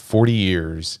the last 40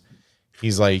 years.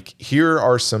 He's like, here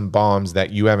are some bombs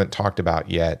that you haven't talked about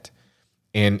yet.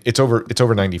 And it's over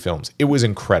 90 films. It was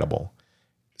incredible.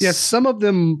 Yeah, some of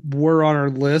them were on our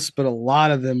list, but a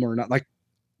lot of them were not.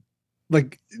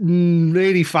 Like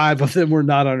 85 of them were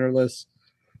not on our list.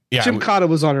 Yeah, Jim Cotta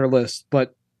was on our list,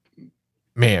 but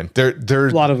man,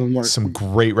 there's a lot of them weren't. Some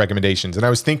great recommendations. And I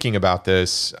was thinking about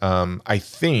this. I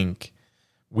think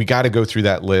we got to go through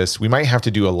that list. We might have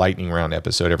to do a lightning round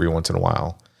episode every once in a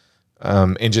while.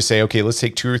 And just say, okay, let's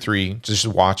take 2 or 3, just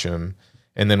watch them.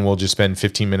 And then we'll just spend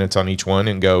 15 minutes on each one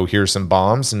and go, here's some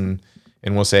bombs. And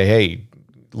we'll say, hey,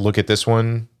 look at this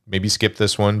one, maybe skip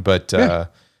this one. But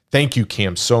thank you,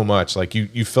 Cam, so much. Like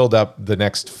you filled up the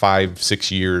next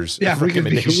 5-6 years. Yeah, we can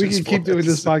keep doing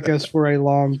this podcast for a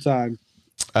long time.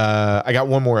 I got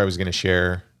one more I was going to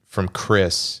share from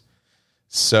Chris.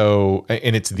 So,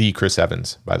 and it's the Chris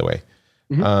Evans, by the way.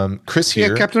 Mm-hmm. Chris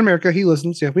here. Yeah, Captain America. He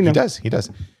listens. Yeah, we know. He does.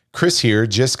 Chris here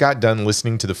just got done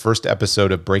listening to the first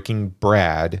episode of Breaking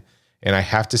Brad, and I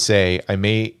have to say, it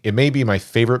may be my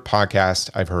favorite podcast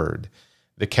I've heard.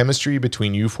 The chemistry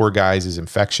between you four guys is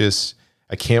infectious.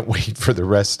 I can't wait for the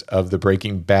rest of the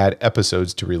Breaking Bad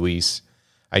episodes to release.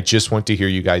 I just want to hear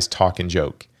you guys talk and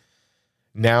joke.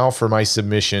 Now for my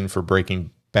submission for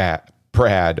Breaking Bad,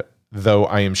 Brad, though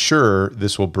I am sure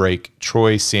this will break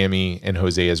Troy, Sammy, and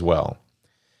Jose as well.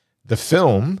 The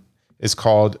film is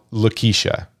called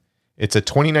Lakeisha. It's a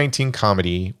 2019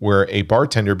 comedy where a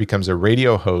bartender becomes a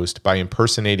radio host by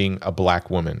impersonating a black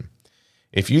woman.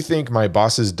 If you think My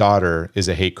Boss's Daughter is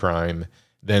a hate crime,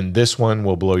 then this one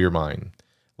will blow your mind.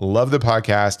 Love the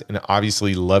podcast and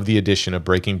obviously love the addition of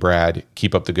Breaking Brad.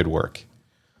 Keep up the good work.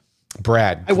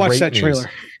 Brad, I watched that news.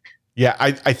 trailer. Yeah,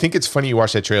 I think it's funny you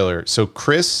watched that trailer. So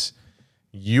Chris,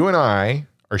 you and I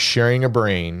are sharing a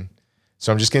brain.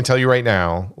 So I'm just going to tell you right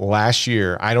now, last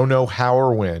year, I don't know how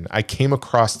or when, I came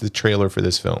across the trailer for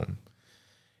this film.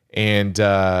 And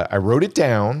I wrote it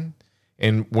down.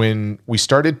 And when we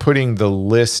started putting the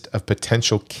list of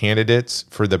potential candidates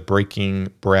for the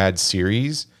Breaking Brad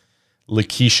series,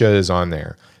 Lakeisha is on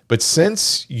there. But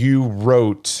since you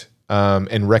wrote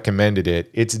and recommended it,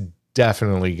 it's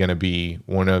definitely going to be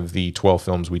one of the 12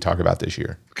 films we talk about this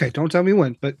year. Okay, don't tell me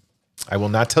when, but I will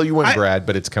not tell you when, Brad,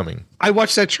 but it's coming. I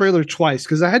watched that trailer twice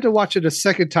because I had to watch it a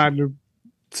second time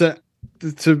to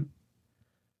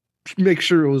make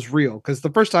sure it was real. Because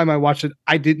the first time I watched it,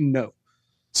 I didn't know.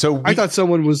 So I thought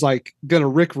someone was like gonna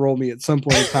rickroll me at some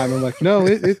point in time. I'm like, no,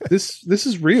 this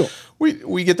is real.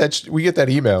 We get that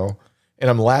email, and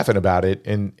I'm laughing about it,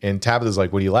 and Tabitha's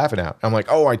like, "What are you laughing at?" I'm like,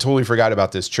 "Oh, I totally forgot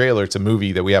about this trailer. It's a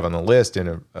movie that we have on the list,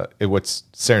 and what's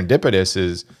serendipitous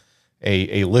is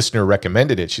a listener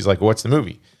recommended it. She's like, "What's the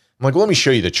movie?" I'm like, well, "Let me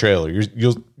show you the trailer.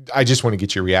 I just want to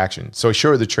get your reaction." So I show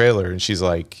her the trailer, and she's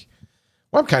like,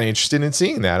 "Well, I'm kind of interested in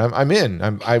seeing that. I'm in.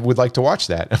 I would like to watch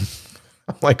that."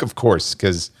 I'm like, "Of course,"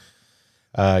 because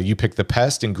you picked The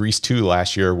Pest and Grease 2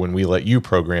 last year when we let you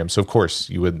program. So of course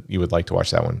you would like to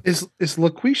watch that one. Is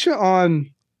Lakeisha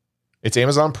on? It's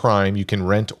Amazon Prime. You can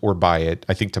rent or buy it.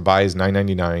 I think to buy is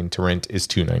 $9.99. To rent is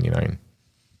 $2.99.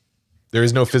 There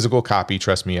is no physical copy.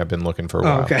 Trust me, I've been looking for a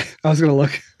while. Oh, okay, I was gonna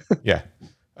look. Yeah.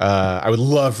 I would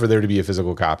love for there to be a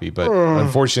physical copy, but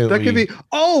unfortunately that could be.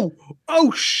 Oh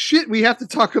shit! We have to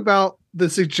talk about the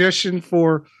suggestion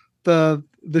for the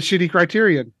shitty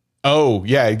Criterion. Oh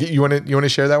yeah, you want to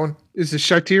share that one? Is it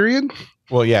Criterion?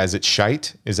 Well, yeah. Is it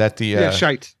Shite? Is that the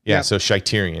Shite? Yeah. So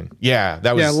Criterion. Yeah,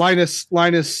 that was Linus,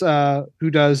 who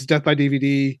does Death by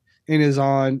DVD and is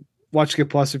on Watch Get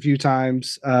Plus a few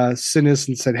times. Sent us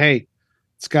and said, "Hey,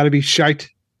 it's got to be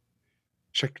Criterion."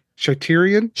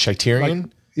 Criterion.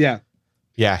 Like, yeah.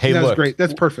 Yeah. Hey, that's look, great.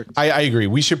 That's perfect. I agree.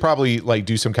 We should probably like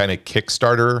do some kind of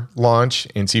Kickstarter launch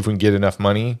and see if we can get enough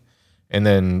money, and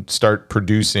then start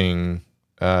producing.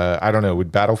 I don't know.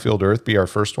 Would Battlefield Earth be our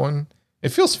first one? It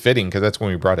feels fitting because that's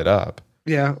when we brought it up.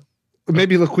 Yeah.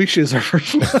 Maybe Lakeisha is our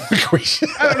first one.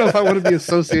 I don't know if I want to be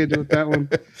associated with that one.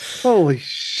 Holy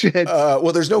shit.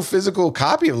 Well, there's no physical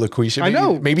copy of Lakeisha. I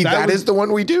know. Maybe that is the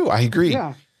one we do. I agree.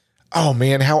 Yeah. Oh,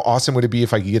 man. How awesome would it be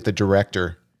if I could get the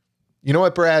director? You know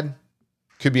what, Brad?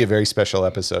 Could be a very special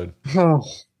episode. Oh,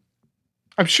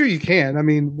 I'm sure you can. I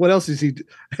mean, what else is he?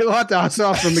 He'll have to ask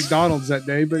off from McDonald's that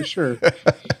day, but sure.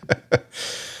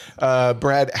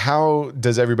 Brad, how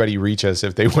does everybody reach us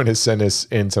if they want to send us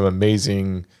in some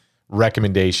amazing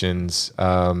recommendations?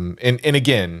 And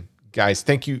again, guys,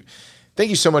 thank you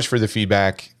so much for the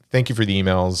feedback. Thank you for the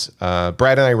emails.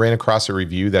 Brad and I ran across a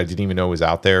review that I didn't even know was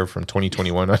out there from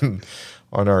 2021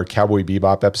 on our Cowboy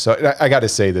Bebop episode. I got to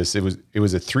say this: it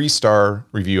was a 3-star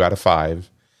review out of 5.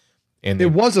 And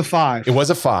it was a 5. It was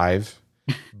a 5,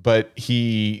 but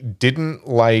he didn't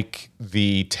like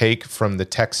the take from the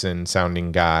Texan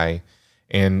sounding guy,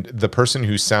 and the person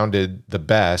who sounded the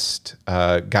best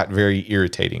got very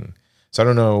irritating. So I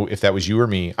don't know if that was you or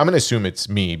me. I'm going to assume it's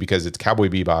me because it's Cowboy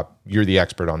Bebop. You're the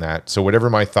expert on that. So whatever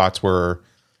my thoughts were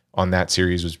on that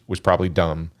series was probably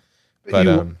dumb. But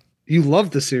you love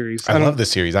the series. I love the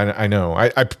series. I know.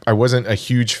 I wasn't a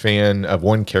huge fan of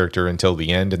one character until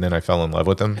the end, and then I fell in love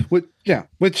with him.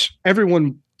 Which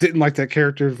everyone didn't like that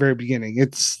character at the very beginning.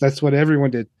 That's what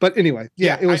everyone did. But anyway,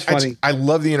 it was funny. I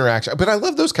love the interaction, but I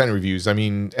love those kind of reviews. I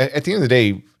mean, at the end of the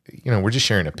day, we're just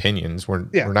sharing opinions.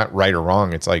 We're not right or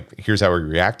wrong. It's like, here's how we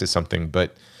react to something.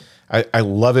 But I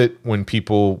love it when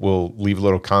people will leave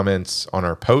little comments on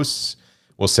our posts,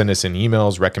 will send us in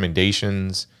emails,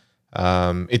 recommendations.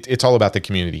 It's all about the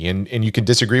community, and you can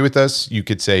disagree with us. You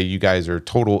could say you guys are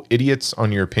total idiots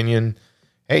on your opinion.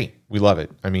 Hey, we love it.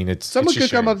 I mean, someone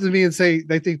could come up to me and say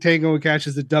they think Tango and Cash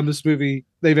is the dumbest movie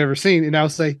they've ever seen, and I'll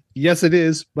say, yes, it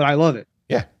is, but I love it.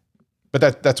 Yeah,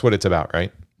 but that's what it's about,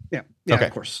 right? Yeah. Yeah, Okay.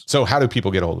 of course. So how do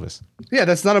people get a hold of us? Yeah,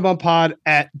 that's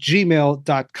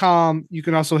notabombpod@gmail.com. You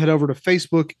can also head over to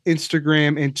Facebook,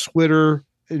 Instagram, and Twitter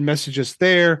and message us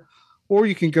there. Or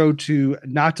you can go to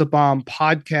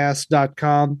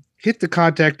notabombpodcast.com, hit the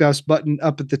contact us button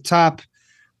up at the top,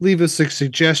 leave us a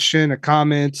suggestion, a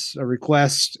comment, a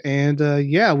request, and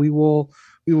we will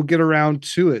get around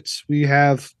to it. We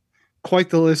have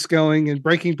quite the list going, and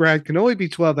Breaking Brad can only be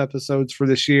 12 episodes for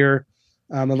this year,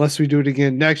 unless we do it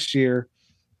again next year,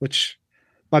 which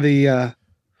by the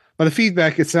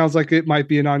feedback, it sounds like it might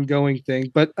be an ongoing thing.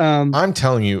 But I'm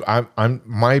telling you, I'm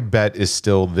my bet is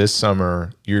still this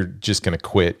summer. You're just going to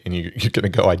quit and you're going to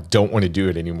go, I don't want to do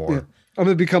it anymore. Yeah. I'm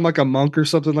going to become like a monk or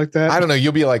something like that. I don't know.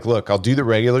 You'll be like, look, I'll do the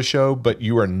regular show, but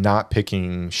you are not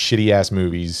picking shitty ass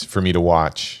movies for me to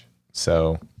watch.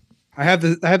 So I have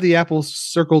the apples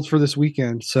circled for this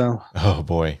weekend. So, oh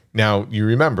boy. Now you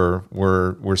remember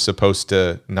we're supposed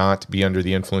to not be under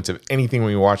the influence of anything when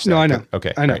we watch that. No, I know.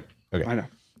 Okay. I know. Right. Okay. I know.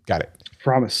 Got it.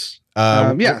 Promise.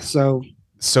 Yeah. So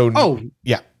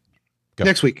yeah. Go.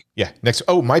 Next week. Yeah. Next.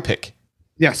 Oh, my pick.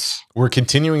 Yes. We're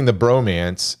continuing the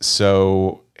bromance.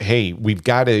 So, hey, we've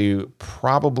got to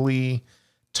probably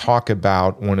talk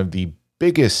about one of the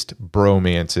biggest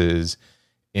bromances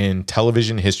in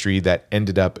television history that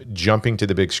ended up jumping to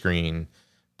the big screen.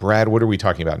 Brad, what are we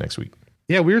talking about next week?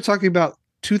 Yeah, we were talking about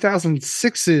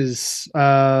 2006's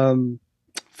film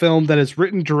that is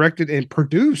written, directed, and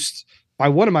produced by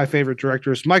one of my favorite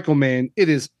directors, Michael Mann. It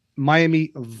is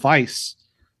Miami Vice,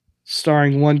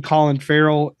 starring one Colin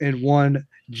Farrell and one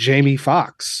Jamie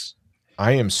Foxx.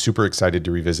 I am super excited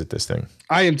to revisit this thing.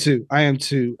 I am too.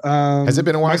 Has it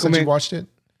been a while since you watched it?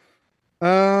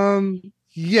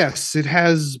 Yes, it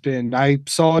has been. I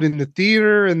saw it in the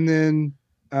theater, and then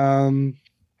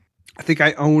I think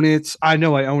I own it. I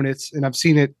know I own it, and I've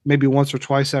seen it maybe once or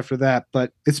twice after that,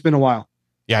 but it's been a while.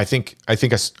 Yeah, I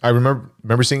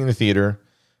remember seeing it in the theater.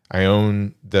 I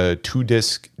own the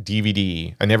 2-disc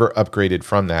DVD. I never upgraded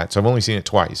from that, so I've only seen it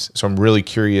twice. So I'm really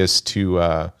curious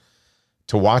to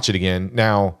watch it again.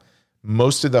 Now,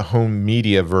 most of the home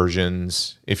media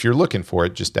versions, if you're looking for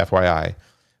it, just FYI,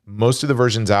 most of the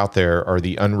versions out there are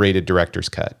the unrated director's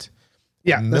cut.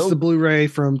 Yeah, that's the Blu-ray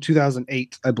from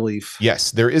 2008, I believe.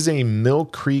 Yes, there is a Mill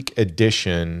Creek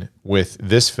edition with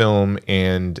this film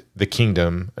and The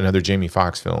Kingdom, another Jamie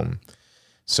Foxx film.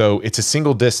 So it's a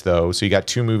single disc though, so you got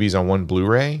 2 movies on one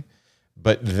Blu-ray,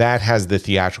 but that has the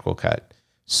theatrical cut.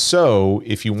 So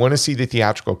if you want to see the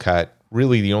theatrical cut,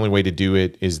 really the only way to do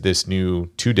it is this new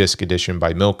 2-disc edition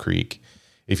by Mill Creek.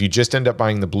 If you just end up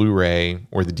buying the Blu-ray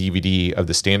or the DVD of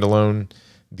the standalone,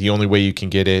 the only way you can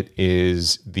get it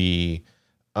is the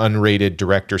unrated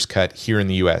director's cut here in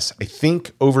the US. I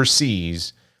think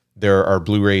overseas there are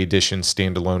Blu-ray editions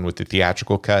standalone with the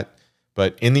theatrical cut,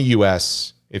 but in the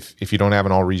US, if you don't have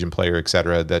an all-region player,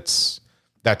 etc., that's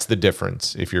the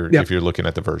difference if you're looking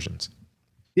at the versions.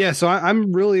 Yeah, so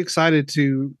I'm really excited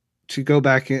to go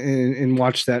back and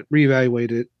watch that,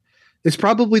 reevaluate it. It's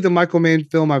probably the Michael Mann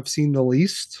film I've seen the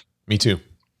least. Me too.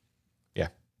 Yeah,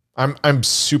 I'm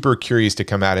super curious to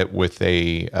come at it with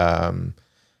a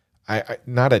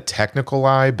not a technical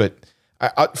eye, but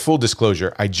full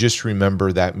disclosure, I just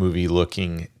remember that movie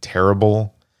looking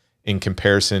terrible in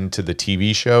comparison to the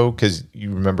TV show, because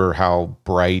you remember how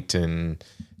bright and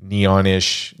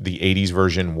neonish the 80s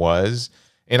version was.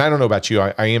 And I don't know about you,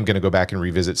 I am going to go back and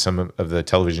revisit some of the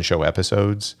television show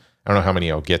episodes. I don't know how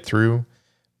many I'll get through,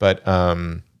 but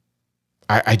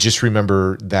I just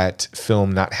remember that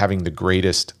film not having the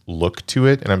greatest look to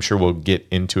it, and I'm sure we'll get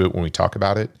into it when we talk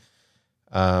about it.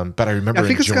 But I remember, I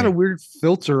think it's got a weird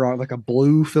filter on, like a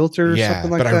blue filter or something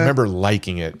like that. But I remember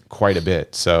liking it quite a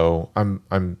bit. So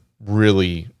I'm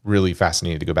really, really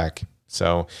fascinated to go back.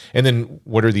 So, and then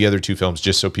what are the other 2 films,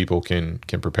 just so people can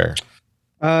prepare?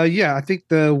 Yeah, I think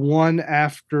the one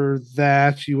after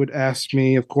that, you would ask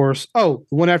me, of course. Oh,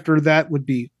 the one after that would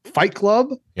be Fight Club.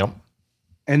 Yep.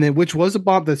 And then, which was a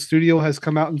bomb. The studio has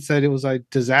come out and said it was a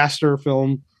disaster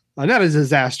film. Not a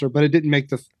disaster, but it didn't make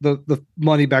the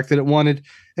money back that it wanted.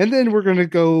 And then we're going to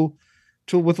go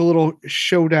with a little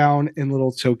Showdown in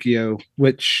Little Tokyo,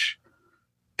 which,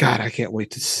 God, I can't wait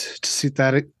to sit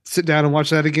down and watch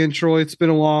that again, Troy. It's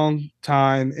been a long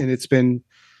time, and it's been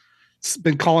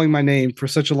calling my name for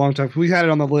such a long time. We had it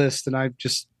on the list, and I've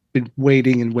just been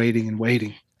waiting and waiting and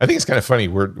waiting. I think it's kind of funny.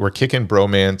 We're kicking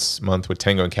Bromance Month with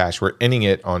Tango and Cash. We're ending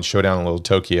it on Showdown in Little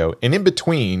Tokyo, and in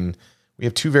between, we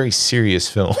have 2 very serious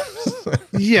films.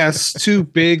 Yes, 2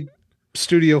 big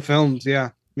studio films. Yeah,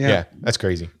 that's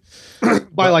crazy.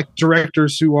 By like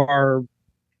directors who are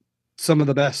some of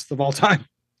the best of all time.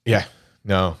 Yeah,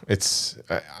 no,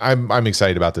 I'm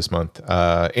excited about this month.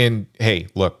 And hey,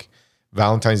 look,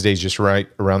 Valentine's Day is just right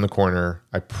around the corner.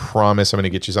 I promise I'm going to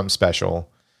get you something special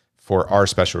for our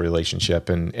special relationship.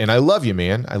 And I love you,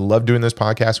 man. I love doing this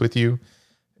podcast with you.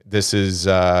 This is,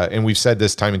 and we've said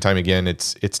this time and time again,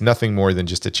 it's nothing more than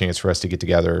just a chance for us to get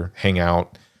together, hang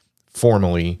out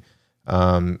formally.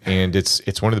 And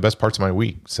it's one of the best parts of my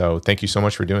week. So thank you so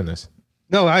much for doing this.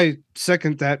 No, I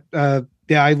second that.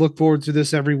 Yeah, I look forward to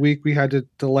this every week. We had to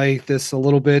delay this a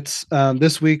little bit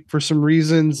this week for some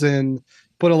reasons and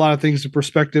put a lot of things in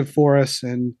perspective for us.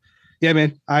 And yeah,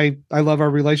 man, I love our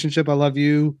relationship. I love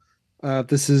you.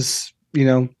 This is,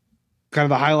 kind of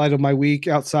the highlight of my week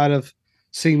outside of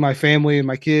seeing my family and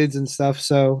my kids and stuff.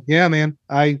 So yeah, man,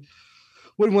 I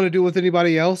wouldn't want to do it with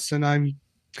anybody else. And I'm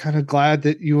kind of glad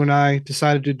that you and I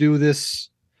decided to do this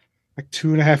like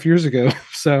 2.5 years ago.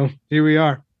 So here we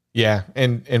are. Yeah.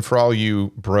 And for all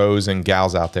you bros and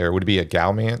gals out there, would it be a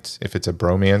galmance if it's a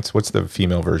bromance? What's the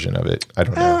female version of it? I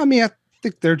don't know. I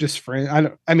think they're just friends. I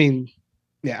don't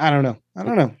know.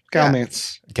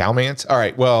 Galmance. Yeah. Galmance. All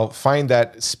right. Well, find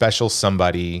that special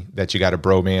somebody that you got a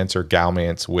bromance or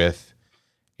galmance with,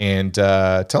 and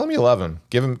tell them you love them.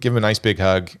 Give them a nice big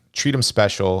hug. Treat them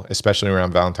special, especially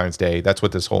around Valentine's Day. That's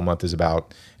what this whole month is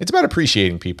about. It's about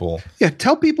appreciating people. Yeah.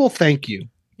 Tell people thank you.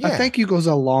 Yeah. A thank you goes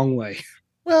a long way.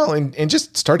 Well, and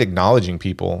just start acknowledging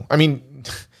people. I mean,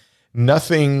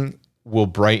 nothing will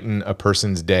brighten a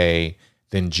person's day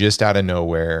than just out of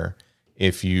nowhere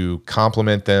if you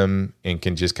compliment them and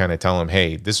can just kind of tell them,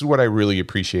 hey, this is what I really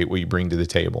appreciate what you bring to the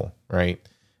table, right?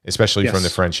 Especially from the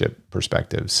friendship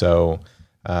perspective. So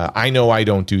I know I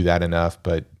don't do that enough,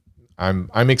 but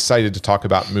I'm excited to talk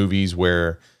about movies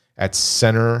where at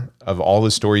center of all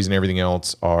the stories and everything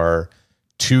else are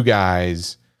two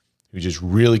guys who just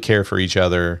really care for each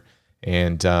other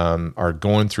and are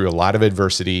going through a lot of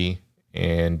adversity.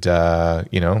 And,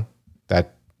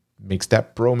 that makes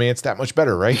that bromance that much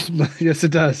better, right? Yes,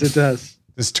 it does. It does.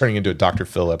 This is turning into a Dr.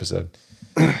 Phil episode.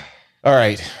 All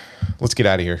right, let's get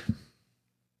out of here.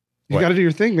 You got to do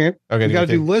your thing, man. Okay, you got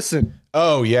to do listen.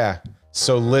 Oh, yeah.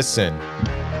 So listen,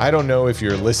 I don't know if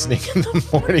you're listening in the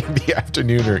morning, the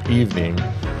afternoon, or evening.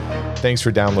 Thanks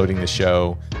for downloading the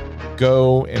show.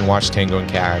 Go and watch Tango and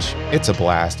Cash. It's a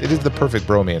blast. It is the perfect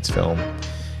bromance film.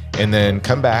 And then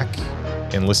come back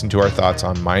and listen to our thoughts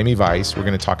on Miami Vice. We're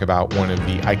going to talk about one of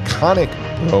the iconic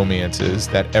romances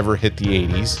that ever hit the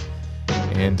 80s.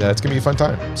 And it's going to be a fun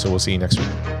time. So we'll see you next week.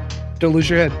 Don't lose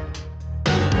your head.